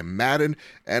PS5. And Madden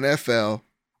NFL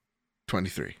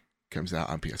 23 comes out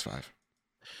on PS5.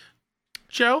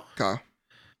 Joe? Kyle?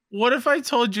 What if I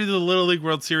told you the Little League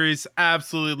World Series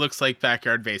absolutely looks like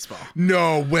Backyard Baseball?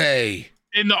 No way.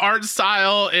 In the art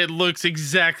style, it looks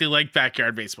exactly like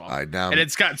Backyard Baseball. And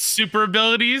it's got super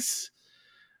abilities.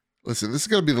 Listen, this is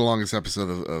going to be the longest episode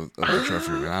of the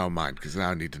Trophy Room, and I don't mind, because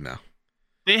now I need to know.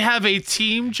 They have a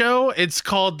team, Joe. It's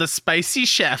called the Spicy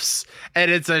Chefs, and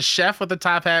it's a chef with a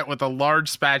top hat with a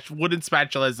large wooden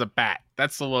spatula as a bat.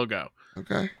 That's the logo.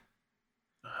 Okay.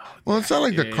 Well, it's not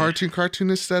like the cartoon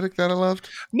aesthetic that I loved.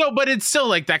 No, but it's still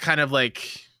like that kind of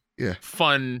like Yeah.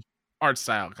 fun art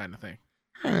style kind of thing.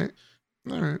 All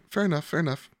right. Fair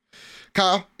enough.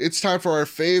 Kyle, it's time for our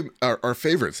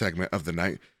favorite segment of the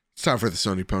night. It's time for the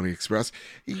Sony Pony Express.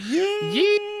 Yeehaw!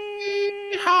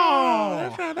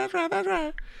 That's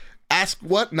right. Ask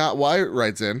What, Not Why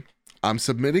writes in. I'm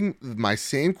submitting my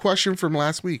same question from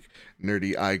last week.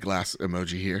 Nerdy eyeglass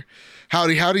emoji here.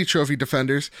 Howdy, trophy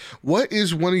defenders. What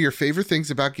is one of your favorite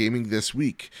things about gaming this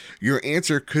week? Your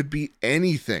answer could be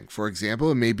anything. For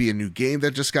example, it may be a new game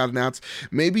that just got announced.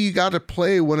 Maybe you got to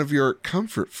play one of your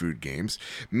comfort food games.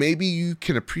 Maybe you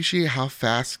can appreciate how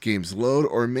fast games load,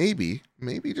 or maybe,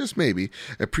 just maybe,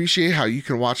 appreciate how you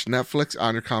can watch Netflix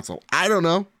on your console. I don't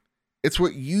know. It's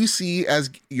what you see as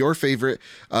your favorite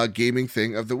gaming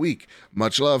thing of the week.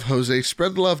 Much love, Jose.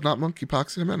 Spread the love, not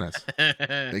monkeypox, Jimenez.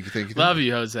 Thank you. Love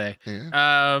you, Jose.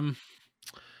 Yeah. Man,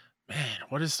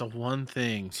 what is the one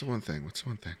thing? What's the one thing?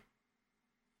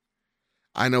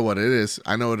 I know what it is.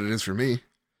 I know what it is for me.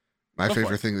 My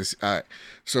favorite thing is,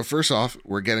 so first off,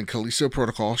 we're getting Callisto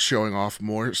Protocol showing off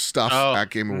more stuff at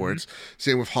Game Awards.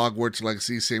 Same with Hogwarts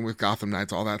Legacy, same with Gotham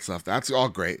Knights, all that stuff. That's all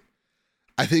great.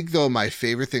 I think, though, my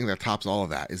favorite thing that tops all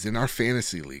of that is in our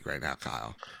fantasy league right now,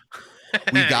 Kyle.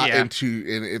 We got into,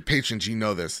 and patrons, you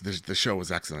know this, the show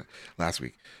was excellent last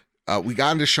week. We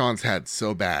got into Sean's head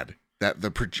so bad that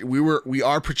we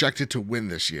are projected to win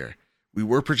this year. We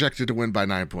were projected to win by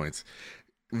 9 points.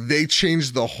 They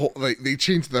changed their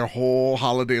whole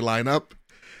holiday lineup,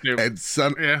 and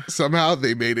somehow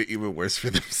they made it even worse for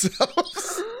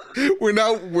themselves. We're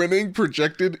now winning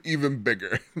projected even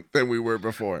bigger than we were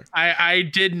before. I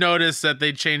did notice that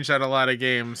they changed out a lot of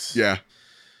games. Yeah,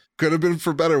 could have been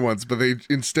for better ones, but they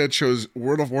instead chose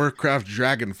World of Warcraft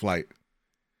Dragonflight,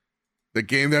 the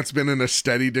game that's been in a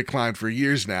steady decline for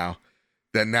years now,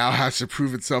 that now has to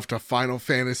prove itself to Final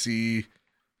Fantasy,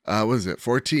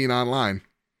 14 online.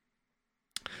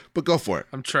 But go for it.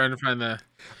 I'm trying to find the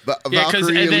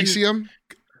Valkyrie Elysium.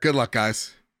 Good luck,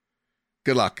 guys.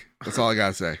 Good luck. That's all I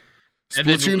gotta say.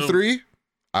 Splatoon 3.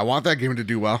 I want that game to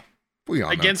do well.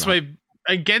 Against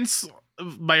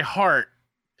my heart,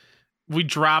 we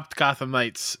dropped Gotham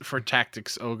Knights for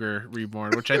Tactics Ogre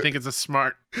Reborn, which I think is a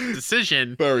smart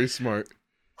decision. Very smart.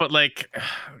 But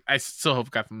I still hope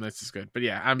Gotham Knights is good. But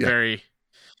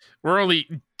we're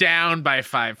only down by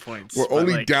 5 points. We're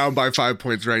only down by 5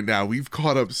 points right now. We've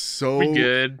caught up so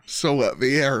good. So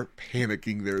they are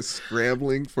panicking. They're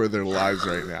scrambling for their lives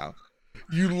right now.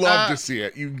 You love to see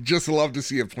it. You just love to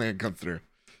see a plan come through.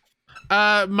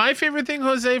 My favorite thing,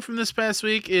 Jose, from this past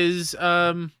week is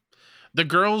the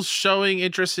girls showing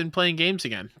interest in playing games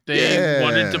again. They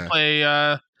wanted to play.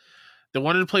 They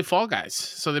wanted to play Fall Guys,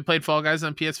 so they played Fall Guys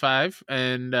on PS5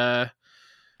 and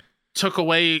took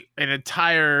away an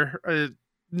entire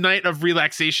night of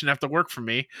relaxation after work for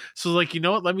me. So you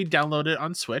know what? Let me download it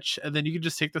on Switch, and then you can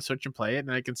just take the Switch and play it,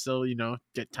 and I can still,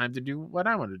 get time to do what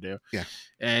I want to do. Yeah.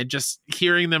 And just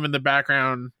hearing them in the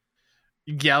background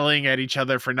yelling at each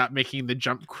other for not making the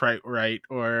jump quite right,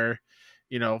 or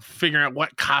figuring out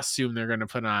what costume they're going to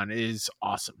put on is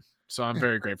awesome. So I'm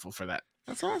very grateful for that.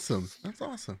 That's awesome.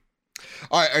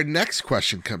 All right, our next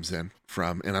question comes in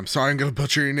from, and I'm sorry, I'm going to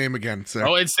butcher your name again, sir.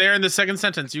 Oh, it's there in the second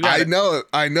sentence. You got it.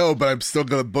 I know, but I'm still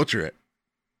going to butcher it.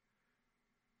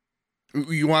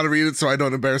 You want to read it so I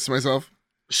don't embarrass myself?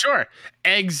 Sure.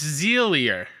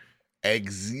 Exilier.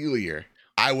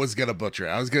 I was going to butcher it.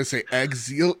 I was going to say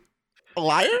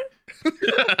liar?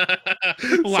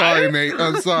 Sorry, mate.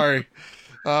 I'm sorry.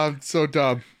 I'm so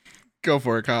dumb. Go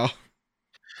for it, Kyle.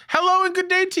 Hello and good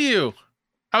day to you.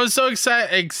 I was so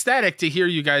ecstatic to hear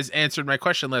you guys answered my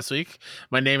question last week.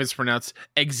 My name is pronounced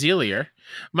Exilier.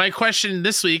 My question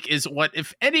this week is, what,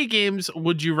 if any, games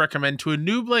would you recommend to a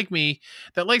noob like me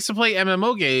that likes to play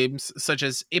MMO games such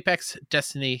as Apex,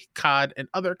 Destiny, COD, and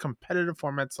other competitive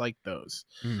formats like those?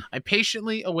 I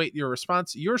patiently await your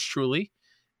response. Yours truly,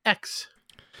 X.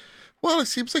 Well, it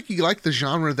seems like you like the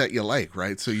genre that you like,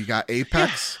 right? So you got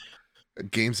Apex.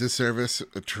 Games as Service,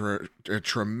 a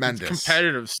tremendous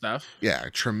competitive stuff. Yeah, a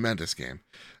tremendous game.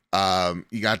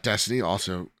 You got Destiny,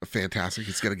 also fantastic.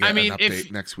 It's gonna get an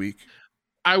update next week.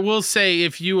 I will say,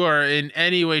 if you are in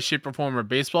any way, shape, or form a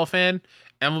baseball fan,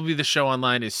 MLB The Show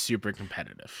Online is super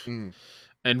competitive,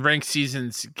 and ranked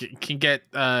seasons can get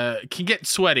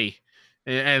sweaty,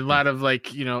 and a lot of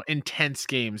intense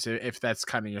games if that's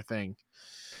kind of your thing.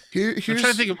 I'm trying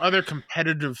to think of other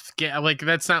competitive games.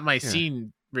 That's not my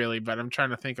scene. Really, but I'm trying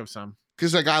to think of some.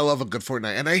 Because I love a good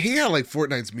Fortnite, and I hate how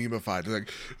Fortnite's memeified. They're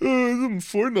like,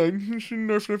 Fortnite, you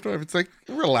shouldn't nerf F5. It's like,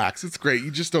 relax, it's great.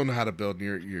 You just don't know how to build.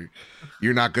 And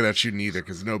you're not good at shooting either,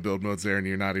 because no build mode's there, and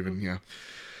you're not even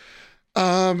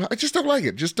I just don't like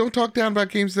it. Just don't talk down about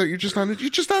games that you're just not into them. You're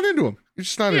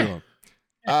just not into them.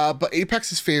 But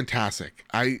Apex is fantastic.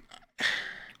 I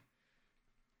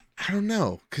don't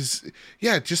know, because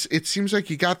it seems like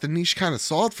you got the niche kind of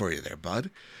solved for you there, bud.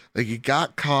 You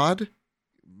got COD,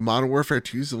 Modern Warfare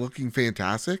 2 is looking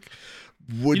fantastic.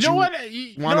 Would you what?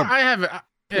 I have it.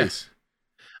 Please.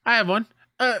 I have one.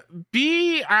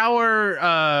 Be our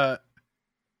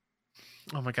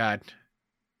oh my god,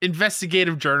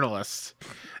 investigative journalist,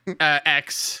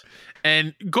 X,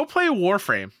 and go play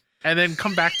Warframe. And then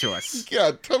come back to us.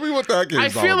 Yeah, tell me what that game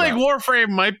is all about. I feel like Warframe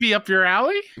might be up your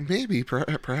alley. Maybe,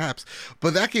 perhaps.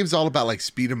 But that game's all about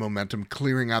speed and momentum,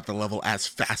 clearing out the level as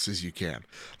fast as you can.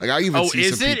 I even see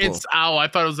some people... I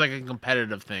thought it was a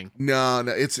competitive thing. No,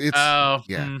 it's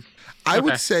yeah. I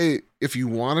would say if you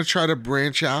want to try to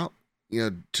branch out,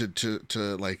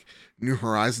 to New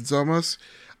Horizons almost,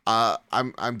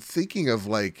 I'm thinking of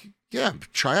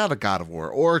try out a God of War,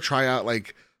 or try out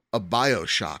a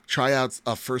BioShock. Try out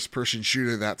a first-person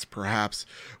shooter that's perhaps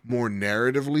more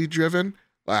narratively driven.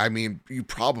 I mean, you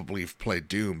probably have played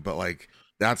Doom, but like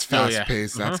that's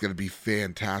fast-paced. That's going to be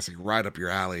fantastic, right up your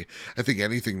alley. I think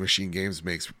anything Machine Games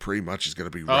makes pretty much is going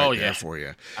to be right there for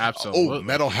you. Absolutely.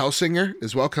 Metal Hellsinger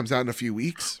as well comes out in a few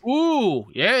weeks. Ooh,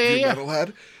 yeah.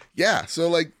 Metalhead. Yeah, so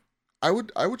like I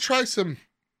would try some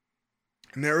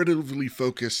narratively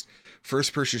focused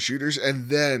first-person shooters, and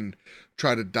then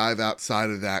try to dive outside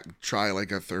of that. Try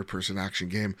like a third-person action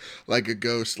game, like a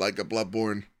Ghost, like a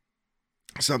Bloodborne,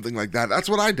 something like that. That's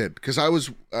what I did, because I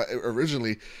was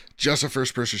originally just a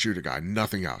first-person shooter guy,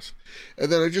 nothing else,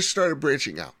 and then I just started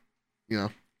branching out. You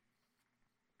know,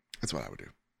 that's what I would do.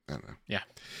 I don't know. Yeah.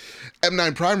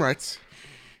 M9 Prime writes,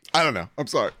 I don't know. I'm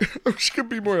sorry. I wish I could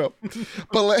be more help.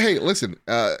 But hey, listen,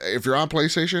 if you're on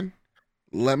PlayStation,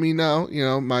 let me know. You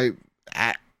know, my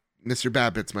at Mr.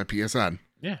 Babbitt's my PSN.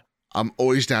 Yeah. I'm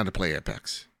always down to play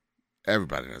Apex.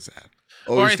 Everybody knows that.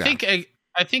 Always or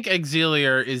I think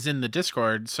Exilier is in the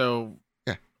Discord, so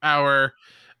yeah. Our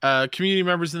community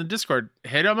members in the Discord,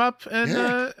 hit them up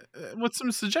and with some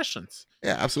suggestions.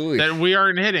 Yeah, absolutely. That we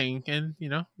aren't hitting, and you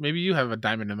know, maybe you have a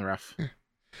diamond in the rough. Yeah.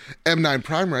 M9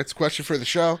 Prime writes, question for the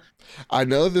show. I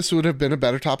know this would have been a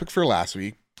better topic for last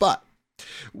week, but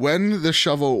when the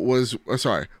shovelware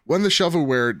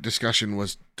discussion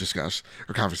was discussed,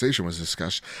 or conversation was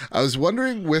discussed, I was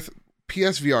wondering, with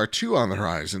PSVR 2 on the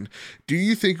horizon, do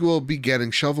you think we'll be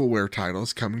getting shovelware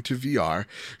titles coming to VR,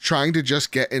 trying to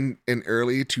just get in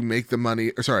early to make the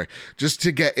money, just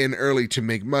to get in early to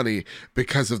make money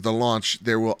because of the launch?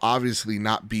 There will obviously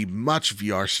not be much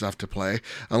VR stuff to play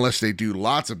unless they do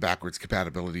lots of backwards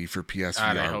compatibility for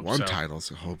PSVR 1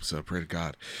 titles. I hope so, pray to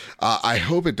God. I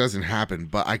hope it doesn't happen,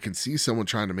 but I can see someone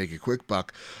trying to make a quick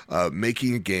buck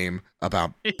making a game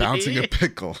about bouncing a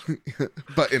pickle,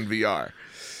 but in VR.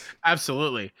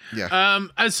 Absolutely.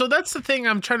 Yeah. So that's the thing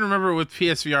I'm trying to remember with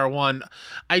PSVR 1.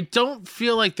 I don't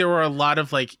feel like there were a lot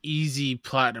of like easy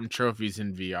platinum trophies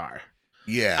in VR.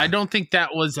 Yeah. I don't think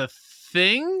that was a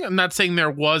thing. I'm not saying there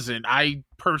wasn't. I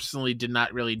personally did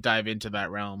not really dive into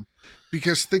that realm.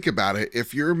 Because think about it.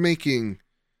 If you're making,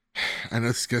 I know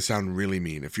this is going to sound really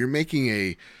mean. If you're making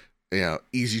a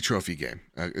easy trophy game,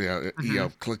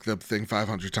 click the thing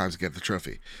 500 times to get the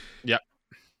trophy. Yep.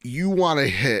 You want to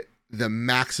hit the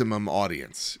maximum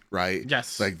audience, right?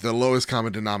 Yes. Like the lowest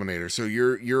common denominator. So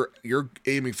you're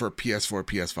aiming for PS4,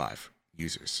 PS5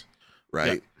 users,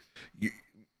 right? Yep.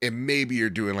 And maybe you're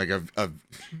doing like a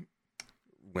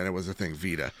when it was a thing,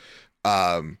 Vita.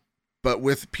 But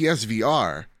with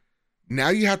PSVR, now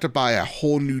you have to buy a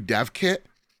whole new dev kit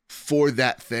for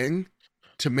that thing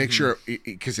to make sure,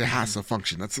 because it has to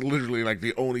function. That's literally like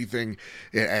the only thing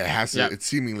it has to, it's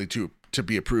seemingly to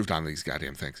be approved on these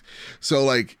goddamn things. So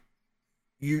like,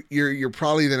 You're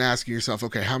probably then asking yourself,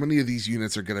 okay, how many of these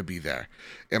units are going to be there?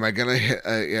 Am I going to hit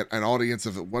an audience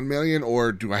of 1 million,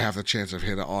 or do I have the chance of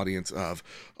hitting an audience of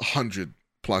 100+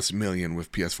 million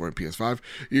with PS4 and PS5?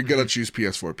 You're going to choose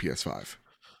PS4, PS5.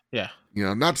 Yeah. You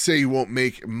know, not to say you won't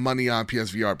make money on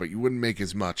PSVR, but you wouldn't make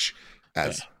as much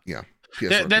as, PS4.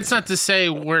 That's PS5. Not to say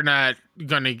we're not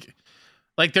going to,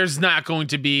 like, there's not going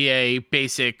to be a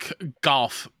basic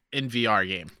golf in VR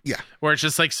game, where it's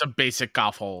just like some basic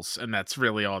golf holes and that's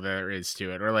really all there is to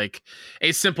it, or like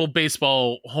a simple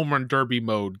baseball home run derby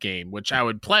mode game, which I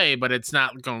would play, but it's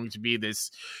not going to be this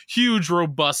huge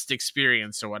robust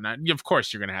experience or whatnot. Of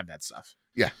course you're going to have that stuff.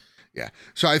 Yeah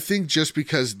So I think just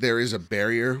because there is a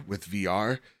barrier with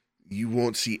VR, you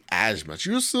won't see as much.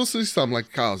 You'll still see some,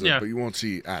 like Kyle said, but you won't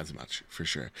see as much for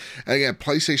sure. And again,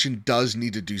 PlayStation does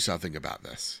need to do something about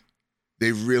this.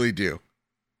 They really do.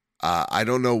 I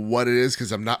don't know what it is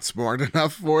because I'm not smart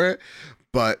enough for it,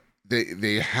 but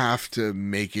they have to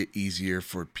make it easier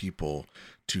for people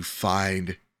to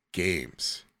find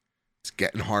games. It's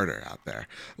getting harder out there.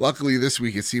 Luckily, this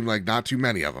week it seemed like not too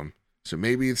many of them, so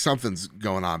maybe something's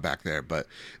going on back there. But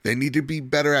they need to be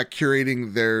better at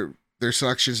curating their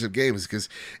selections of games, because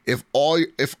if all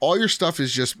your stuff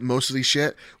is just mostly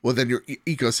shit, well then your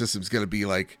ecosystem's gonna be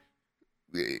like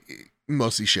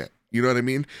mostly shit. You know what I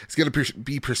mean? It's going to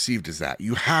be perceived as that.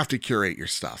 You have to curate your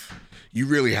stuff. You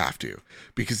really have to,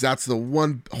 because that's the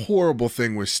one horrible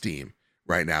thing with Steam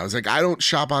right now. It's like, I don't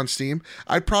shop on Steam.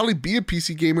 I'd probably be a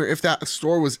PC gamer if that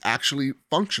store was actually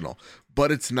functional,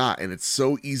 but it's not. And it's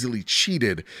so easily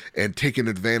cheated and taken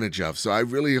advantage of. So I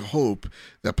really hope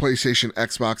that PlayStation,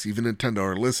 Xbox, even Nintendo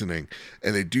are listening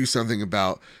and they do something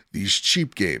about these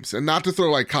cheap games. And not to throw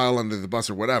like Kyle under the bus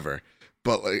or whatever,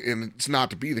 but like, and it's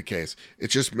not to be the case.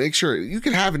 It's just make sure you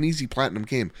can have an easy platinum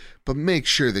game, but make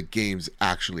sure the game's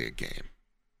actually a game.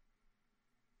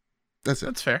 That's it.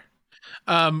 That's fair.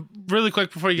 Really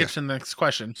quick before you get to the next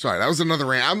question. Sorry, that was another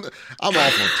rant. I'm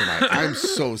awful tonight. I'm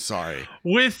so sorry.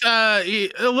 With a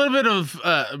little bit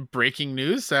of breaking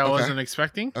news that I wasn't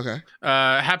expecting. Okay.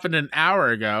 Happened an hour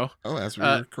ago. Oh, as we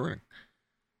were recording.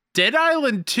 Dead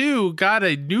Island 2 got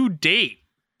a new date.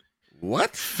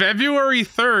 What? February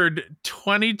 3rd,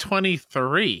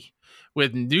 2023.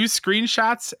 With new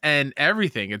screenshots and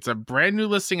everything. It's a brand new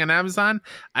listing on Amazon.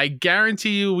 I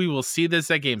guarantee you we will see this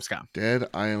at Gamescom. Dead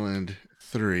Island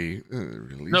 3.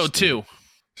 No, 2.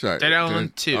 Sorry. Dead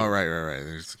Island 2. Oh, right.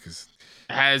 There's because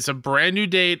has a brand new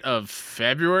date of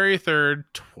February 3rd,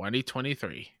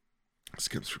 2023.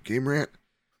 Skips for Game Rant.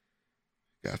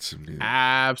 Got some new.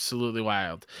 Absolutely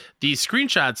wild. These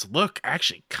screenshots look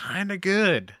actually kind of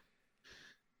good.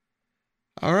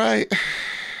 All right.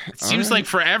 It seems like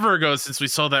forever ago since we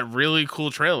saw that really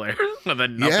cool trailer. And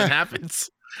then nothing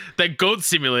happens. That Goat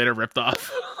Simulator ripped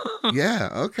off. Yeah,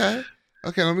 okay.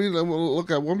 Okay, let me look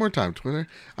at one more time, Twitter.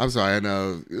 I'm sorry, I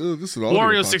know. This is all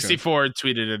Wario64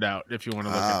 tweeted it out if you want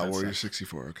to look at it.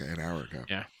 Wario64, okay, an hour ago.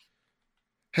 Yeah.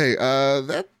 Hey,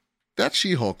 that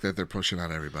She-Hulk that they're pushing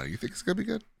on everybody, you think it's going to be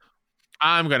good?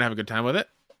 I'm going to have a good time with it.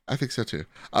 I think so too.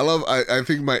 I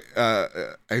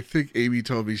think Amy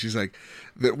told me, she's like,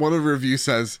 that one of the reviews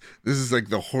says this is like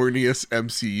the horniest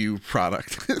MCU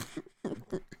product.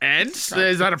 And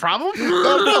is that a problem?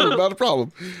 Not a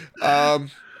problem.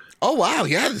 Oh wow,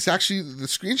 yeah, the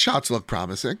screenshots look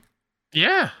promising.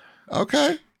 Yeah.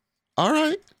 Okay. All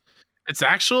right. It's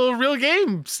actual real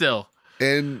game still.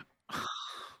 And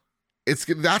that's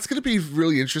going to be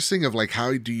really interesting of like,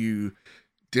 how do you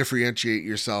differentiate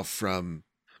yourself from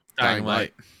Dying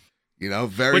Light? You know,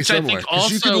 very similar. I think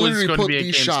also you can literally is going put to be a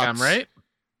these Gamescom, shots, right?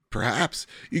 Perhaps.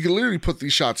 You can literally put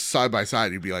these shots side by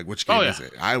side and be like, which game is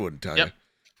it? I wouldn't tell you.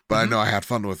 But I know I had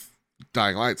fun with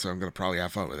Dying Light, so I'm going to probably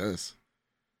have fun with this.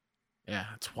 Yeah,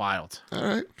 it's wild. All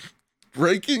right.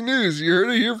 Breaking news. You heard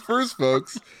it here first,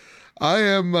 folks. I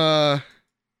am, I'm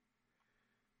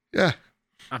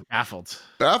baffled.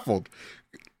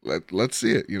 Let's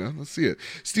see it, let's see it.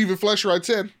 Stephen Flesh writes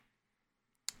in,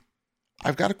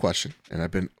 I've got a question, and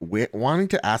I've been wanting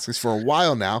to ask this for a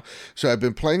while now. So I've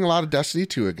been playing a lot of Destiny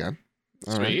 2 again.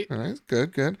 Sweet. All right.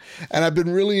 Good. And I've been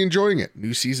really enjoying it.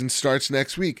 New season starts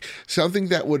next week. Something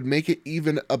that would make it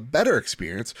even a better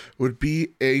experience would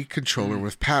be a controller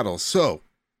with paddles. So,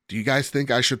 do you guys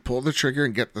think I should pull the trigger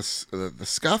and get the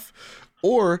scuff,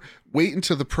 or wait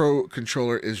until the Pro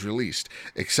controller is released?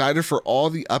 Excited for all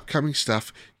the upcoming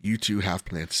stuff you two have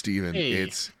planned, Steven. Hey.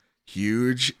 It's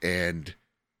huge, and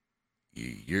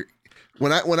you're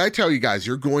when I tell you guys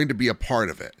you're going to be a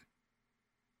part of it.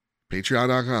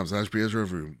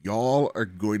 Patreon.com/BSRoom. Y'all are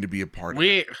going to be a part of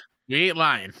it. We ain't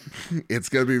lying. It's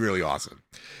going to be really awesome.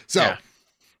 So,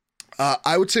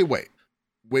 I would say wait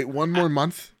one more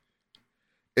month.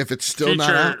 If it's still not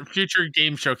out, future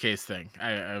game showcase thing,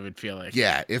 I would feel like.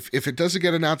 Yeah, if it doesn't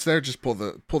get announced there, just pull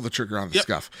the trigger on the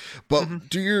scuff. But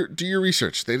do your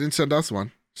research. They didn't send us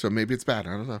one, so maybe it's bad.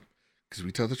 I don't know, because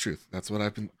we tell the truth. That's what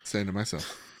I've been saying to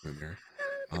myself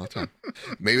all the time.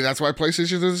 Maybe that's why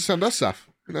PlayStation doesn't send us stuff.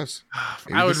 Who knows?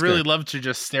 I would really love to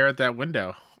just stare at that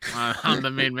window on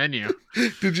the main menu.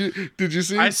 Did you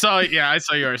see? I saw it. Yeah, I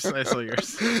saw yours.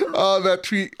 Oh, that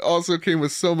tweet also came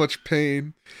with so much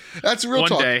pain. That's real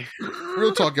talk. One day.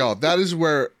 Real talk, y'all. That is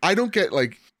where I don't get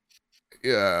like,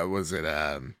 was it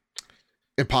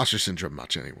imposter syndrome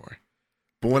much anymore.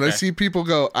 But when I see people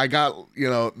go, I got,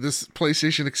 this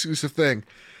PlayStation exclusive thing.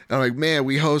 And I'm like, man,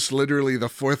 we host literally the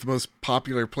 4th most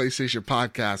popular PlayStation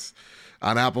podcast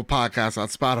on Apple Podcasts, on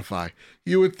Spotify.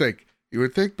 You would think,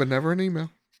 but never an email.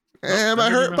 Am I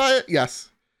hurt by it? Yes.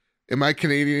 Am I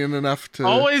Canadian enough to...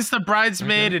 Always the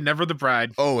bridesmaid and never the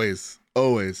bride. Always.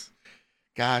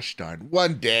 Gosh darn.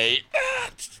 One day.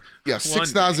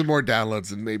 6,000 more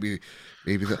downloads and maybe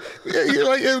the... You're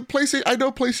like, PlayStation. I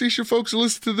know PlayStation folks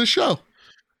listen to the show.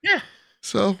 Yeah.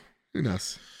 So, who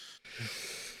knows?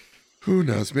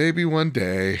 Maybe one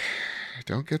day.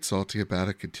 Don't get salty about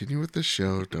it. Continue with the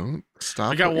show. Don't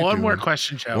stop. I got one more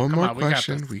question, Joe. One more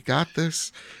question. We got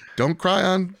this. Don't cry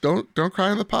on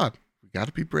the pod. We got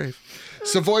to be brave.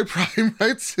 Savoy Prime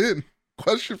writes in,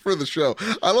 question for the show.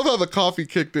 I love how the coffee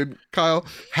kicked in, Kyle,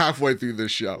 halfway through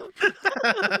this show.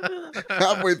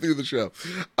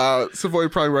 Savoy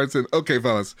Prime writes in, okay,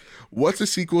 fellas, what's a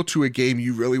sequel to a game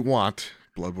you really want?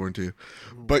 Bloodborne 2.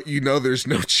 But there's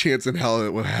no chance in hell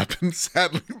it would happen.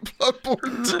 Sadly,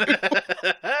 Bloodborne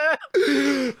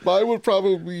 2. Mine would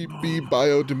probably be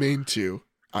Biodomain 2.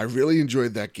 I really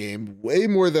enjoyed that game way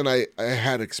more than I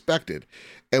had expected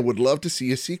and would love to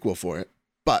see a sequel for it.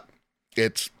 But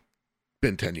it's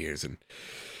been 10 years and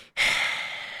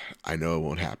I know it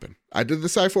won't happen. I did the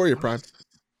Syphoria Prime.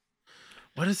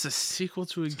 What is a sequel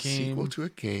to a game? Sequel to a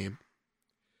game.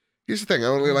 Here's the thing. I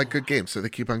only like good games, so they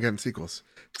keep on getting sequels.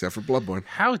 Except for Bloodborne.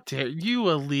 How dare you,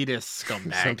 elitist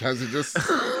scumbag. Sometimes it's just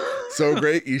so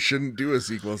great you shouldn't do a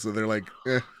sequel. So they're like,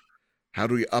 how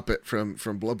do we up it from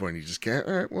Bloodborne? You just can't?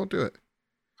 All right, we'll do it.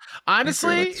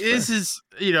 Honestly, this is,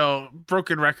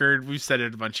 broken record. We've said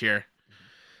it a bunch here.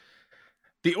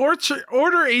 The Order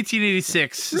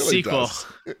 1886 really sequel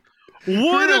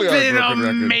would have been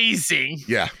amazing.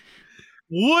 Yeah.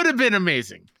 Would have been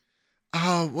amazing.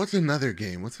 Oh, what's another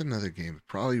game? It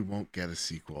probably won't get a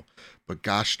sequel, but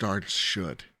gosh darn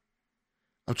should.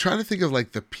 I'm trying to think of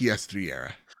like the PS3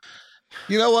 era.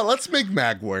 You know what? Let's make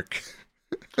Mag work.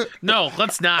 No,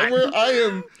 let's not.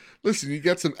 Listen, you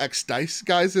get some ex-DICE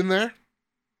guys in there.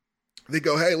 They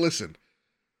go, hey, listen,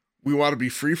 we want to be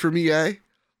free from EA.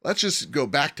 Let's just go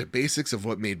back to basics of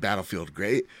what made Battlefield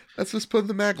great. Let's just put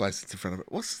the Mag license in front of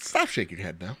it. Well, stop shaking your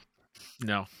head now.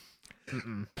 No.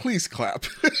 Please clap.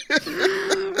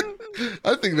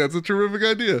 I think that's a terrific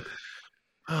idea.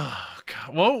 Oh,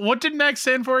 God. Well, what did Mag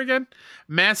stand for again?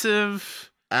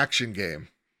 Massive action game.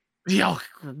 Yeah,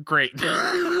 great.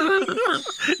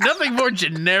 Nothing more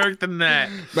generic than that.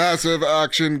 Massive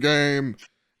action game.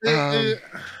 But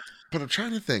I'm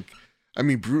trying to think. I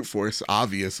mean, Brute Force,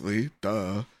 obviously,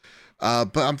 duh.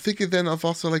 But I'm thinking then of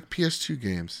also like PS2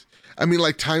 games. I mean,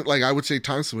 I would say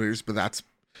Time Splitters, but that's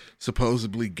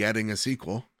supposedly getting a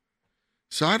sequel.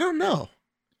 So I don't know.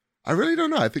 I really don't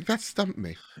know. I think that stumped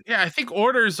me. Yeah, I think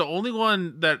Order is the only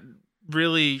one that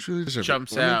really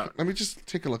jumps out. Let me just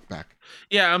take a look back.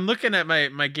 Yeah, I'm looking at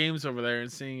my games over there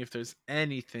and seeing if there's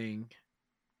anything.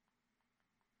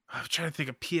 I'm trying to think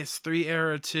of PS3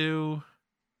 era too.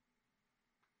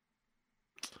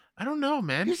 I don't know,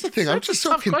 man. Here's the thing. I'm just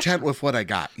so content with what I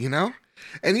got, you know?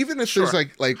 And even if there's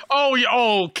like oh yeah,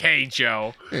 okay,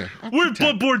 Joe. Yeah, we're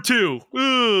Bloodborne 2.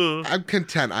 Ugh. I'm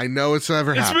content. I know it's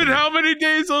never happened. It's been how many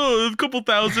days? Oh, a couple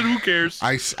thousand. Who cares?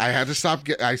 I had to stop.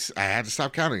 I had to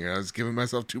stop counting. I was giving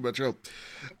myself too much hope.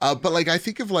 But like I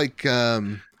think of like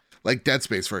Dead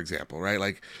Space, for example, right?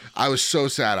 Like I was so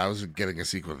sad I was getting a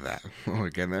sequel to that. Oh, we're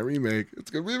getting that remake. It's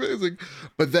gonna be amazing.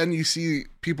 But then you see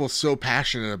people so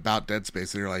passionate about Dead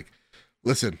Space, they're like,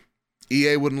 listen.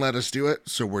 EA wouldn't let us do it,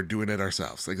 so we're doing it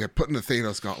ourselves. Like they're putting the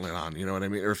Thanos gauntlet on, you know what I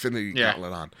mean? Or Infinity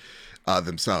gauntlet on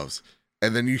themselves.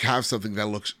 And then you have something that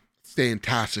looks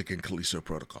fantastic in Callisto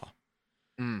Protocol.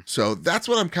 So that's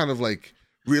what I'm kind of like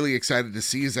really excited to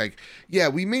see is like, yeah,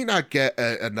 we may not get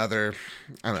another,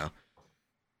 I don't know.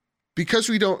 Because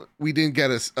we didn't get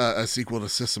a sequel to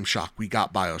System Shock, we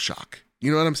got BioShock.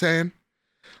 You know what I'm saying?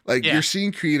 Like you're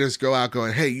seeing creators go out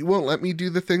going, hey, you won't let me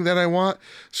do the thing that I want.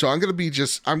 So I'm going to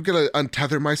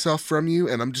untether myself from you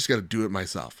and I'm just going to do it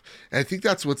myself. And I think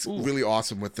that's what's really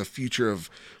awesome with the future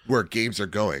of where games are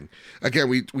going. Again,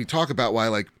 we talk about why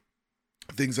like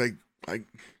things like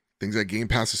Game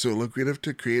Pass is so lucrative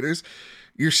to creators.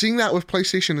 You're seeing that with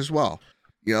PlayStation as well.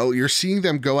 You know, you're seeing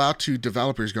them go out to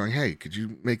developers going, hey, could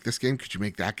you make this game? Could you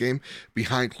make that game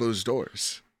behind closed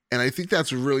doors? And I think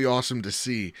that's really awesome to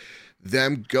see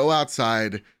them go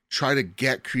outside, try to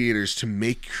get creators to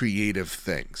make creative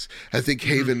things. I think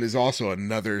Haven is also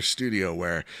another studio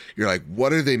where you're like,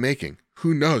 what are they making?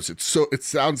 Who knows? It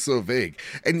sounds so vague.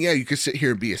 And yeah, you could sit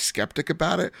here and be a skeptic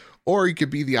about it, or you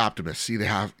could be the optimist, see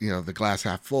the glass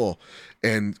half full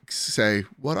and say,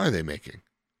 what are they making?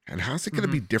 And how's it going to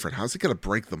be different? How's it going to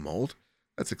break the mold?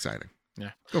 That's exciting.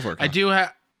 Yeah. Go for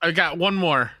it. I got one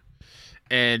more.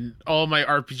 And all my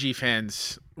RPG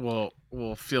fans will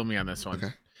feel me on this one.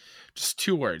 Okay. Just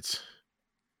 2 words.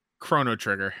 Chrono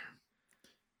Trigger.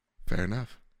 Fair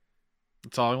enough.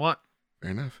 That's all I want.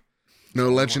 Fair enough. No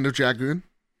Legend of Dragoon?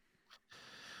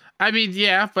 I mean,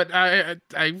 yeah, but I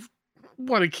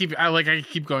want to keep I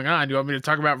keep going on. Do you want me to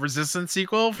talk about Resistance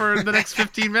sequel for the next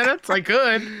 15 minutes? I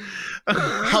could.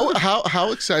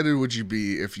 How excited would you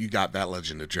be if you got that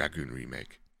Legend of Dragoon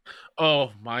remake?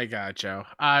 Oh my God, Joe!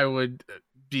 I would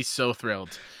be so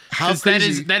thrilled. How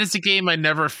crazy? That is a game I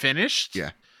never finished.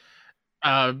 Yeah.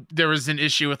 There was an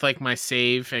issue with like my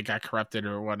save; it got corrupted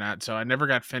or whatnot, so I never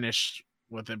got finished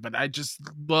with it. But I just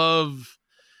love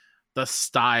the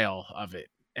style of it,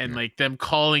 and like them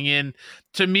calling in.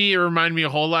 To me, it reminded me a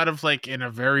whole lot of like in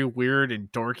a very weird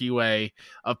and dorky way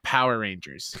of Power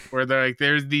Rangers, where they're like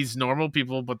there's these normal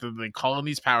people, but they're like calling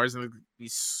these powers and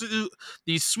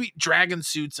these sweet dragon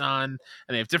suits on,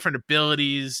 and they have different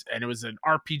abilities, and it was an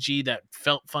RPG that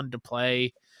felt fun to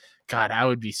play. God, I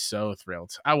would be so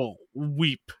thrilled. I will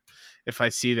weep if I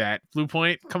see that. Blue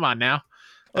Point, come on now.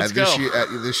 Let's go. At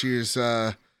this year's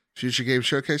Future Game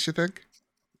Showcase, you think?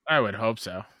 I would hope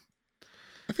so.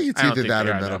 I think it's I don't either think that they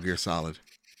or are, Metal though. Gear Solid.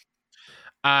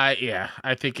 Yeah,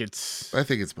 I think it's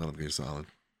Metal Gear Solid.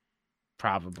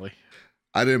 probably.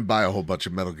 I didn't buy a whole bunch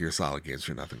of Metal Gear Solid games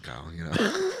for nothing, Kyle. You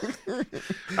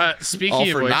know. Speaking All of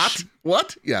for which, not?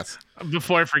 What? Yes.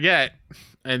 before I forget,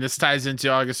 and this ties into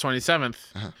August 27th,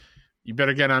 you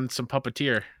better get on some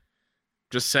Puppeteer.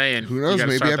 Just saying. Who knows?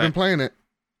 Maybe I've been playing it.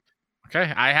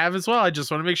 Okay, I have as well. I just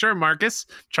want to make sure, Marcus.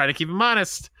 Try to keep him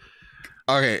honest.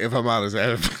 Okay, if I'm honest, I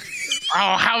haven't.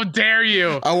 Oh, how dare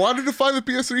you! I wanted to find the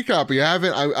PS3 copy. I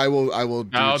haven't. I will.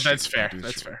 Oh, that's fair.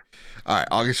 That's fair. All right,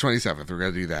 August 27th. We're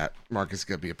gonna do that. Marcus is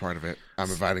gonna be a part of it. I'm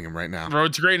inviting him right now.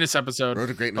 Road to Greatness episode. Road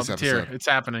to Greatness Puppeteer. episode. It's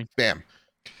happening. Bam.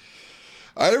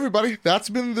 All right, everybody. That's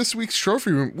been this week's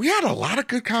Trophy Room. We had a lot of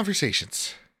good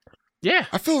conversations. Yeah.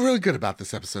 I feel really good about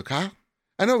this episode, Kyle.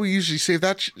 I know we usually save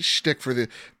that shtick for the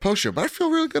post show, but I feel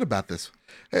really good about this.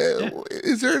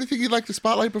 Is there anything you'd like to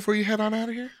spotlight before you head on out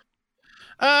of here?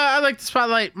 I like to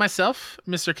spotlight myself,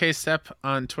 Mr. K-Step,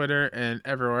 on Twitter and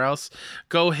everywhere else.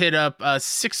 Go hit up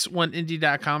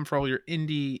 61indie.com for all your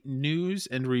indie news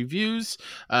and reviews.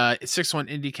 61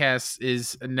 IndieCast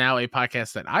is now a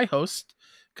podcast that I host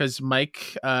because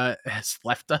Mike has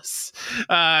left us.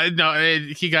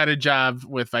 He got a job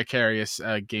with Vicarious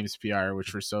Games PR,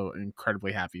 which we're so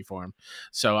incredibly happy for him.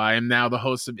 So I am now the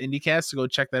host of IndieCast. So go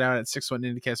check that out at 61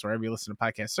 IndieCast, wherever you listen to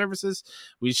podcast services.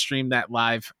 We stream that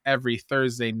live every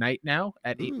Thursday night now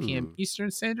at 8 p.m. Eastern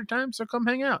Standard Time. So come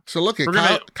hang out. So look,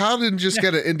 Kyle didn't just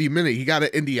get an Indie Minute. He got an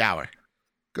Indie Hour.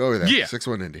 Go over there. Yeah.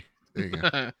 61 Indie. There you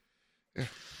go. Yeah.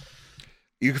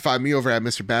 You can find me over at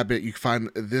Mr. Badbit. You can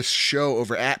find this show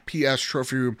over at PS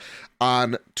Trophy Room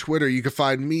on Twitter. You can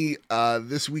find me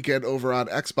this weekend over on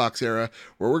Xbox Era,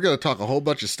 where we're going to talk a whole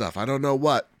bunch of stuff. I don't know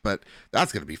what, but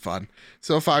that's going to be fun.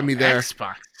 So find me there.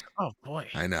 Xbox. Oh, boy.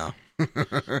 I know.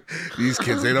 These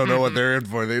kids, they don't know what they're in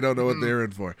for. They don't know what they're in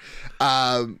for.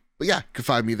 But yeah, you can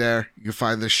find me there. You can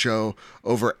find this show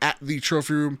over at the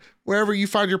Trophy Room, wherever you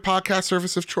find your podcast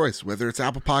service of choice, whether it's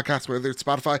Apple Podcasts, whether it's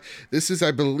Spotify. This is, I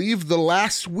believe, the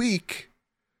last week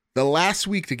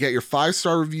to get your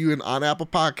 5-star review on Apple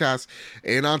Podcasts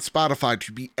and on Spotify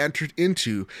to be entered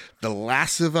into The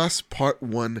Last of Us Part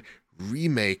 1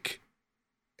 remake.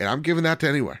 And I'm giving that to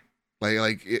anywhere.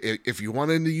 Like if you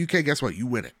want it in the UK, guess what? You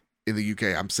win it. In the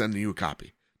UK, I'm sending you a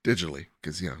copy digitally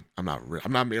because, I'm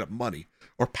not made of money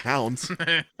or pounds.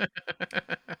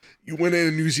 You went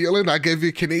in New Zealand, I gave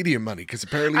you Canadian money because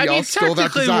apparently y'all stole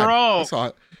that design. I saw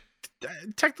it.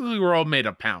 Technically, we're all made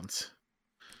of pounds.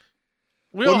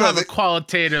 We all have a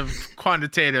quantitative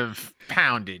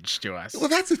poundage to us. Well,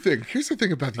 that's the thing. Here's the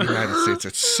thing about the United States.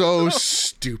 It's so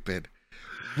stupid.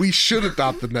 We should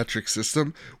adopt the metric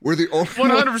system. We're the only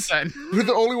 100%. We're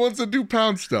the only ones that do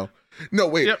pounds still. No,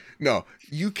 wait. Yep. No.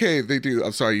 UK, they do.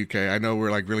 I'm sorry, UK. I know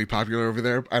we're like really popular over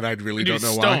there, and I really don't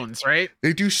know why. Stones, right?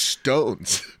 They do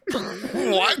stones.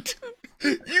 What?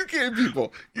 UK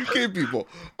people.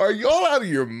 Are y'all out of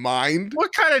your mind?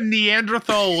 What kind of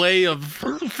Neanderthal way of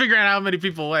figuring out how many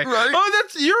people weigh? Right? Oh,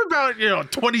 you're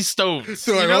about 20 stones.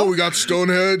 So like, we got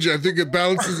Stonehenge. I think it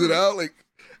balances it out. Like,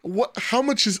 what? How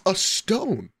much is a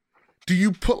stone? Do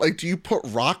you put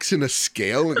rocks in a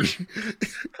scale and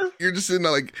you're just in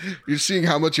you're seeing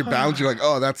how much it bounds? You're like,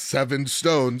 oh, that's 7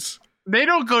 stones. They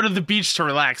don't go to the beach to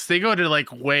relax. They go to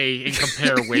weigh and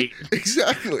compare weight.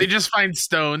 Exactly. They just find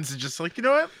stones and just you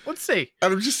know what? Let's see.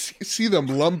 And I just see them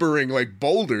lumbering like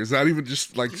boulders, not even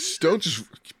just like stones, just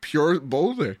pure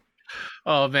boulder.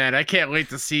 Oh man, I can't wait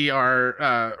to see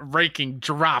our ranking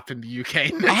drop in the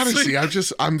UK. Honestly,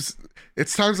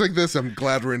 it's times like this I'm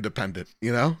glad we're independent,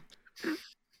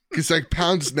 Because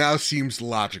pounds now seems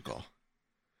logical.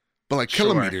 But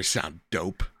kilometers sound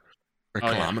dope. Or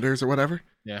kilometers or whatever.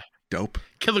 Yeah. Dope.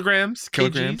 Kilograms.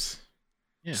 KGs.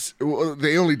 Yeah. Well,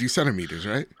 they only do centimeters,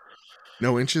 right?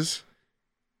 No inches?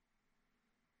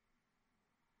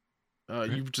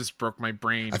 You just broke my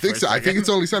brain. I think so. I think it's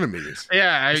only centimeters.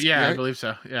 Yeah, right? I believe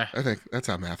so. Yeah. I think that's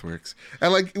how math works.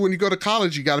 And when you go to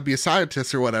college, you got to be a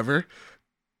scientist or whatever.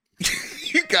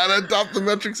 You got to adopt the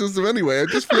metric system anyway. I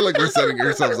just feel like we're setting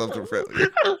ourselves up for failure.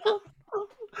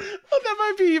 Well, that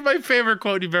might be my favorite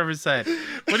quote you've ever said.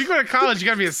 When you go to college, you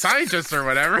got to be a scientist or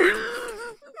whatever.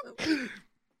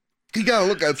 You got to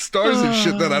look at stars and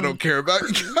shit that I don't care about.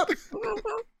 You got to...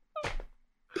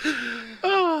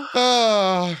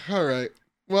 all right.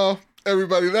 Well,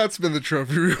 everybody, that's been the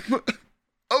Trophy Room,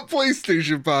 a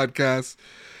PlayStation podcast.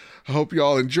 I hope you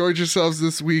all enjoyed yourselves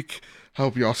this week. I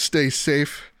hope you all stay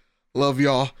safe. Love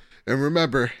y'all. And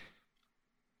remember,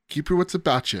 keep your wits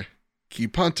about you.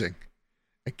 Keep hunting.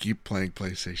 And keep playing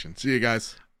PlayStation. See you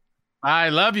guys. I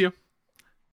love you.